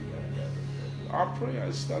souls. Our prayer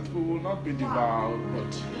is that we will not be devoured,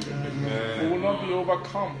 but we will not be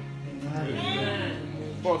overcome.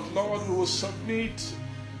 But Lord, we will submit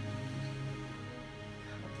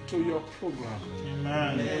to your program.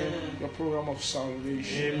 Amen. Your program of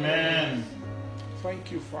salvation. Amen.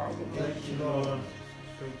 Thank you, Father. Thank you, Lord.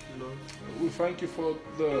 Thank you, Lord. We thank you for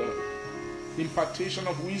the impartation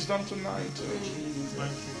of wisdom tonight.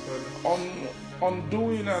 Thank you, Father. On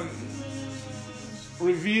doing and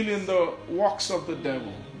revealing the works of the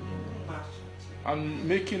devil and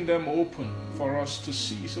making them open for us to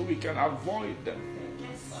see so we can avoid them,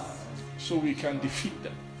 so we can defeat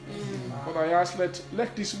them. But I ask,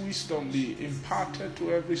 let this wisdom be imparted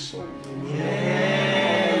to every soul.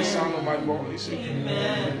 Every sound of my voice.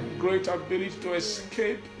 Great ability to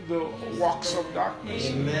escape the works of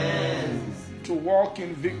darkness. To walk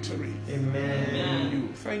in victory. In you.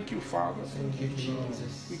 Thank you, Father. Thank you,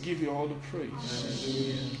 Jesus. We give you all the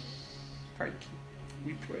praise. Thank you.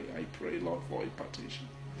 We pray. I pray, Lord, for impartation.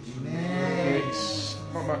 Grace.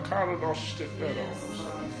 Mama Carol Ostefero.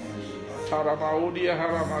 Taramaudia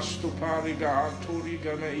Haramastupariga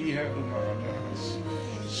Anturiga Meiha Umaradas.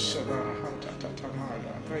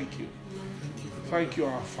 Sadahatatamada. Thank you. Thank you,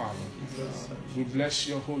 our Father. We bless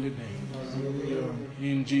your holy name.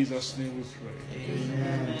 In Jesus' name we pray.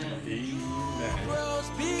 Amen. Amen. Dwells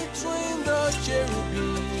between the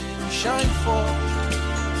cherubim, shine forth.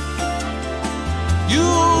 You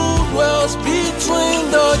dwells between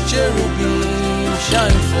the cherubim,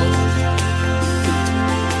 shine forth.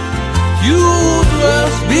 You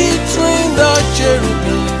dwells between the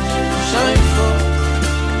cherubim, shine forth.